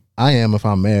 hey. I am if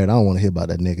I'm married. I don't want to hear about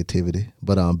that negativity.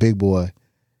 But Big Boy,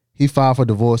 he filed for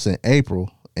divorce in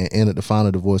April and entered the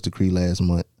final divorce decree last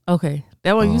month. Okay.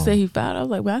 That one you said he filed, I was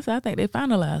like, well, I think they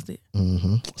finalized it.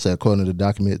 Mm-hmm. So according to the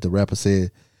document, the rapper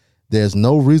said there's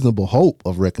no reasonable hope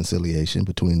of reconciliation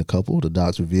between the couple. The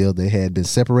docs revealed they had been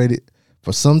separated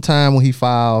for some time when he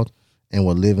filed and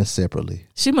were living separately.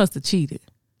 She must have cheated.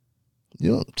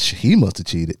 He must have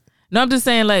cheated. No, I'm just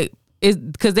saying, like, it's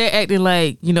because they're acting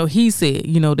like, he said,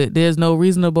 that there's no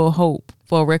reasonable hope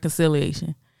for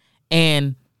reconciliation.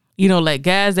 And, like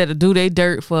guys that'll do their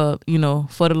dirt for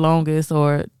the longest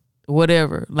or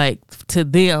whatever, like to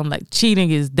them, like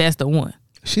cheating that's the one.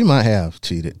 She might have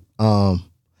cheated. It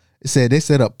said they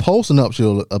set up a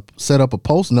post-nuptial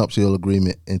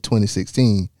agreement in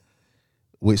 2016,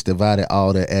 which divided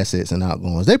all their assets and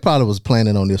outgoings. They probably was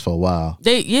planning on this for a while.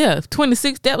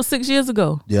 26, that was 6 years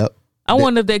ago. Yep. I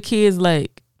wonder if their kids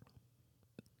like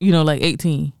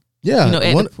 18.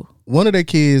 Yeah. One of their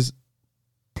kids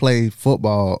played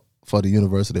football for the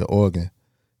University of Oregon.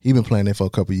 He been playing there for a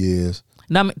couple of years.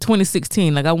 Now,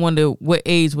 2016, like I wonder what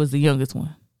age was the youngest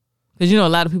one. Because, a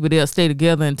lot of people, they'll stay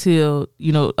together until,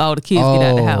 all the kids get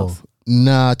out the house.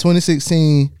 Nah,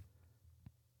 2016,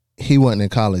 he wasn't in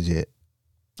college yet.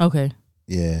 Okay.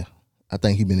 Yeah. I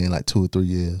think he been in like 2 or 3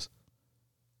 years.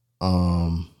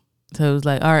 So it was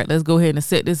like, all right, let's go ahead and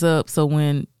set this up so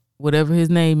when whatever his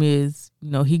name is,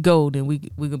 he go, then we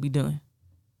gonna be done.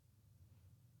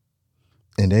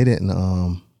 And they didn't.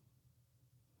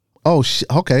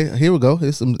 Okay. Here we go.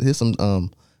 Here's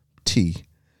some tea.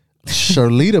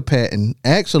 Shirlita Patton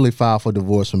actually filed for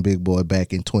divorce from Big Boy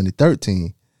back in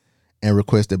 2013 and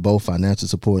requested both financial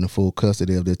support and full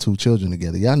custody of their 2 children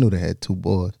together. Y'all knew they had 2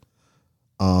 boys.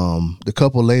 The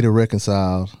couple later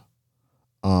reconciled.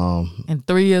 And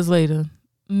 3 years later,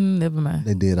 never mind.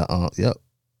 They did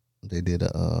They did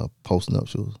a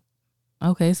post-nuptials.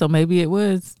 Okay, so maybe it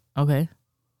was. Okay.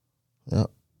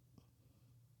 Yep.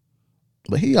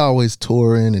 But he always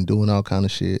touring and doing all kind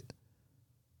of shit.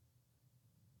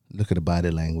 Look at the body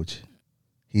language.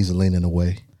 He's leaning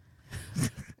away.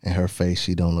 And her face,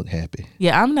 she don't look happy.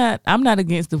 Yeah, I'm not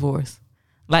against divorce.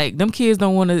 Like, them kids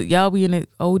don't want to, y'all be in it,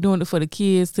 doing it for the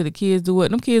kids, till the kids do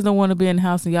what? Them kids don't want to be in the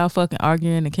house and y'all fucking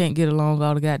arguing and can't get along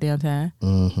all the goddamn time.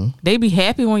 Mm-hmm. They be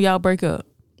happy when y'all break up.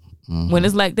 Mm-hmm. When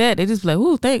it's like that, they just be like,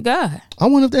 ooh, thank God. I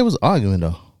wonder if they was arguing,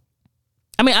 though.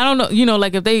 I mean, I don't know,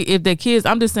 like if their kids,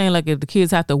 I'm just saying, like if the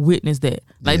kids have to witness that.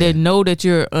 Like they know that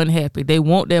you're unhappy. They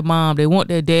want their mom, they want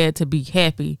their dad to be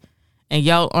happy, and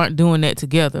y'all aren't doing that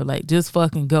together. Like, just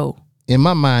fucking go. In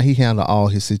my mind, he handled all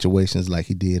his situations like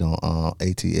he did on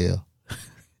ATL.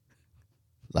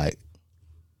 Like,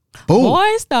 boom.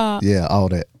 Boy, stop. Yeah, all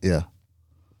that. Yeah.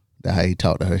 That's how he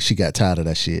talked to her. She got tired of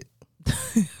that shit.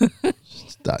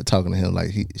 Started talking to him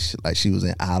like she was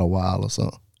in Idlewild or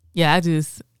something. Yeah,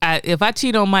 if I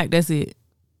cheat on Mike, that's it.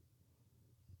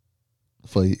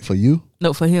 For you?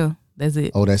 No, for him. That's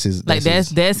it. Oh, that's his.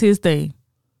 That's his thing.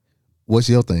 What's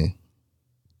your thing?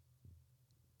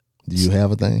 Do you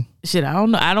have a thing? Shit, I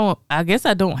don't know. I guess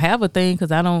I don't have a thing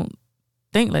because I don't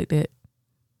think like that.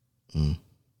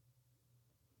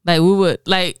 Like we would,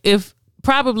 like if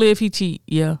he cheat,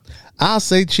 yeah. I'll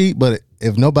say cheat, but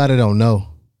if nobody don't know,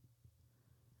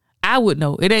 I would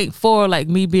know. It ain't for like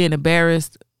me being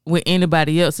embarrassed with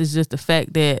anybody else. It's just the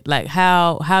fact that like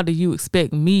how do you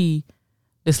expect me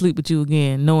to sleep with you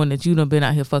again knowing that you done been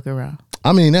out here fucking around?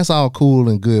 I mean, that's all cool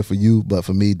and good for you, but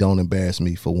for me, don't embarrass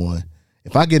me for one.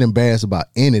 If I get embarrassed about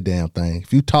any damn thing,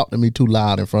 if you talk to me too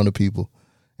loud in front of people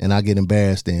and I get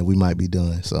embarrassed, then we might be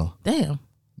done. So damn.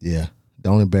 Yeah.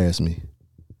 Don't embarrass me.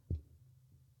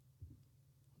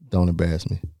 Don't embarrass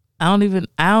me. I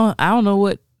don't know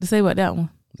what to say about that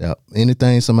one. Yeah.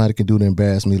 Anything somebody can do to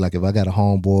embarrass me, like if I got a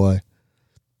homeboy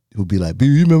who be like, B,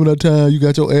 you remember that time you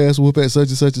got your ass whooped at such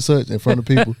and such and such in front of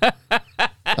people?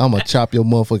 I'm gonna chop your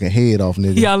motherfucking head off,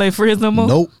 nigga. Y'all ain't friends no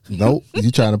more? Nope.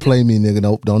 You trying to play me, nigga.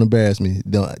 Nope. Don't embarrass me.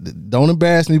 Don't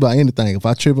embarrass me by anything. If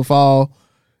I trip or fall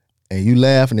and you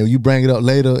laugh, and then you bring it up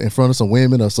later in front of some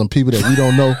women or some people that we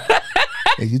don't know,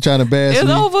 and you trying to embarrass It's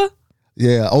me. over.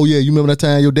 Yeah. Oh yeah. You remember that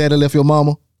time your daddy left your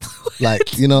mama?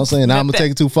 Like, you know what I'm saying? Now I'm gonna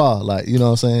take it too far. Like, you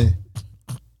know what I'm saying?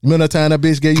 You remember that time that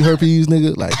bitch gave you herpes,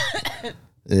 nigga? Like,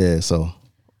 yeah. So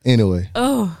anyway,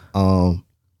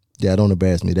 yeah, don't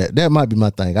embarrass me. That might be my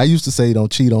thing. I used to say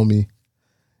don't cheat on me,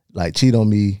 like cheat on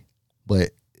me, but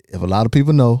if a lot of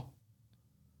people know,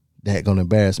 that gonna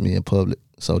embarrass me in public.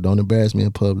 So don't embarrass me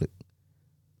in public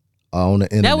or on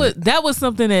the internet. That was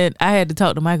something that I had to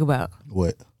talk to Mike about.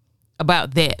 What?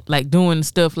 About that, like doing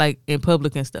stuff like in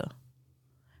public and stuff.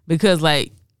 Because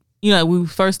like, you know, we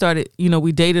first started, you know,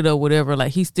 we dated or whatever,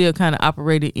 like he still kind of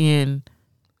operated in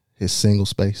his single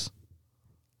space.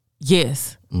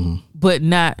 Yes. But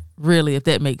not really, if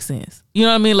that makes sense. You know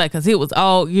what I mean? Like, cause it was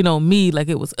all, you know, me, like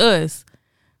it was us.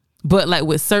 But like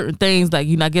with certain things, like,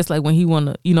 you know, I guess like when he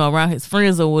wanna, you know, around his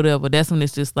friends or whatever, that's when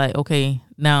it's just like, okay,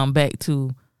 now I'm back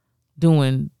to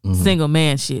doing single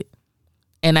man shit.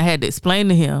 And I had to explain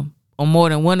to him on more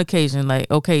than one occasion, like,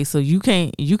 okay, so you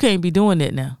can't be doing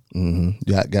that now. You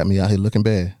got me out here looking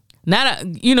bad. Not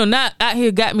out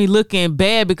here got me looking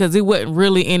bad because it wasn't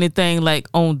really anything like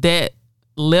on that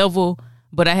level.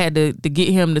 But I had to get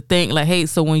him to think like, hey,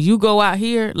 so when you go out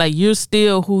here, like you're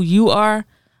still who you are,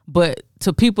 but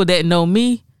to people that know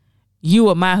me, you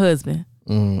are my husband.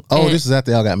 Oh, And this is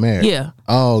after y'all got married. Yeah.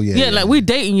 Oh yeah. Yeah, like we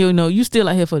dating, you know, you still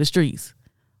out here for the streets.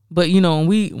 But you know,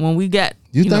 when we got,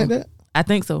 You think know, that? I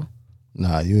think so.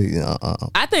 Nah, you.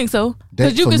 I think so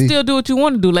That's because you for can me. still do what you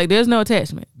want to do. Like there's no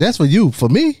attachment. That's for you. For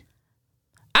me,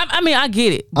 I mean, I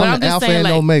get it, but I'm the just alpha saying, and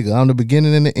like, omega. I'm the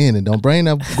beginning and the end. And don't bring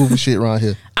that goofy shit around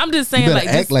here. I'm just You saying, better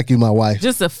like, act like you my wife.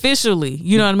 just officially,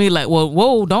 you know what I mean? Like, well,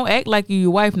 whoa, don't act like you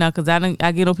your wife now, because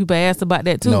I get on people asked about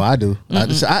that too. No, I do. I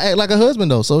act like a husband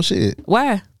though. So shit.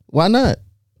 Why? Why not?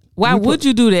 Why would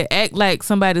you do that? Act like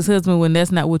somebody's husband when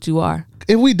that's not what you are.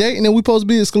 If we dating and we supposed to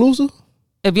be exclusive?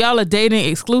 If y'all are dating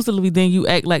exclusively, then you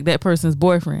act like that person's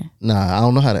boyfriend. Nah, I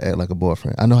don't know how to act like a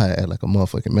boyfriend. I know how to act like a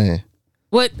motherfucking man.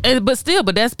 But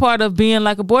that's part of being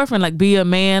like a boyfriend. Like, be a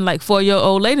man, like, for your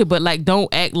old lady, but like,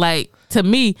 don't act like, to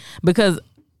me, because,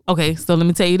 okay, so let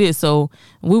me tell you this. So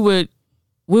we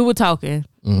were talking,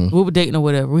 we were dating or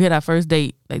whatever. We had our first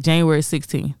date like January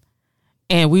 16th,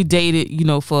 and we dated, you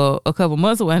know, for a couple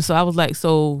months away. And so I was like,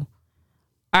 so,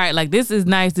 all right, like, this is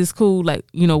nice, this cool, like,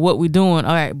 you know, what we doing,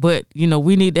 all right, but, you know,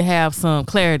 we need to have some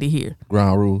clarity here.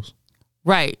 Ground rules.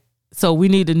 Right. So we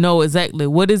need to know exactly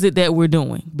what is it that we're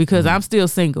doing, because I'm still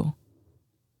single.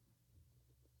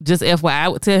 Just FYI, I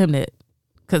would tell him that,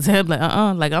 because I'm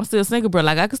like, like, I'm still single, bro.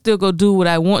 Like, I can still go do what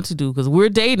I want to do, because we're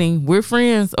dating, we're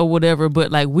friends or whatever,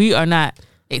 but like, we are not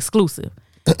exclusive.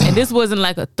 And this wasn't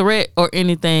like a threat or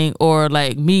anything, or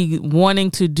like me wanting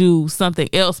to do something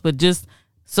else, but just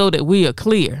so that we are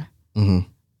clear.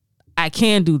 I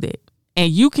can do that. And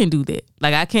you can do that.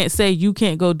 Like, I can't say you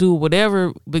can't go do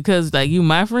whatever because, like, you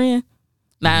my friend.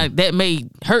 Now, that may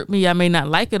hurt me. I may not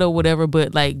like it or whatever,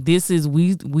 but, like, this is,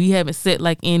 we haven't set,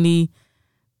 like, anything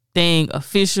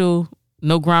official,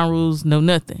 no ground rules, no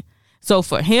nothing. So,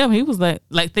 for him, he was,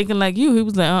 like thinking like you. He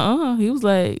was like, He was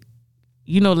like,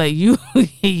 you know, like, you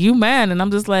mine. And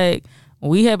I'm just like,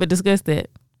 we haven't discussed that.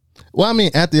 Well, I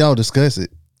mean, after y'all discuss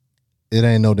it, it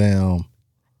ain't no damn...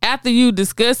 After you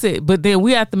discuss it, but then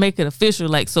we have to make it official.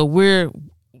 Like, so we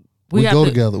go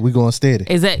together. We going steady.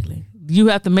 Exactly. You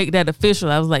have to make that official.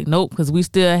 I was like, nope, because we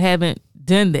still haven't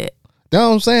done that. That's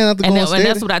what I'm saying. After And, going steady. and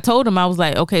that's what I told him. I was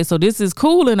like, okay, so this is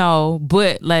cool and all,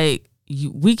 but like,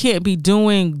 we can't be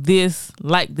doing this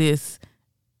like this,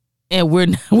 and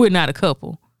we're not a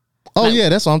couple. Oh like, yeah,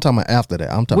 that's what I'm talking about. After that,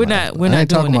 I'm talking. We're about not I ain't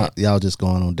doing talking that. about y'all just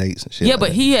going on dates and shit. Yeah, like but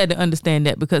that. he had to understand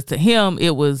that, because to him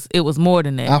it was more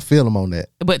than that. I feel him on that.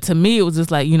 But to me, it was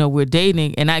just like, you know, we're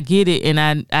dating, and I get it,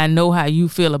 and I know how you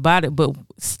feel about it, but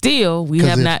still, we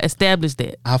have not established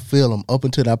that. I feel him up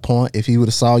until that point. If he would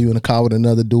have saw you in the car with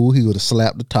another dude, he would have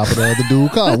slapped the top of the other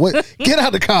dude's car. What? Get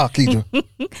out the car, Keitra.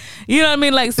 You know what I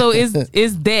mean? Like, so it's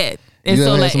that. And You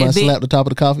so ever had like, somebody and then, slap the top of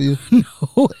the car for you?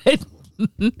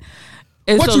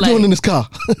 and What so, you like, doing in this car?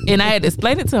 And I had to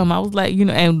explain it to him. I was like, you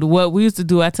know, and what we used to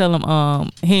do, I tell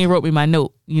him, he wrote me my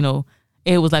note, you know.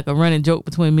 It was like a running joke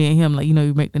between me and him. Like, you know,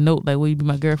 you make the note, like, will you be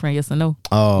my girlfriend? Yes or no?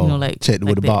 Oh, you know, like, checked it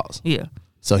like with the that. box. Yeah.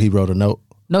 So he wrote a note.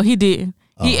 No, he didn't.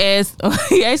 He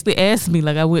actually asked me,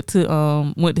 like, I went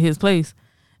to his place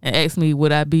and asked me,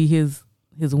 would I be his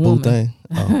woman? Boo thing.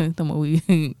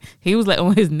 Oh. He was like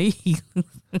on his knees.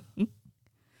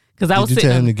 Cause I was Did you sitting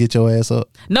tell him to get your ass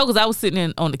up? No, because I was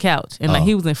sitting on the couch and like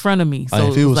he was in front of me. So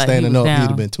If he was like standing up, down. he'd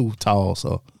have been too tall.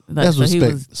 So Like, that's so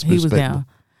respect. he was down.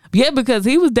 Yeah, because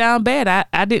he was down bad.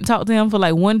 I didn't talk to him for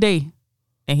like one day,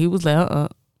 And he was like,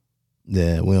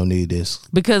 Yeah, we don't need this.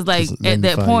 Because like Just let at me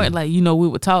that find point, you. like, you know, we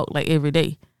would talk like every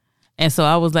day. And so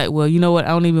I was like, well, you know what? I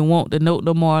don't even want the note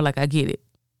no more. Like, I get it.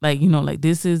 Like, you know, like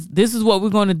this is what we're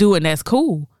going to do. And that's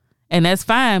cool. And that's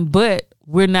fine. But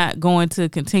we're not going to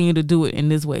continue to do it in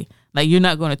this way. Like, you're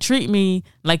not going to treat me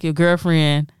like your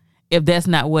girlfriend if that's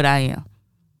not what I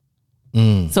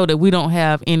am. So that we don't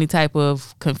have any type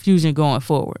of confusion going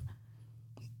forward.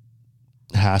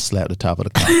 I slapped the top of the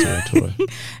car territory.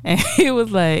 And he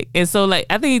was like, and so like,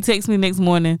 I think he texted me next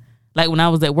morning, like when I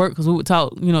was at work, because we would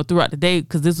talk, you know, throughout the day,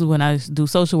 because this was when I used to do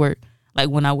social work. Like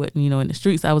when I went, you know, in the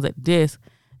streets, I was at the desk,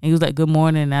 and he was like, good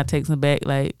morning, and I text him back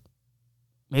like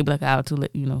maybe like an hour or two,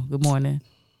 you know, good morning.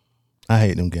 I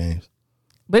hate them games.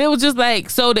 But it was just like,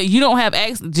 so that you don't have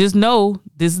access, just know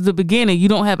this is the beginning. You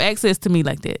don't have access to me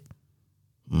like that.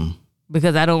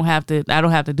 Because I don't have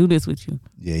to do this with you.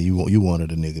 Yeah, you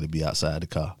wanted a nigga to be outside the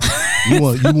car. You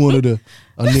wanted a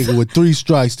nigga with 3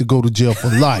 strikes to go to jail for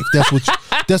life.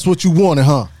 That's what you wanted,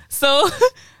 huh? So,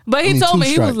 but he told 2 me,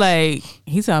 he strikes. was like,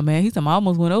 he said, man, I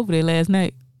almost went over there last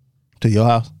night. To your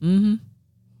house? And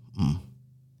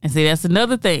see, that's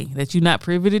another thing that you're not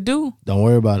privy to do Don't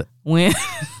worry about it. when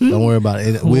Don't worry about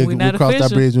it. When We'll we not cross that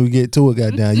official. bridge when we get to it,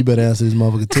 goddamn. You better answer this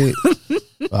motherfucker text.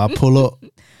 I'll pull up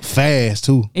fast,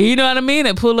 too. you know what I mean,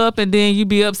 and pull up, and then you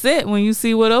be upset when you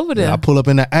see what over there. I pull up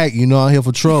in the act. You know I'm here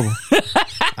for trouble.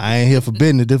 I ain't here for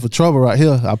business. This for trouble right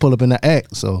here. I pull up in the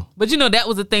act, so. But you know, that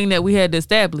was the thing that we had to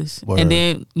establish. Word. And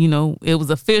then, you know, it was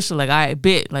official. Like, all right,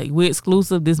 bet. Like, we're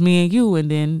exclusive, this me and you,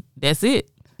 and then that's it.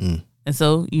 And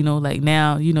so, you know, like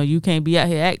now, you know, you can't be out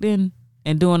here acting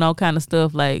and doing all kind of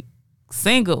stuff like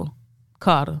single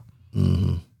Carter.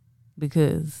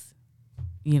 Because,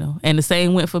 you know, and the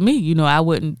same went for me. You know, I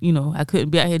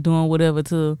couldn't be out here doing whatever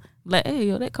to like, hey,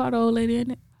 yo, that Carter old lady,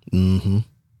 isn't it?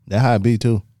 That how it be,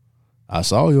 too. I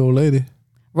saw your old lady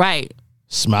Right.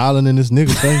 smiling in this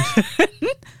nigga face.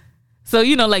 So,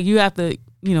 you know, like you have to,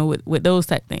 you know, with those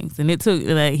type things. And it took,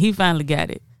 like, he finally got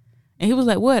it. And he was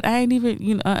like, what? I ain't even,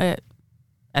 you know,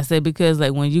 I said, because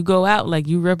like when you go out, like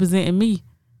you representing me.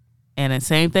 And the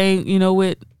same thing, you know,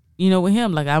 with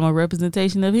him, like I'm a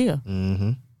representation of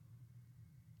him.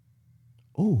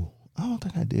 Ooh, I don't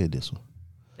think I did this one.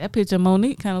 That picture of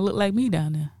Monique kind of looked like me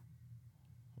down there.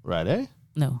 Right there?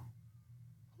 No,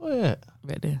 Where at?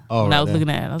 right there. Oh, when right I was there.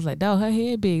 looking at it, I was like, dog, her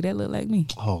head big. That looked like me.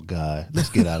 Oh, God. Let's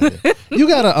get out of here. You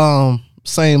got a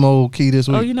same old key this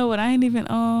week? Oh, you know what? I ain't even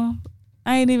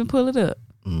pull it up.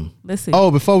 Let's see.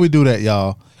 Oh, before we do that,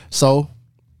 y'all. So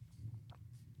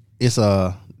it's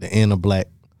the end of Black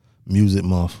Music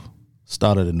Month.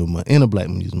 Start of the new month. End of Black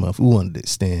Music Month. We wanted to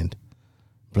extend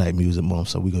Black Music Month,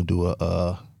 so we're gonna do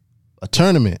a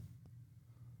tournament,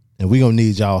 and we're gonna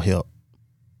need y'all help.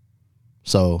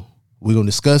 So we're gonna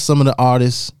discuss some of the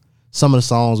artists, some of the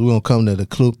songs. We're gonna come to the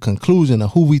conclusion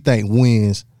of who we think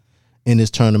wins in this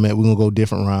tournament. We're gonna go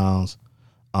different rounds.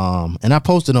 And I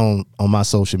posted on my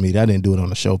social media. I didn't do it on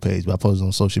the show page, but I posted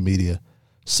on social media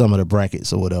some of the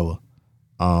brackets or whatever.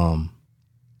 And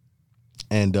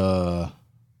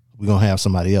we're gonna have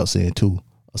somebody else in too,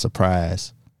 a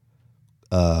surprise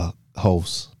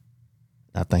host.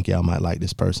 I think y'all might like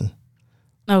this person.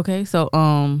 Okay, so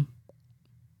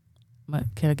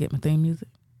can I get my theme music?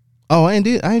 Oh, I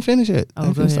ain't finished yet. I Oh,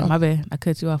 ain't go finished ahead. talking. My bad. I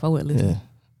cut you off. I wasn't listening. Yeah.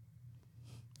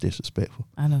 Disrespectful.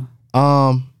 I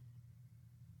know.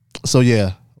 So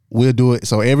yeah, we'll do it.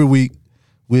 So every week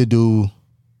we'll do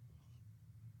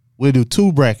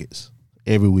 2 brackets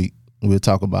every week. We'll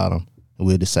talk about them and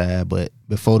we'll decide. But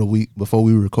before we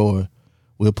record,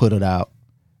 we'll put it out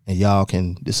and y'all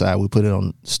can decide. We'll put it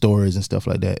on stories and stuff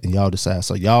like that, and y'all decide.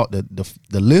 So y'all, the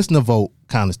listener vote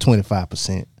counts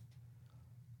 25%.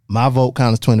 My vote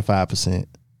counts 25%.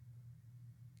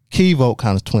 Key vote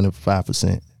counts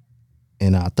 25%.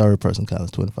 And our third person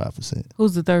counts 25%.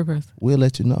 Who's the third person? We'll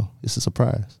let you know. It's a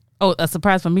surprise. Oh, a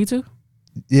surprise for me too?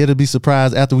 It'll be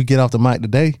surprise after we get off the mic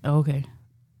today. Oh, okay.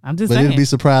 I'm just But saying. it'll be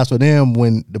surprise for them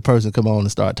when the person come on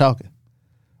and start talking.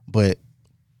 But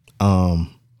so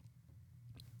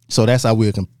that's how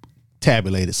we'll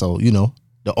tabulate it. So, you know,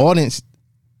 the audience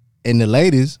and the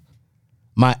ladies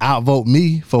might outvote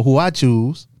me for who I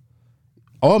choose,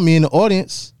 or me and the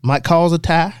audience might cause a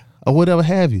tie or whatever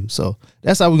have you. So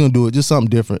that's how we're gonna do it. Just something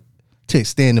different to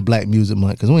extend the Black Music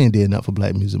Month, because we ain't did nothing for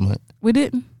Black Music Month. We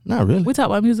didn't. Not really. We talk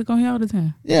about music on here all the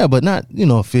time. Yeah, but not, you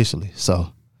know, officially.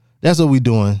 So that's what we're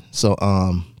doing. So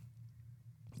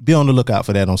be on the lookout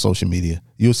for that on social media.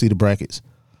 You'll see the brackets,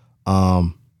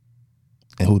 and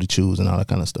who to choose and all that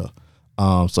kind of stuff.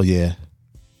 So yeah.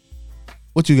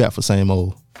 What you got for same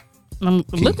old? I'm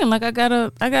looking like I got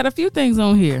a few things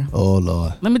on here. Oh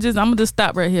Lord. I'm gonna just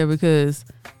stop right here because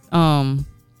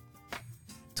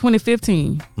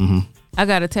 2015 I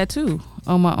got a tattoo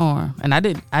on my arm, and I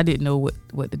didn't know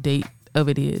what the date of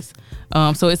it is.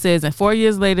 So it says, and 4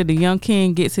 years later the young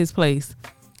king gets his place.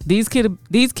 These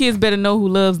kids better know who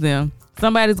loves them.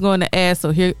 Somebody's going to ask,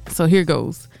 so here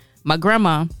goes. My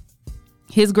grandma,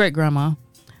 his great grandma,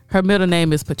 her middle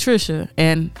name is Patricia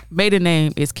and maiden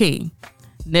name is King.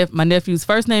 My nephew's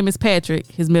first name is Patrick,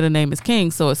 his middle name is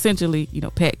King, so essentially,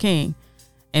 Pat King.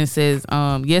 And it says,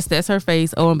 yes, that's her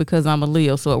face. Oh, and because I'm a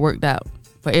Leo, so it worked out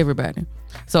for everybody.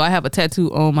 So I have a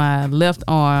tattoo on my left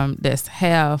arm that's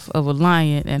half of a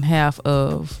lion and half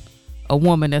of a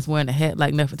woman that's wearing a hat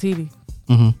like Nefertiti.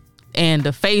 And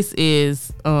the face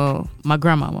is my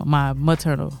grandmama, my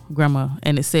maternal grandma,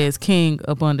 and it says King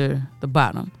up under the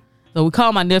bottom. So we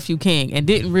call my nephew King, and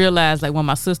didn't realize, like, when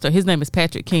my sister, his name is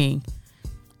Patrick King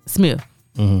Smith,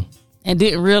 and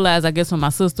didn't realize, I guess, when my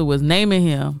sister was naming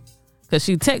him, because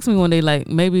she texted me one day, like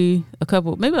maybe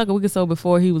like a week or so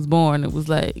before he was born, it was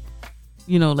like,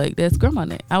 like, that's grandma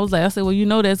name. I said,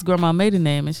 well, that's grandma maiden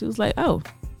name, and she was like, oh.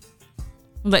 I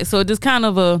was like, so it just kind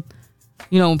of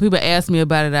when people ask me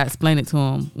about it, I explain it to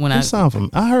them when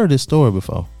I heard this story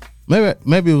before.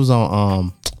 Maybe it was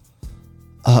on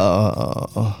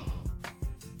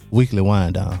Weekly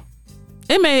Wind Down.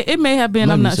 It may have been.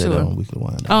 Maybe I'm not sure. On Weekly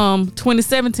Wind Down.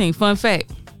 2017. Fun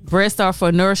fact: breasts are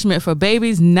for nourishment for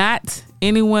babies, not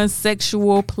anyone's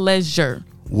sexual pleasure.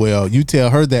 Well, you tell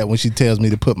her that when she tells me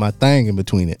to put my thing in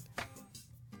between it.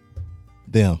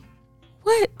 Damn.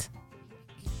 What?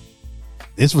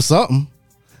 It's for something.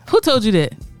 Who told you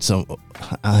that? So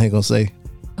I ain't gonna say.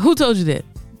 Who told you that?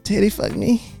 Teddy fuck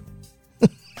me.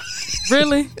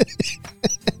 Really?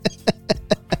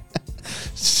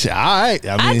 All right.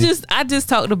 I mean, I just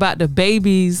talked about the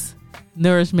baby's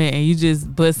nourishment, and you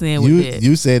just bust in with it.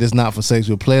 You said it's not for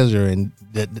sexual pleasure, and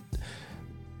that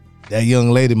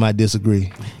young lady might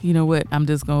disagree. You know what?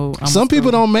 Some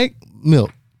people don't make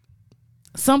milk.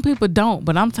 Some people don't,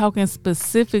 but I'm talking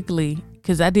specifically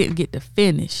because I didn't get to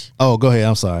finish. Oh, go ahead.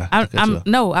 I'm sorry.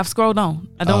 I've scrolled on.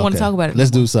 I don't want to talk about it.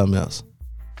 Let's do something else.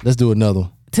 Let's do another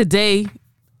one. Today,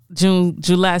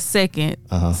 July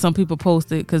 2nd, some people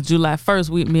posted, because July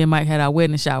 1st, me and Mike had our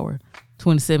wedding shower,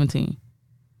 2017.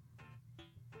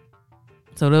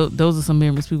 So those are some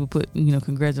memories people put,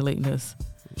 congratulating us.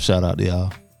 Shout out to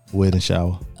y'all. Wedding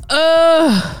shower.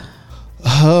 I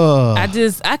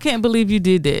can't believe you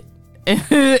did that.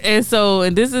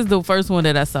 and this is the first one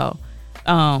that I saw.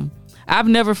 I've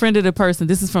never friended a person.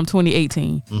 This is from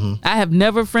 2018. I have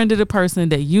never friended a person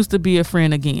that used to be a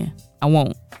friend again. I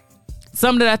won't.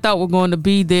 Some that I thought were going to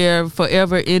be there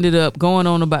forever ended up going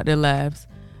on about their lives.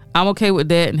 I'm okay with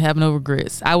that and have no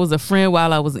regrets. I was a friend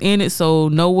while I was in it, so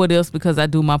know what else, because I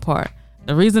do my part.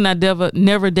 The reason I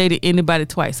never dated anybody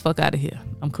twice. Fuck out of here.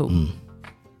 I'm cool.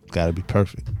 Gotta be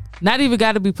perfect. Not even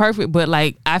gotta be perfect, but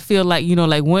like, I feel like,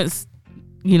 like once,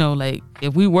 like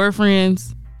if we were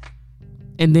friends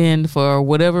and then for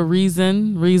whatever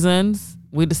reasons,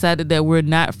 we decided that we're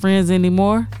not friends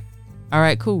anymore. All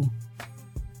right, cool.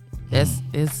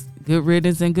 It's good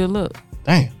riddance and good luck.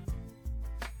 Damn.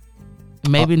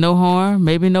 Maybe no harm,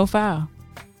 maybe no foul.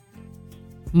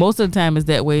 Most of the time it's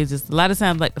that way. It's just a lot of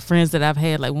times, like the friends that I've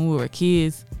had, like when we were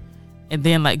kids, and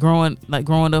then like growing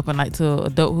up and like to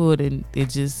adulthood, and we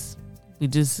just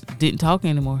didn't talk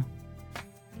anymore.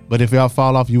 But if y'all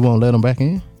fall off, you won't let them back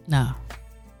in? No.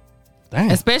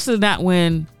 Damn. Especially not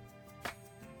when,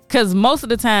 because most of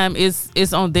the time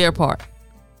it's on their part.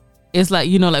 It's like,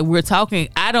 like we're talking.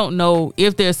 I don't know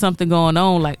if there's something going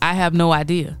on. Like, I have no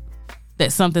idea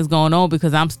that something's going on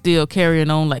because I'm still carrying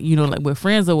on, like, like we're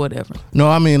friends or whatever. No,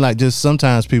 I mean, like, just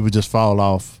sometimes people just fall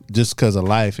off just because of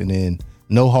life, and then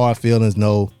no hard feelings,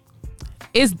 no.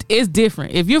 It's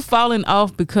different. If you're falling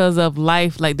off because of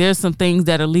life, like there's some things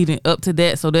that are leading up to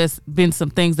that. So there's been some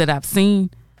things that I've seen,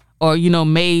 or,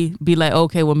 may be like,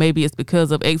 okay, well, maybe it's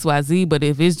because of XYZ. But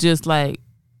if it's just like,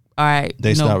 all right,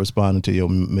 they start responding to your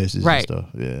messages, right, and stuff.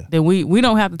 Yeah. Then we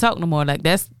don't have to talk no more. Like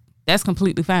that's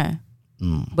completely fine.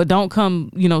 But don't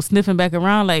come, sniffing back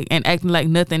around like and acting like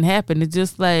nothing happened. It's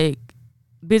just like,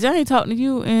 bitch, I ain't talking to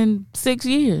you in 6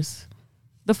 years.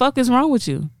 The fuck is wrong with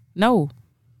you? No.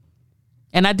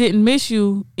 And I didn't miss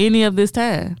you any of this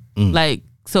time. Like,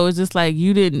 so it's just like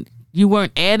you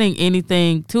weren't adding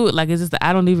anything to it. Like, it's just that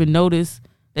I don't even notice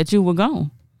that you were gone.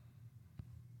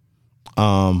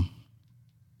 Well,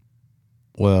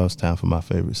 it's time for my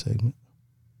favorite segment.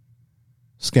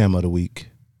 Scam of the week.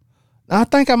 I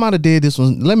think I might have did this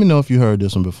one. Let me know if you heard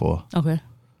this one before. Okay.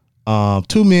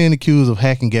 2 men accused of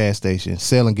hacking gas stations,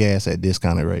 selling gas at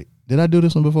discounted Did I do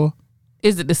this one before?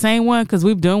 Is it the same one? Because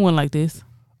we've done one like this.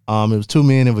 It was 2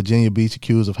 men in Virginia Beach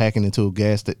accused of hacking into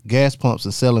gas pumps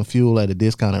and selling fuel at a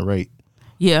discounted rate.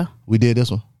 Yeah. We did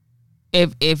this one.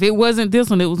 If it wasn't this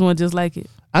one, it was one just like it.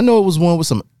 I know it was one with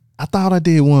some. I thought I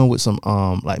did one with some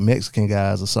like Mexican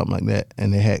guys or something like that,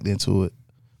 and they hacked into it.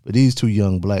 But these 2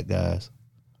 young black guys.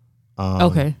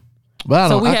 Okay. But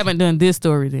So we haven't done this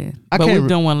story then. But we've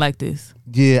done one like this.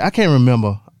 Yeah, I can't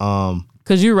remember.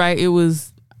 Because you're right.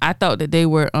 I thought that they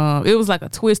were, it was like a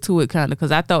twist to it kind of,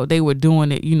 because I thought they were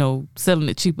doing it, selling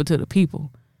it cheaper to the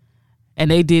people.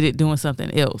 And they did it doing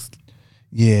something else.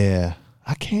 Yeah.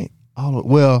 I can't.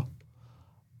 Well,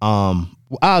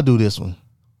 I'll do this one,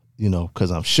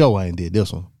 because I'm sure I ain't did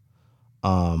this one.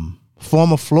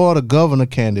 Former Florida governor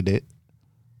candidate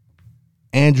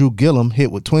Andrew Gillum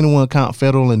hit with 21-count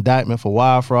federal indictment for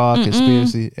wire fraud,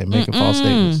 conspiracy, and making false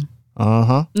statements.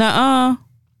 Nuh-uh.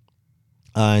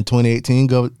 In 2018,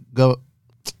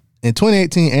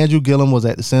 Andrew Gillum was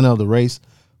at the center of the race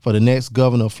for the next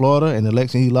governor of Florida. In the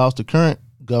election, he lost to current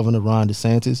governor Ron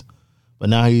DeSantis, but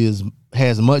now he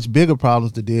has much bigger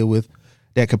problems to deal with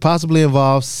that could possibly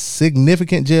involve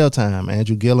significant jail time.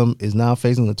 Andrew Gillum is now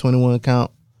facing a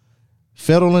 21-count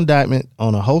federal indictment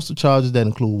on a host of charges that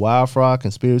include wire fraud,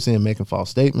 conspiracy, and making false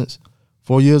statements.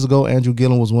 4 years ago, Andrew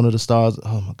Gillum was one of the stars.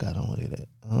 Oh my God, I don't want to hear that.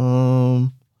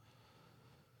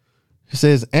 It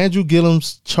says Andrew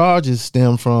Gillum's charges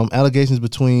stem from allegations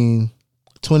between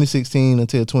 2016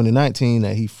 until 2019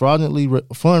 that he fraudulently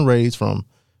fundraised from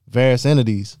various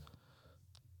entities.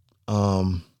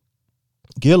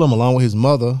 Gillum, along with his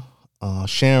mother,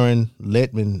 Sharon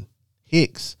Letman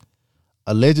Hicks,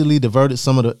 allegedly diverted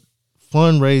some of the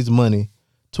fundraised money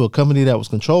to a company that was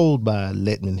controlled by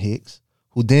Letman Hicks,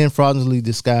 who then fraudulently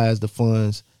disguised the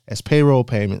funds as payroll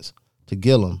payments to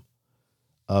Gillum.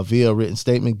 Via a written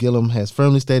statement, Gillum has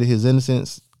firmly stated his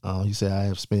innocence. He said, I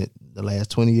have spent the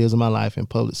last 20 years of my life in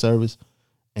public service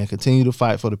and continue to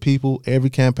fight for the people. Every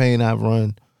campaign I've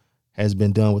run has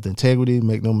been done with integrity.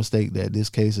 Make no mistake that this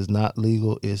case is not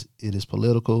legal. It is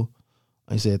political.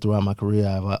 He said, throughout my career,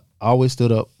 I've always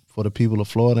stood up for the people of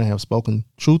Florida and have spoken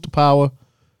truth to power.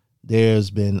 There's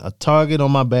been a target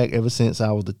on my back ever since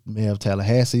I was the mayor of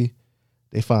Tallahassee.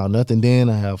 They found nothing then.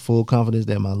 I have full confidence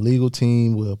that my legal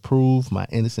team will prove my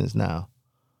innocence now.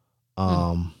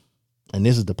 And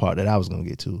this is the part that I was going to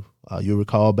get to. You'll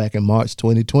recall back in March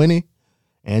 2020,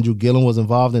 Andrew Gillum was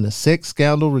involved in a sex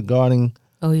scandal regarding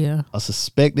a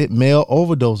suspected male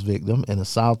overdose victim in a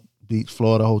South Beach,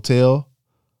 Florida hotel.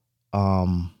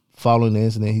 Following the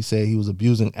incident, he said he was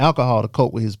abusing alcohol to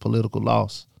cope with his political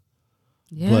loss.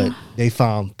 Yeah. But they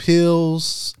found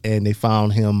pills and they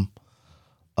found him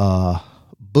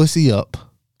bussy up,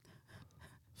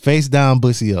 face down,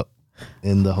 bussy up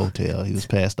in the hotel. He was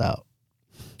passed out.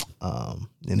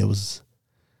 And it was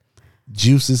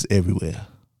juices everywhere.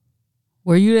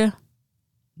 Were you there?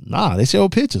 Nah, they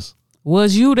showed pictures.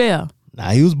 Was you there? Nah,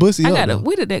 he was bussy up.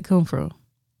 Where did that come from?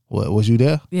 What, was you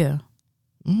there? Yeah.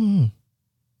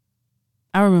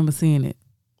 I remember seeing it.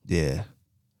 Yeah.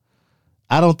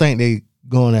 I don't think they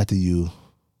going after you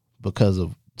because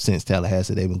of, since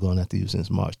Tallahassee, they've been going after you since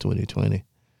March 2020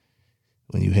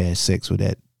 when you had sex with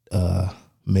that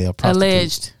male prostitute.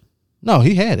 Alleged. No,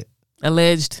 he had it.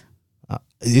 Alleged.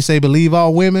 You say believe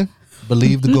all women,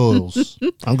 believe the girls.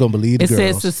 I'm going to believe the girls.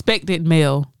 It says suspected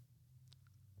male.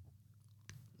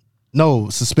 No,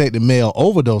 suspected male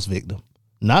overdose victim.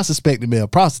 Not suspected male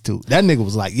prostitute. That nigga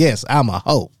was like, yes, I'm a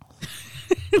hoe.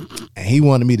 And he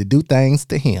wanted me to do things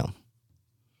to him.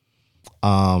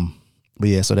 But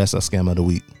yeah, so that's our scam of the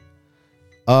week.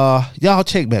 Y'all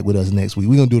check back with us next week.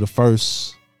 We're gonna do the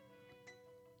first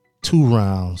 2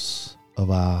 rounds of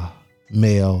our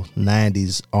male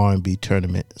 90s R&B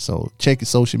tournament. So check your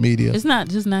social media. It's not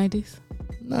just 90s.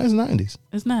 No, it's 90s.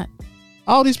 It's not.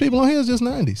 All these people on here is just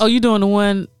 90s. Oh, you doing the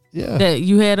one that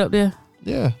you had up there?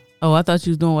 Yeah. Oh, I thought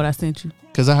you was doing what I sent you.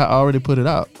 Because I had already put it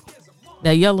out.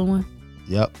 That yellow one?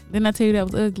 Yep. Didn't I tell you that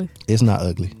was ugly? It's not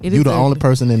ugly. You the only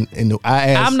person in the...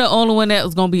 I'm the only one that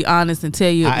was going to be honest and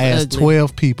tell you it was I asked ugly.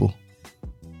 12 people,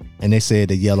 and they said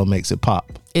the yellow makes it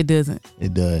pop. It doesn't.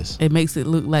 It does. It makes it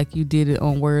look like you did it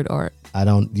on Word Art. I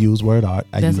don't use Word Art.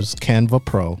 I use Canva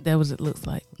Pro. That's what it looks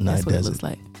like. No, That's what it looks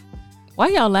like. Why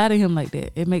y'all lie to him like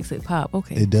that? It makes it pop.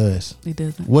 Okay. It does. It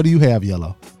doesn't. What do you have,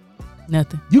 yellow?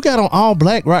 Nothing. You got on all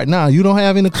black right now. You don't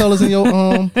have any colors in your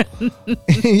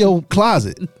in your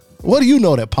closet. What do you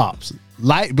know that pops?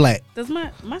 Light black. Does my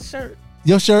shirt?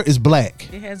 Your shirt is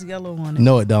black. It has yellow on it.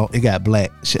 No, it don't. It got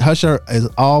black. Her shirt is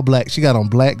all black. She got on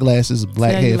black glasses,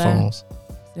 black headphones.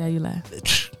 See how you lie.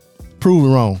 Prove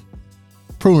me wrong.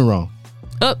 Prove me wrong.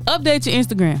 Update your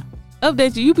Instagram.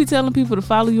 Update you. You be telling people to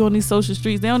follow you on these social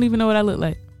streets. They don't even know what I look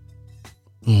like.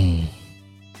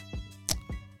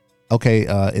 Okay,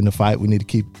 in the fight, we need to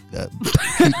keep the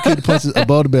punches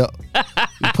above the belt.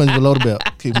 Punch below the belt.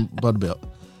 Keep them above the belt.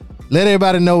 Let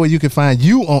everybody know where you can find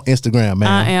you on Instagram, man.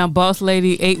 I am Boss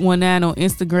Lady 819 on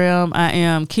Instagram. I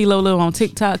am Kilolo on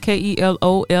TikTok, KELOLEAUX.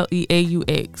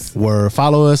 Word.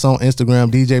 Follow us on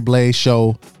Instagram, DJ Blaze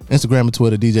Show. Instagram and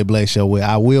Twitter, DJ Blaze Show, where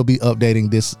I will be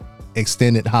updating this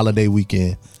extended holiday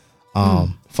weekend.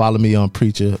 Follow me on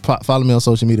Preacher. Follow me on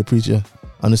social media,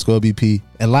 Preacher_BP,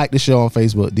 and like the show on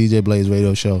Facebook, DJ Blaze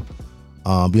Radio Show.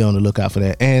 Be on the lookout for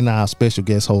that, and our special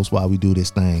guest host while we do this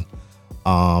thing.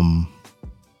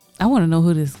 I want to know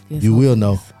who this is. You will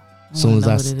know as soon as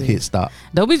I hit stop.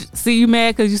 Don't be see you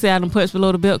mad because you say I done punched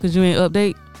below the belt because you ain't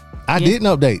update. I didn't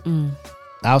update.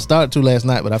 I started to last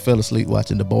night, but I fell asleep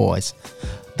watching The Boys.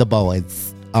 The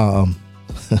Boys. I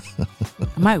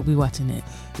might be watching it.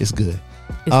 It's good.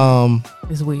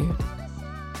 It's weird.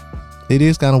 It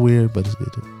is kind of weird, but it's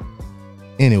good too.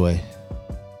 Anyway,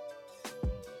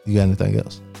 you got anything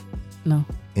else? No.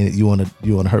 And you wanna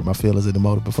hurt my feelings in the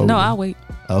motor before? No, I'll wait.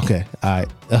 Okay, all right.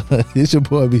 It's your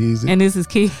boy Be Easy, and this is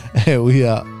Key. And we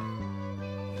out.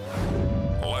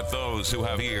 Let those who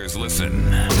have ears listen.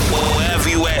 Have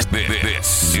you asked?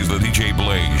 This is the DJ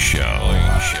Blaze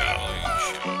Show.